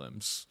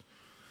prelims.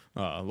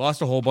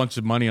 Lost a whole bunch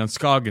of money on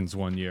Scoggins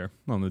one year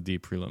on the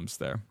deep prelims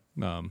there.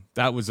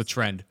 That was a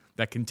trend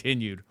that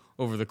continued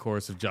over the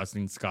course of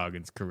Justin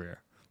Scoggins'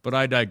 career. But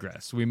I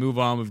digress. We move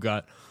on. We've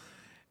got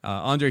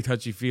Andre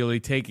Touchy-Feely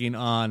taking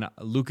on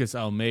Lucas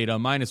Almeida,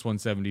 minus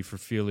 170 for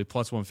Feely,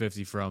 plus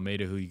 150 for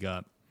Almeida. Who you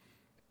got?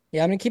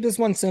 Yeah, I'm going to keep this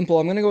one simple.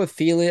 I'm going to go with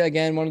Feely.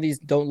 Again, one of these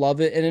don't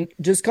love it. And it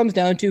just comes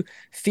down to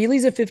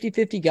Feely's a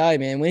 50-50 guy,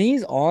 man. When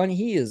he's on,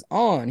 he is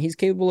on. He's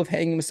capable of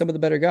hanging with some of the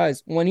better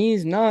guys. When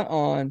he's not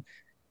on...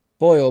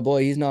 Boy, oh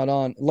boy, he's not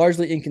on.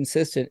 Largely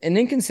inconsistent. And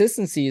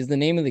inconsistency is the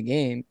name of the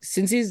game.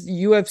 Since his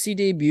UFC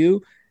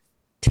debut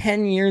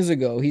 10 years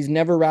ago, he's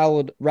never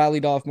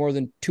rallied off more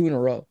than 2 in a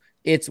row.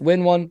 It's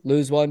win 1,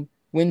 lose 1,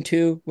 win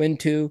 2,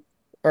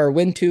 or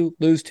win 2,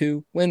 lose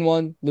 2, win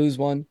 1, lose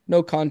 1,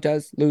 no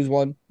contest, lose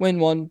 1, win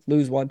 1,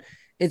 lose 1.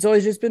 It's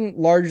always just been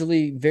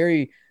largely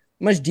very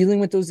much dealing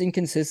with those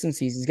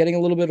inconsistencies. He's getting a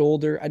little bit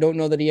older. I don't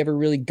know that he ever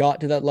really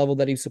got to that level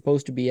that he's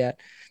supposed to be at.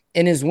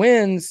 And his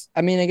wins,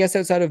 I mean, I guess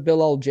outside of Bill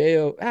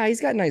Algeo,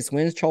 he's got nice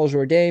wins. Charles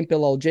Jourdain,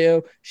 Bill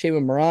Algeo,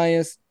 Shayman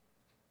Marias.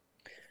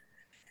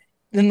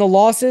 Then the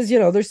losses,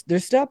 they're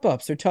step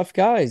ups. They're tough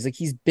guys. Like,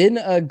 he's been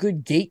a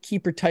good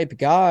gatekeeper type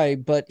guy,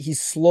 but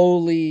he's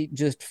slowly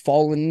just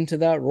fallen into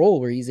that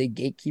role where he's a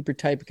gatekeeper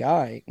type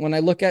guy. When I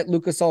look at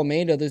Lucas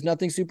Almeida, there's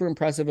nothing super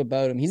impressive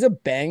about him. He's a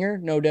banger,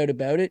 no doubt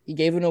about it. He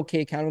gave an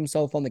okay account of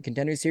himself on the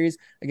Contender Series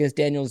against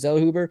Daniel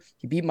Zellhuber.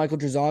 He beat Michael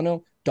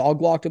Trezano,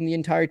 dog walked him the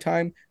entire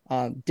time,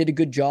 did a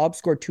good job,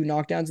 scored 2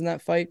 knockdowns in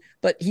that fight,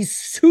 but he's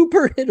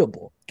super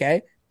hittable,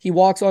 okay? He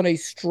walks on a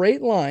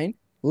straight line,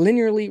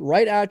 linearly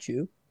right at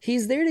you.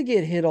 He's there to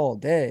get hit all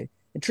day.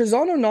 And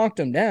Trezano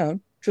knocked him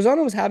down.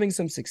 Trezano was having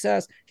some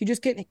success. He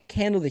just can't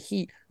handle the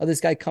heat of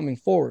this guy coming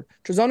forward.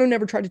 Trezano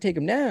never tried to take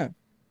him down.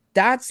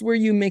 That's where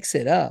you mix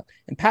it up.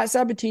 And Pat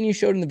Sabatini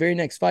showed in the very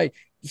next fight,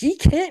 he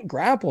can't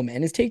grapple,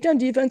 man. His takedown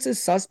defense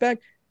is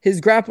suspect.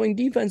 His grappling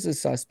defense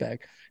is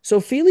suspect.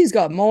 So Feely's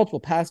got multiple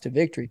paths to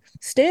victory.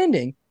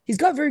 Standing, he's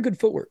got very good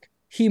footwork.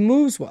 He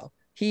moves well.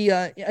 He's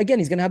going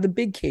to have the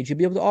big cage. He'll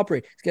be able to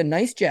operate. He's got a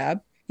nice jab.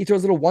 He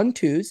throws little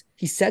 1-2s.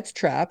 He sets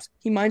traps.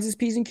 He minds his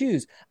P's and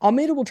Q's.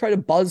 Almeida will try to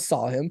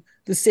buzzsaw him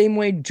the same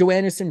way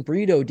Joannis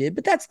Brito did,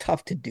 but that's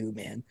tough to do,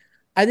 man.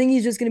 I think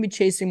he's just going to be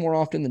chasing more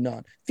often than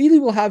not. Feely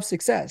will have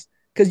success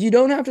because you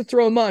don't have to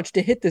throw much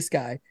to hit this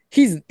guy.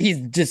 He's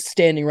just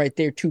standing right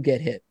there to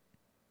get hit.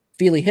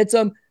 Feely hits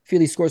him.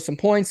 Feely scores some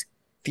points.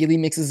 Feely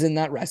mixes in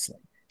that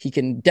wrestling. He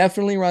can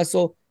definitely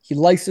wrestle. He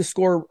likes to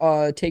score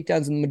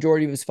takedowns in the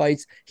majority of his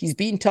fights. He's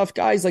beaten tough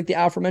guys like the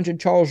aforementioned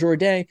Charles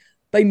Jourdain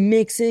by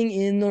mixing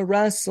in the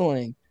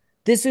wrestling.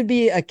 This would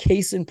be a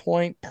case in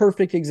point,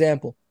 perfect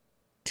example.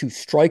 To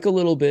strike a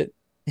little bit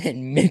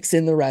and mix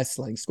in the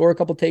wrestling. Score a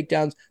couple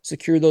takedowns,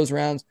 secure those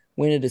rounds,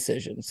 win a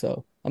decision.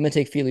 So I'm going to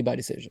take Feely by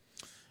decision.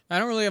 I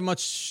don't really have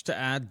much to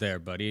add there,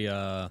 buddy.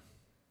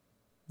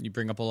 You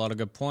bring up a lot of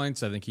good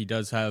points. I think he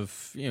does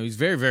have, he's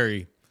very,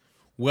 very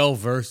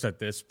well-versed at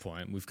this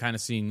point. We've kind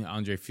of seen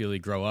Andre Feely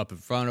grow up in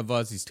front of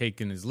us. He's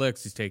taken his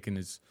licks. He's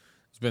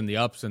been the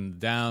ups and the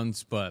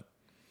downs, but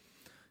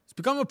he's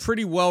become a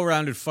pretty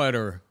well-rounded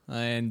fighter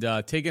and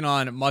taken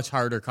on much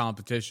harder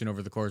competition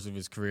over the course of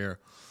his career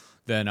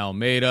than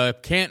Almeida.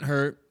 Can't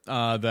hurt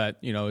that,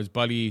 his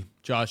buddy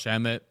Josh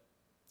Emmett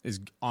is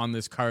on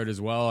this card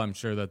as well. I'm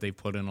sure that they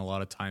put in a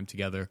lot of time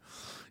together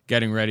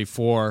getting ready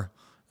for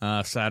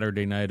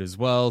Saturday night as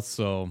well.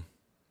 So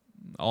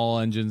all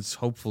engines,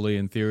 hopefully,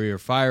 in theory, are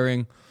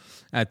firing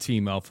at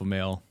Team Alpha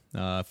Male.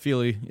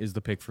 Feely is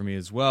the pick for me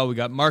as well. We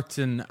got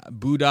Martin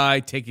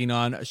Budai taking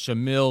on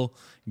Shamil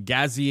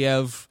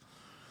Gaziev.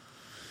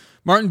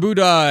 Martin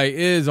Budai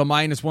is a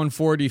minus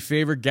 140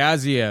 favorite.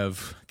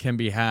 Gaziev can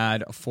be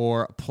had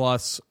for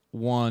plus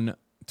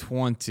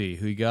 120.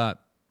 Who you got?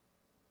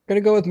 I'm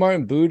going to go with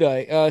Martin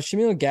Budai.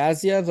 Shamil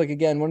Gaziev,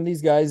 again, one of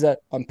these guys that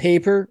on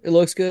paper, it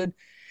looks good.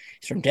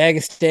 He's from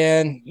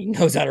Dagestan. He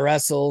knows how to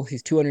wrestle.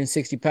 He's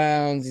 260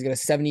 pounds. He's got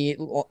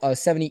a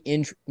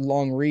 70-inch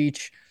long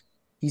reach.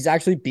 He's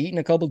actually beaten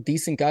a couple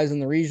decent guys in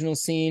the regional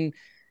scene,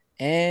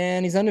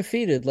 and he's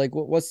undefeated.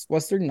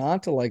 What's there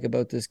not to like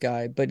about this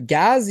guy? But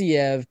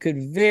Gaziev could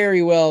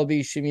very well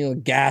be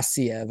Shamil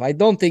Gaziev. I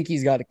don't think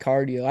he's got a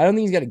cardio. I don't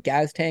think he's got a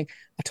gas tank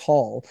at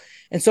all.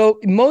 And so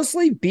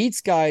mostly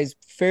beats guys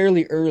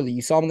fairly early.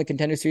 You saw him in the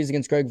Contender Series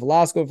against Greg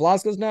Velasco.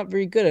 Velasco's not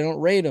very good. I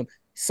don't rate him.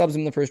 Subs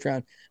him in the first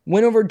round.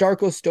 Win over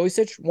Darko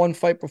Stosic, one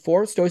fight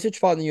before. Stosic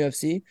fought in the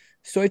UFC.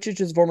 Stosic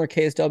is a former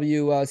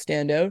KSW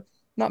standout.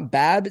 Not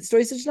bad, but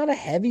Stosic's not a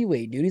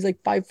heavyweight, dude. He's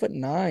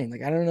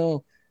 5'9". I don't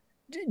know.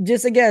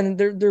 Just again,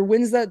 they're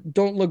wins that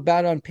don't look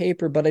bad on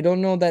paper, but I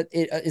don't know that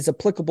it is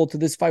applicable to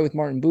this fight with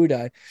Martin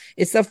Budai.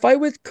 It's that fight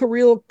with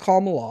Kirill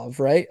Komolov,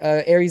 right?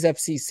 Aries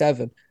FC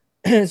 7.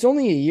 It's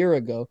only a year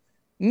ago.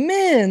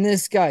 Man,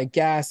 this guy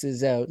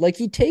gasses out.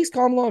 He takes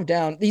Komolov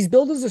down. He's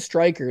billed as a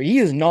striker. He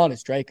is not a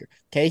striker.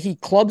 Okay, he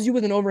clubs you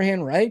with an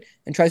overhand right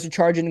and tries to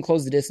charge in and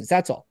close the distance.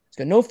 That's all. He's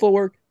got no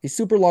footwork. He's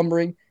super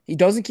lumbering. He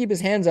doesn't keep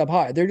his hands up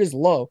high. They're just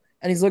low,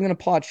 and he's looking at a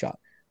pot shot.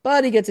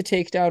 But he gets a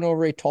takedown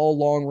over a tall,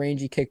 long,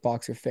 rangy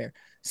kickboxer fair.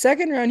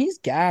 Second round, he's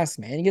gassed,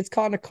 man. He gets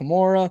caught in a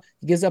Kimura.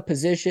 He gives up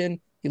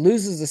position. He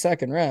loses the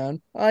second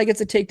round. He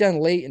gets a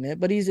takedown late in it,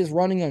 but he's just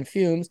running on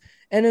fumes.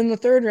 And in the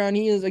third round,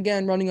 he is,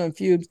 again, running on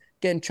fumes,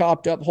 getting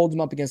chopped up, holds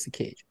him up against the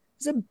cage.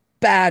 It's a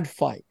bad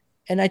fight.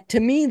 And to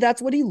me,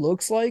 that's what he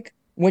looks like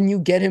when you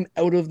get him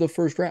out of the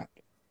first round.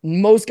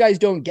 Most guys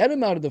don't get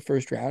him out of the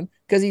first round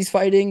because he's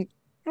fighting,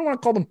 I don't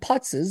want to call them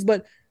putzes,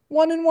 but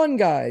 1-1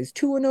 guys,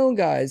 2-0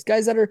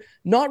 guys that are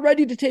not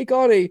ready to take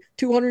on a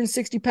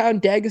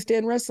 260-pound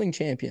Dagestan wrestling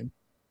champion.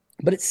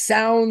 But it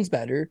sounds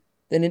better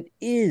than it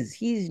is.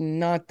 He's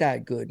not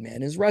that good,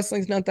 man. His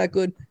wrestling's not that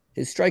good.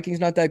 His striking's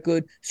not that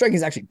good.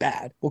 Striking's actually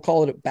bad. We'll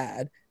call it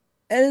bad.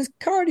 And his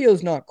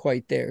cardio's not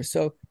quite there.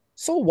 So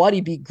So what?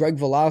 He beat Greg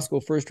Velasco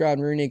first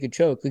round rear naked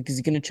choke. Like, is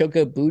he going to choke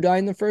out Budai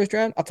in the first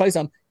round? I'll tell you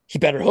something. He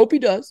better hope he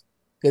does,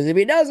 because if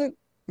he doesn't,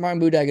 Martin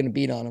Budai going to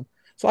beat on him.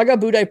 So I got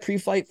Budai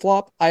pre-fight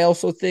flop. I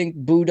also think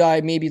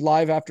Budai maybe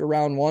live after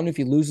round one if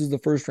he loses the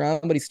first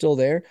round, but he's still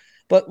there.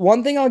 But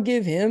one thing I'll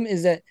give him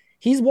is that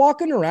he's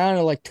walking around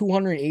at like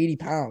 280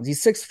 pounds.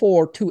 He's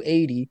 6'4",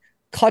 280,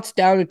 cuts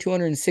down to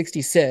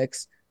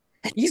 266.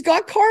 He's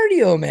got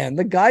cardio, man.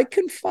 The guy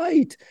can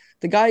fight.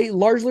 The guy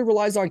largely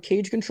relies on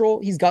cage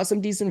control. He's got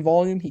some decent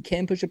volume. He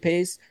can push a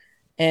pace.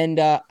 And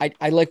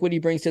I like what he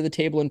brings to the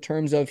table in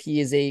terms of he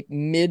is a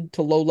mid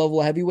to low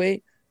level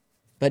heavyweight,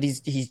 but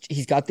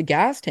he's got the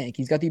gas tank.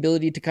 He's got the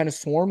ability to kind of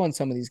swarm on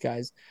some of these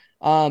guys.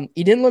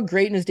 He didn't look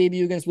great in his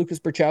debut against Lucas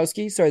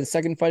Berchowski. Sorry, the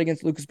second fight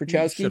against Lucas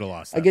Berchowski. Should have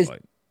lost that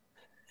fight.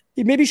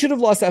 He maybe should have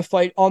lost that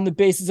fight on the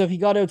basis of he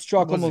got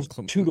outstruck almost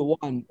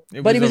 2-1.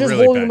 But he was just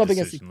holding him up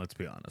against. Let's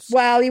be honest.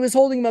 Well, he was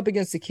holding him up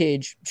against the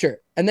cage, sure.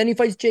 And then he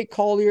fights Jake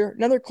Collier,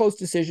 another close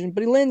decision,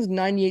 but he lands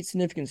 98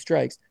 significant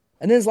strikes.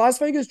 And then his last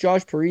fight against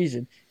Josh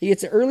Parisian, he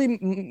gets an early,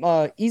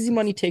 easy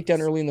money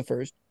takedown early in the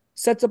first,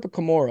 sets up a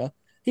Kimura.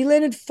 He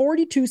landed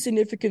 42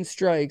 significant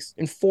strikes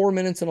in 4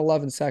 minutes and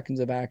 11 seconds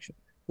of action.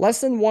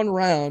 Less than one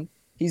round,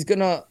 he's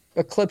gonna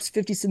eclipse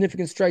 50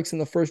 significant strikes in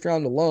the first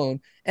round alone,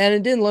 and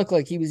it didn't look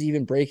like he was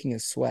even breaking a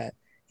sweat.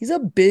 He's a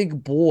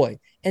big boy,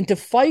 and to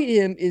fight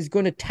him is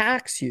going to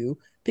tax you,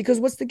 because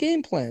what's the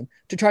game plan?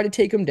 To try to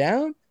take him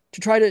down? To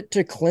try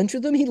to clinch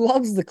with him? He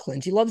loves the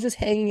clinch. He loves just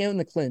hanging out in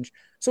the clinch.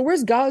 So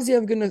where's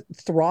Gaziev going to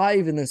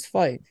thrive in this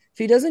fight? If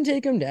he doesn't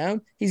take him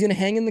down, he's going to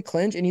hang in the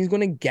clinch and he's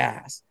going to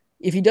gas.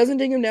 If he doesn't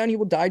take him down, he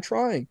will die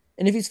trying.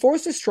 And if he's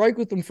forced to strike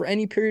with him for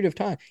any period of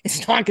time,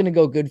 it's not going to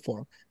go good for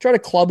him. Try to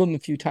club him a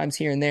few times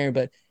here and there,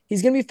 but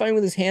he's going to be fighting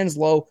with his hands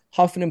low,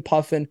 huffing and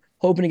puffing,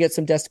 hoping to get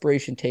some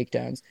desperation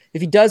takedowns.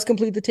 If he does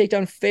complete the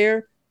takedown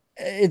fair,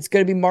 it's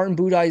going to be Martin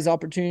Budai's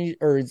opportunity,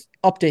 or it's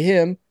up to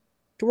him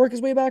to work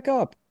his way back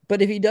up.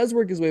 But if he does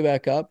work his way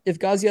back up, if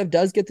Gaziev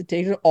does get the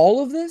takedown,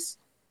 all of this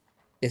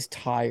is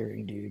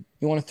tiring, dude.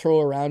 You want to throw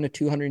around a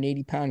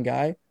 280-pound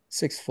guy,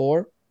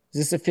 6'4"?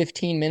 Is this a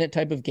 15-minute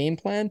type of game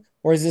plan?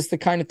 Or is this the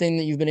kind of thing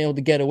that you've been able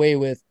to get away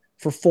with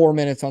for 4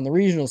 minutes on the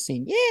regional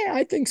scene? Yeah,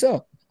 I think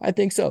so.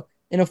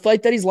 In a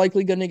fight that he's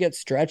likely going to get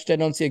stretched, I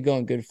don't see it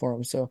going good for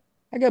him. So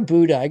I got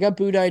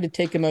Budai to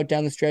take him out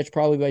down the stretch,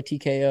 probably by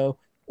TKO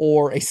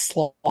or a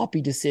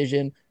sloppy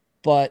decision.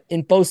 But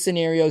in both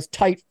scenarios,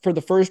 tight for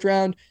the first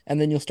round, and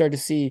then you'll start to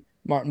see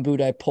Martin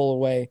Budai pull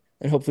away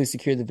and hopefully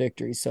secure the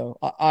victory. So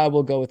I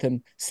will go with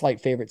him slight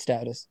favorite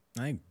status.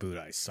 I think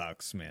Budai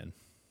sucks, man.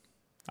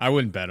 I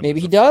wouldn't bet him.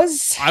 Maybe he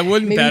does. I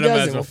wouldn't bet him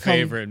as a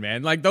favorite,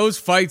 man. Like those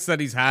fights that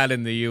he's had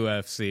in the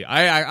UFC,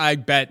 I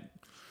bet.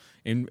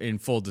 In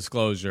full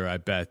disclosure, I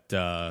bet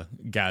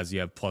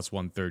Gaziev plus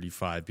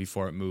 135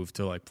 before it moved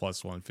to like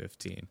plus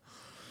 115.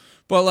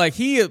 But like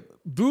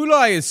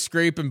Budai is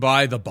scraping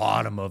by the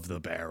bottom of the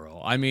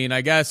barrel. I mean,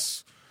 I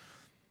guess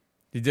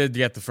he did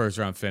get the first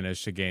round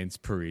finish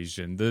against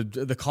Parisian.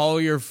 The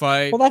Collier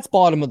fight. Well, that's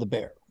bottom of the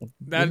barrel.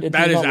 That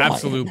is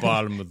absolute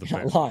bottom of the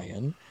barrel.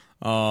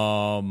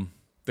 Lying.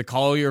 The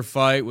Collier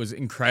fight was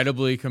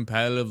incredibly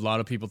competitive. A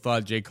lot of people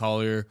thought Jake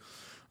Collier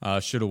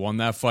should have won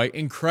that fight.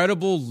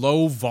 Incredible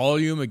low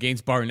volume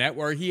against Barnett,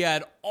 where he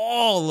had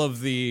all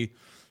of the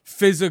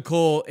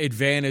physical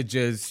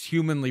advantages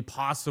humanly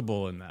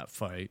possible in that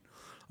fight.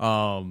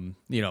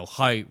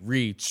 Height,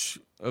 reach,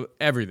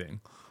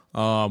 everything.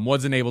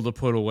 Wasn't able to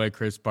put away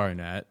Chris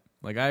Barnett.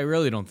 Like, I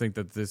really don't think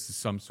that this is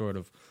some sort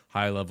of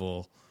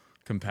high-level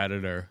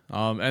competitor.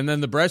 And then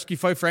the Brzeski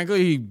fight,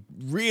 frankly, he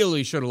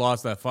really should have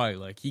lost that fight.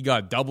 Like, he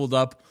got doubled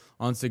up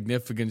on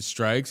significant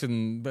strikes,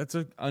 and that's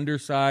an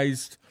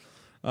undersized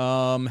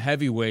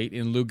heavyweight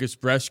in Lucas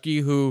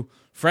Brzeski, who,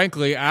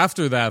 frankly,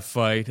 after that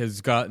fight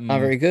has gotten not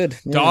very good.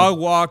 Dog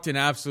walked and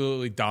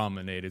absolutely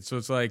dominated. So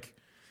it's like,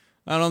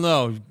 I don't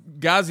know.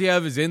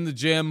 Gaziev is in the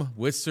gym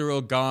with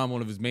Cyril Gahn,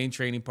 one of his main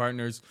training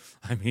partners.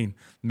 I mean,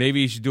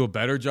 maybe he should do a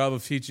better job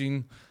of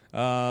teaching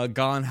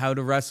Gahn how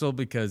to wrestle,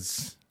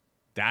 because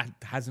that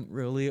hasn't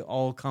really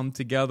all come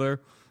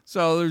together.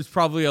 So there's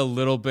probably a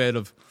little bit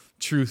of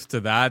truth to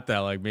that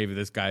like maybe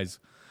this guy's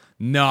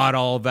not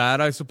all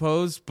that, I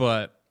suppose.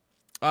 But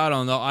I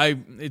don't know.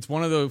 It's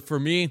one of the, for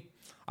me,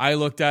 I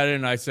looked at it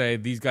and I say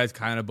these guys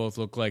kind of both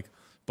look like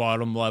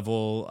bottom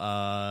level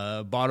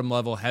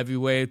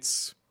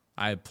heavyweights.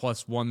 I had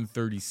plus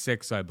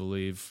 136, I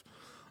believe.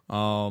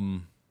 I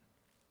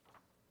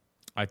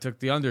took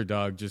the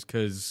underdog just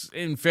because,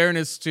 in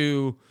fairness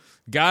to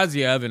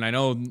Gaziev, and I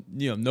know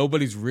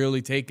nobody's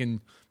really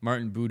taken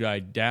Martin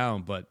Budai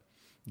down, but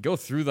go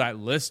through that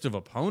list of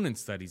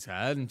opponents that he's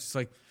had, and just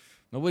like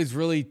nobody's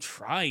really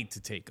tried to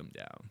take him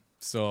down.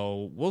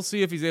 So we'll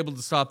see if he's able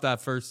to stop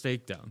that first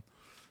takedown.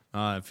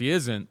 If he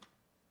isn't,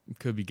 it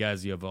could be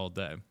Gaziev all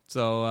day.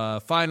 So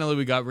finally,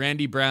 we got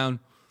Randy Brown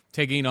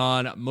taking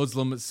on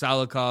Muslim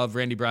Salikov.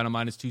 Randy Brown a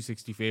minus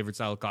 260 favorite.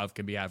 Salikov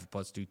can be half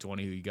plus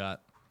 220. Who you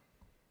got?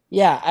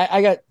 Yeah,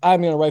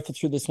 I'm gonna rifle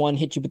through this one,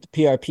 hit you with the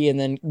PRP, and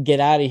then get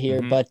out of here.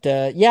 Mm-hmm.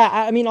 But yeah,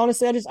 I mean,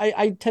 honestly,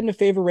 I tend to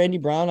favor Randy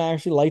Brown. I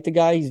actually like the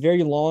guy. He's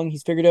very long.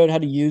 He's figured out how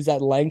to use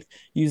that length,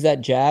 use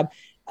that jab.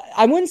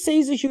 I wouldn't say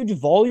he's a huge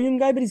volume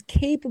guy, but he's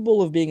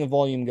capable of being a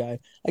volume guy.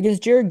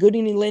 Against Jared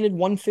Gooding, he landed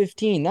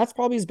 115. That's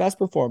probably his best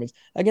performance.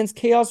 Against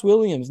Chaos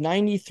Williams,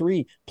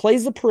 93.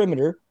 Plays the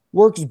perimeter,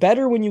 works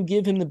better when you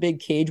give him the big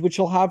cage, which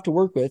he'll have to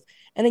work with.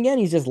 And again,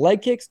 he's just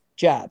leg kicks,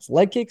 jabs.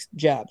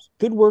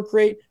 Good work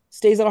rate,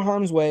 stays out of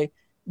harm's way.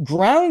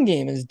 Ground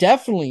game has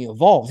definitely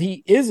evolved.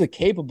 He is a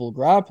capable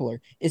grappler.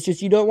 It's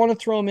just you don't want to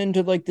throw him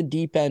into like the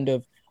deep end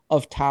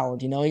of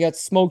talent. You know, he got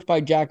smoked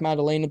by Jack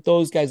Maddalena.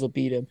 Those guys will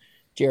beat him.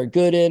 Jared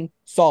Gooden,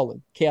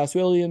 solid. Chaos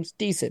Williams,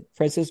 decent.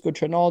 Francisco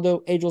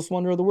Trinaldo, ageless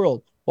wonder of the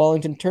world.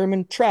 Wellington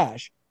Turman,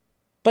 trash.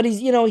 But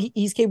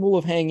he's capable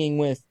of hanging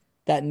with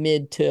that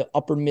mid to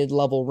upper mid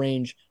level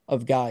range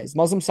of guys.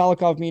 Muslim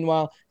Salikov,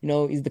 meanwhile,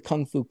 he's the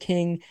Kung Fu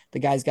King. The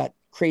guy's got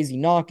crazy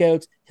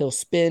knockouts. He'll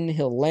spin,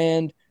 he'll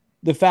land.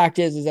 The fact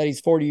is that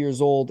he's 40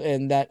 years old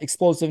and that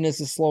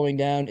explosiveness is slowing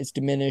down. It's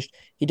diminished.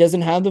 He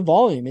doesn't have the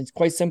volume. It's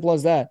quite simple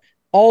as that.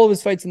 All of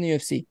his fights in the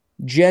UFC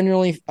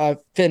generally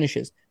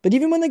finishes. But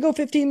even when they go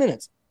 15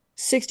 minutes,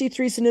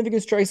 63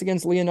 significant strikes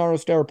against Leonardo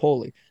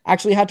Staropoli.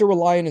 Actually had to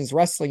rely on his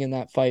wrestling in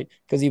that fight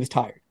because he was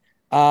tired.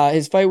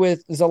 His fight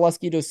with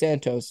Zaleski dos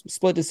Santos,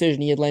 split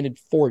decision, he had landed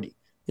 40.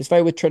 His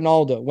fight with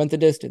Trinaldo went the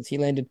distance. He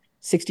landed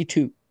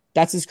 62.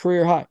 That's his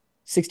career high,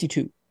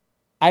 62.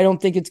 I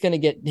don't think it's going to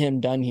get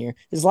him done here.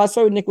 His last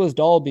fight with Nicholas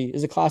Dalby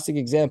is a classic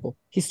example.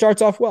 He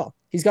starts off well.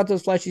 He's got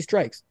those flashy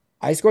strikes.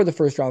 I scored the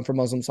first round for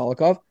Muslim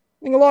Salikov.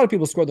 I think a lot of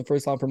people scored the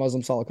first round for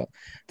Muslim Salikov.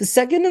 The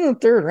second and the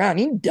third round,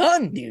 he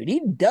done, dude. He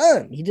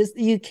done.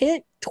 You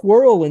can't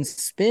twirl and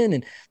spin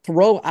and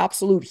throw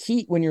absolute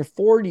heat when you're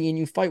 40 and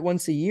you fight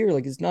once a year.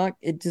 Like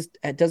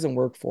it doesn't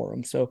work for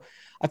him. So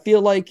I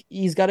feel like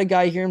he's got a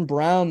guy here in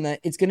Brown that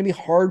it's going to be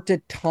hard to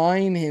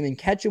time him and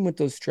catch him with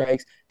those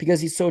strikes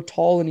because he's so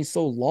tall and he's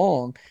so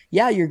long.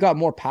 Yeah, you've got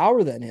more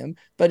power than him.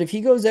 But if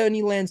he goes out and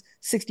he lands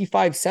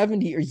 65,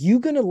 70, are you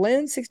going to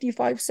land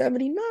 65,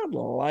 70? Not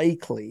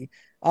likely.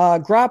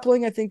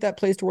 Grappling, I think that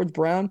plays towards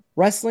Brown.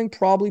 Wrestling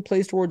probably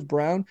plays towards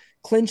Brown.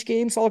 Clinch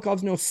game,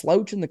 Solikov's no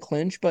slouch in the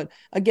clinch, but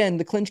again,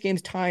 the clinch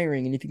game's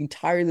tiring, and if you can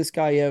tire this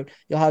guy out,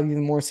 you'll have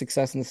even more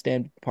success in the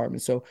stand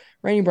department. So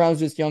Randy Brown's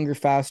just younger,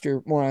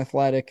 faster, more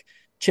athletic,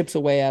 chips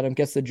away at him,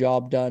 gets the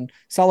job done.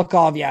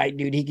 Salikov, yeah,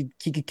 dude, he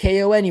could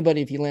KO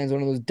anybody if he lands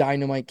one of those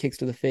dynamite kicks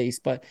to the face,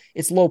 but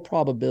it's low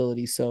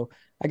probability, so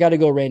I got to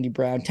go Randy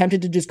Brown.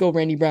 Tempted to just go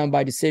Randy Brown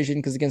by decision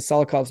because again,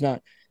 Salikov's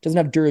doesn't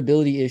have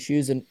durability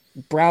issues, and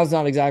Brown's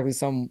not exactly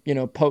some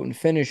potent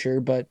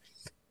finisher, but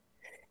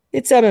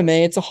it's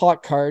MMA. It's a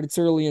hot card. It's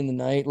early in the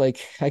night. Like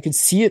I could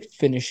see it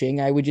finishing.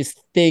 I would just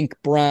think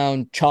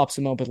Brown chops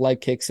him up with leg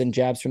kicks and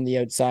jabs from the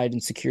outside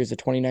and secures a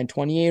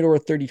 29-28 or a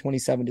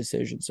 30-27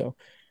 decision. So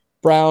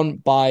Brown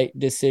by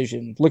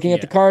decision. Looking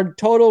at the card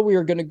total, we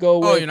are going to go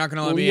with you're not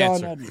going to let me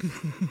answer.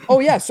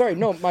 Oh, yeah. Sorry.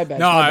 No, my bad.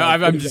 No,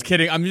 I'm just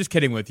kidding. I'm just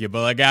kidding with you.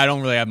 But like, I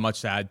don't really have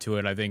much to add to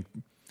it. I think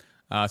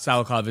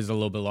Salikov is a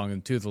little bit long in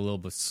the tooth, a little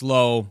bit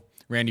slow.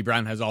 Randy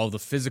Brown has all the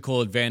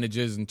physical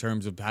advantages in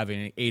terms of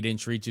having an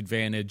 8-inch reach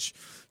advantage.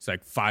 It's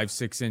like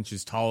 5-6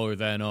 inches taller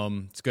than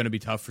him. It's going to be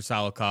tough for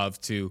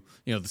Salikov to,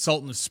 the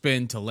Sultan of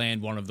Spin to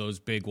land one of those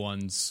big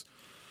ones.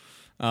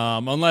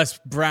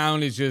 Unless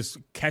Brown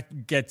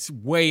gets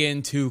way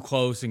in too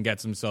close and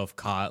gets himself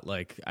caught.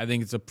 Like, I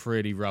think it's a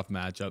pretty rough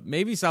matchup.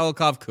 Maybe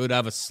Salikov could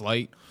have a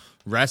slight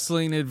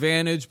wrestling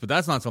advantage, but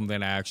that's not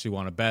something I actually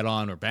want to bet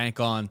on or bank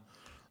on.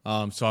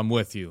 So I'm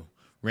with you.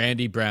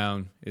 Randy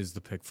Brown is the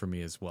pick for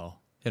me as well.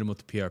 Hit him with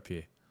the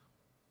PRP.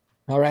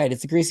 All right,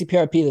 it's a greasy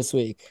PRP this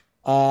week.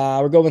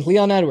 We're going with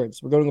Leon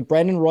Edwards. We're going with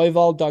Brandon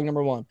Royval, dog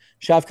number 1.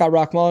 Shavkat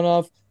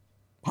Rakhmonov,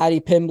 Paddy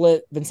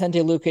Pimblett,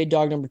 Vincente Luque,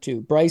 dog number 2.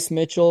 Bryce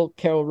Mitchell,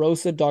 Carol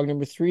Rosa, dog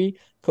number 3.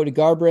 Cody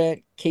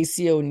Garbrandt,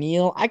 Casey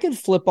O'Neill. I could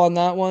flip on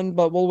that one,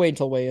 but we'll wait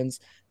until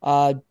weigh-ins.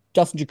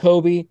 Justin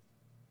Jacoby,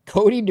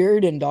 Cody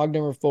Durden, dog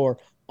number 4.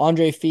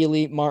 Andre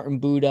Feely, Martin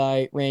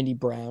Budai, Randy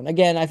Brown.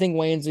 Again, I think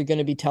weigh-ins are going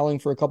to be telling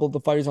for a couple of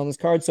the fighters on this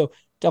card, so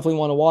definitely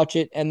want to watch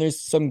it. And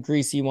there's some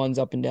greasy ones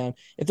up and down.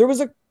 If there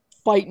was a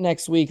fight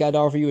next week, I'd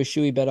offer you a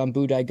shoey bet on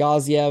Budai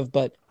Gaziev,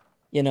 but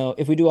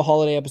if we do a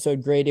holiday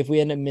episode, great. If we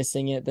end up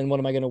missing it, then what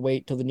am I going to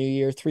wait till the new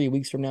year, 3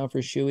 weeks from now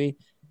for shoey?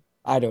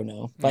 I don't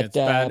know. But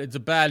it's a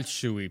bad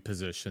shoey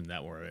position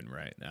that we're in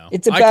right now.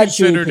 It's a bad I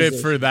considered it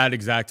for that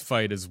exact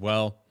fight as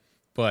well,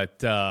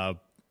 but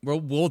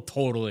we'll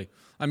totally.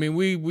 I mean,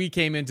 we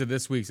came into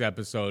this week's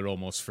episode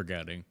almost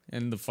forgetting,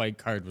 and the fight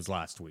card was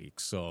last week,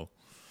 so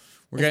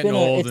we're getting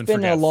old and forgetful.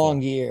 It's been a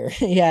long year.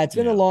 Yeah, it's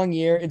been a long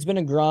year. It's been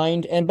a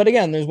grind. But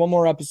again, there's one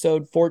more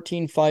episode,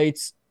 14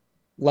 fights.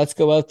 Let's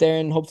go out there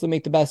and hopefully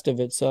make the best of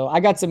it. So I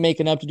got some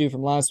making up to do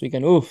from last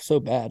weekend. Oof, so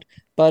bad.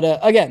 But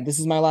again, this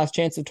is my last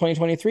chance of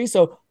 2023,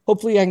 so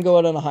hopefully I can go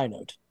out on a high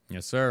note.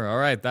 Yes, sir. All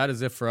right, that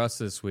is it for us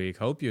this week.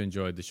 Hope you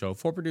enjoyed the show.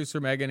 For producer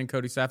Megan and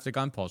Cody Saftik,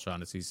 I'm Paul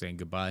Shaughnessy saying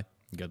goodbye.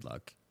 Good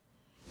luck.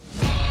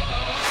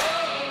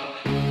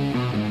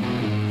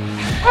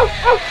 ow,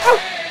 ow,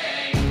 ow.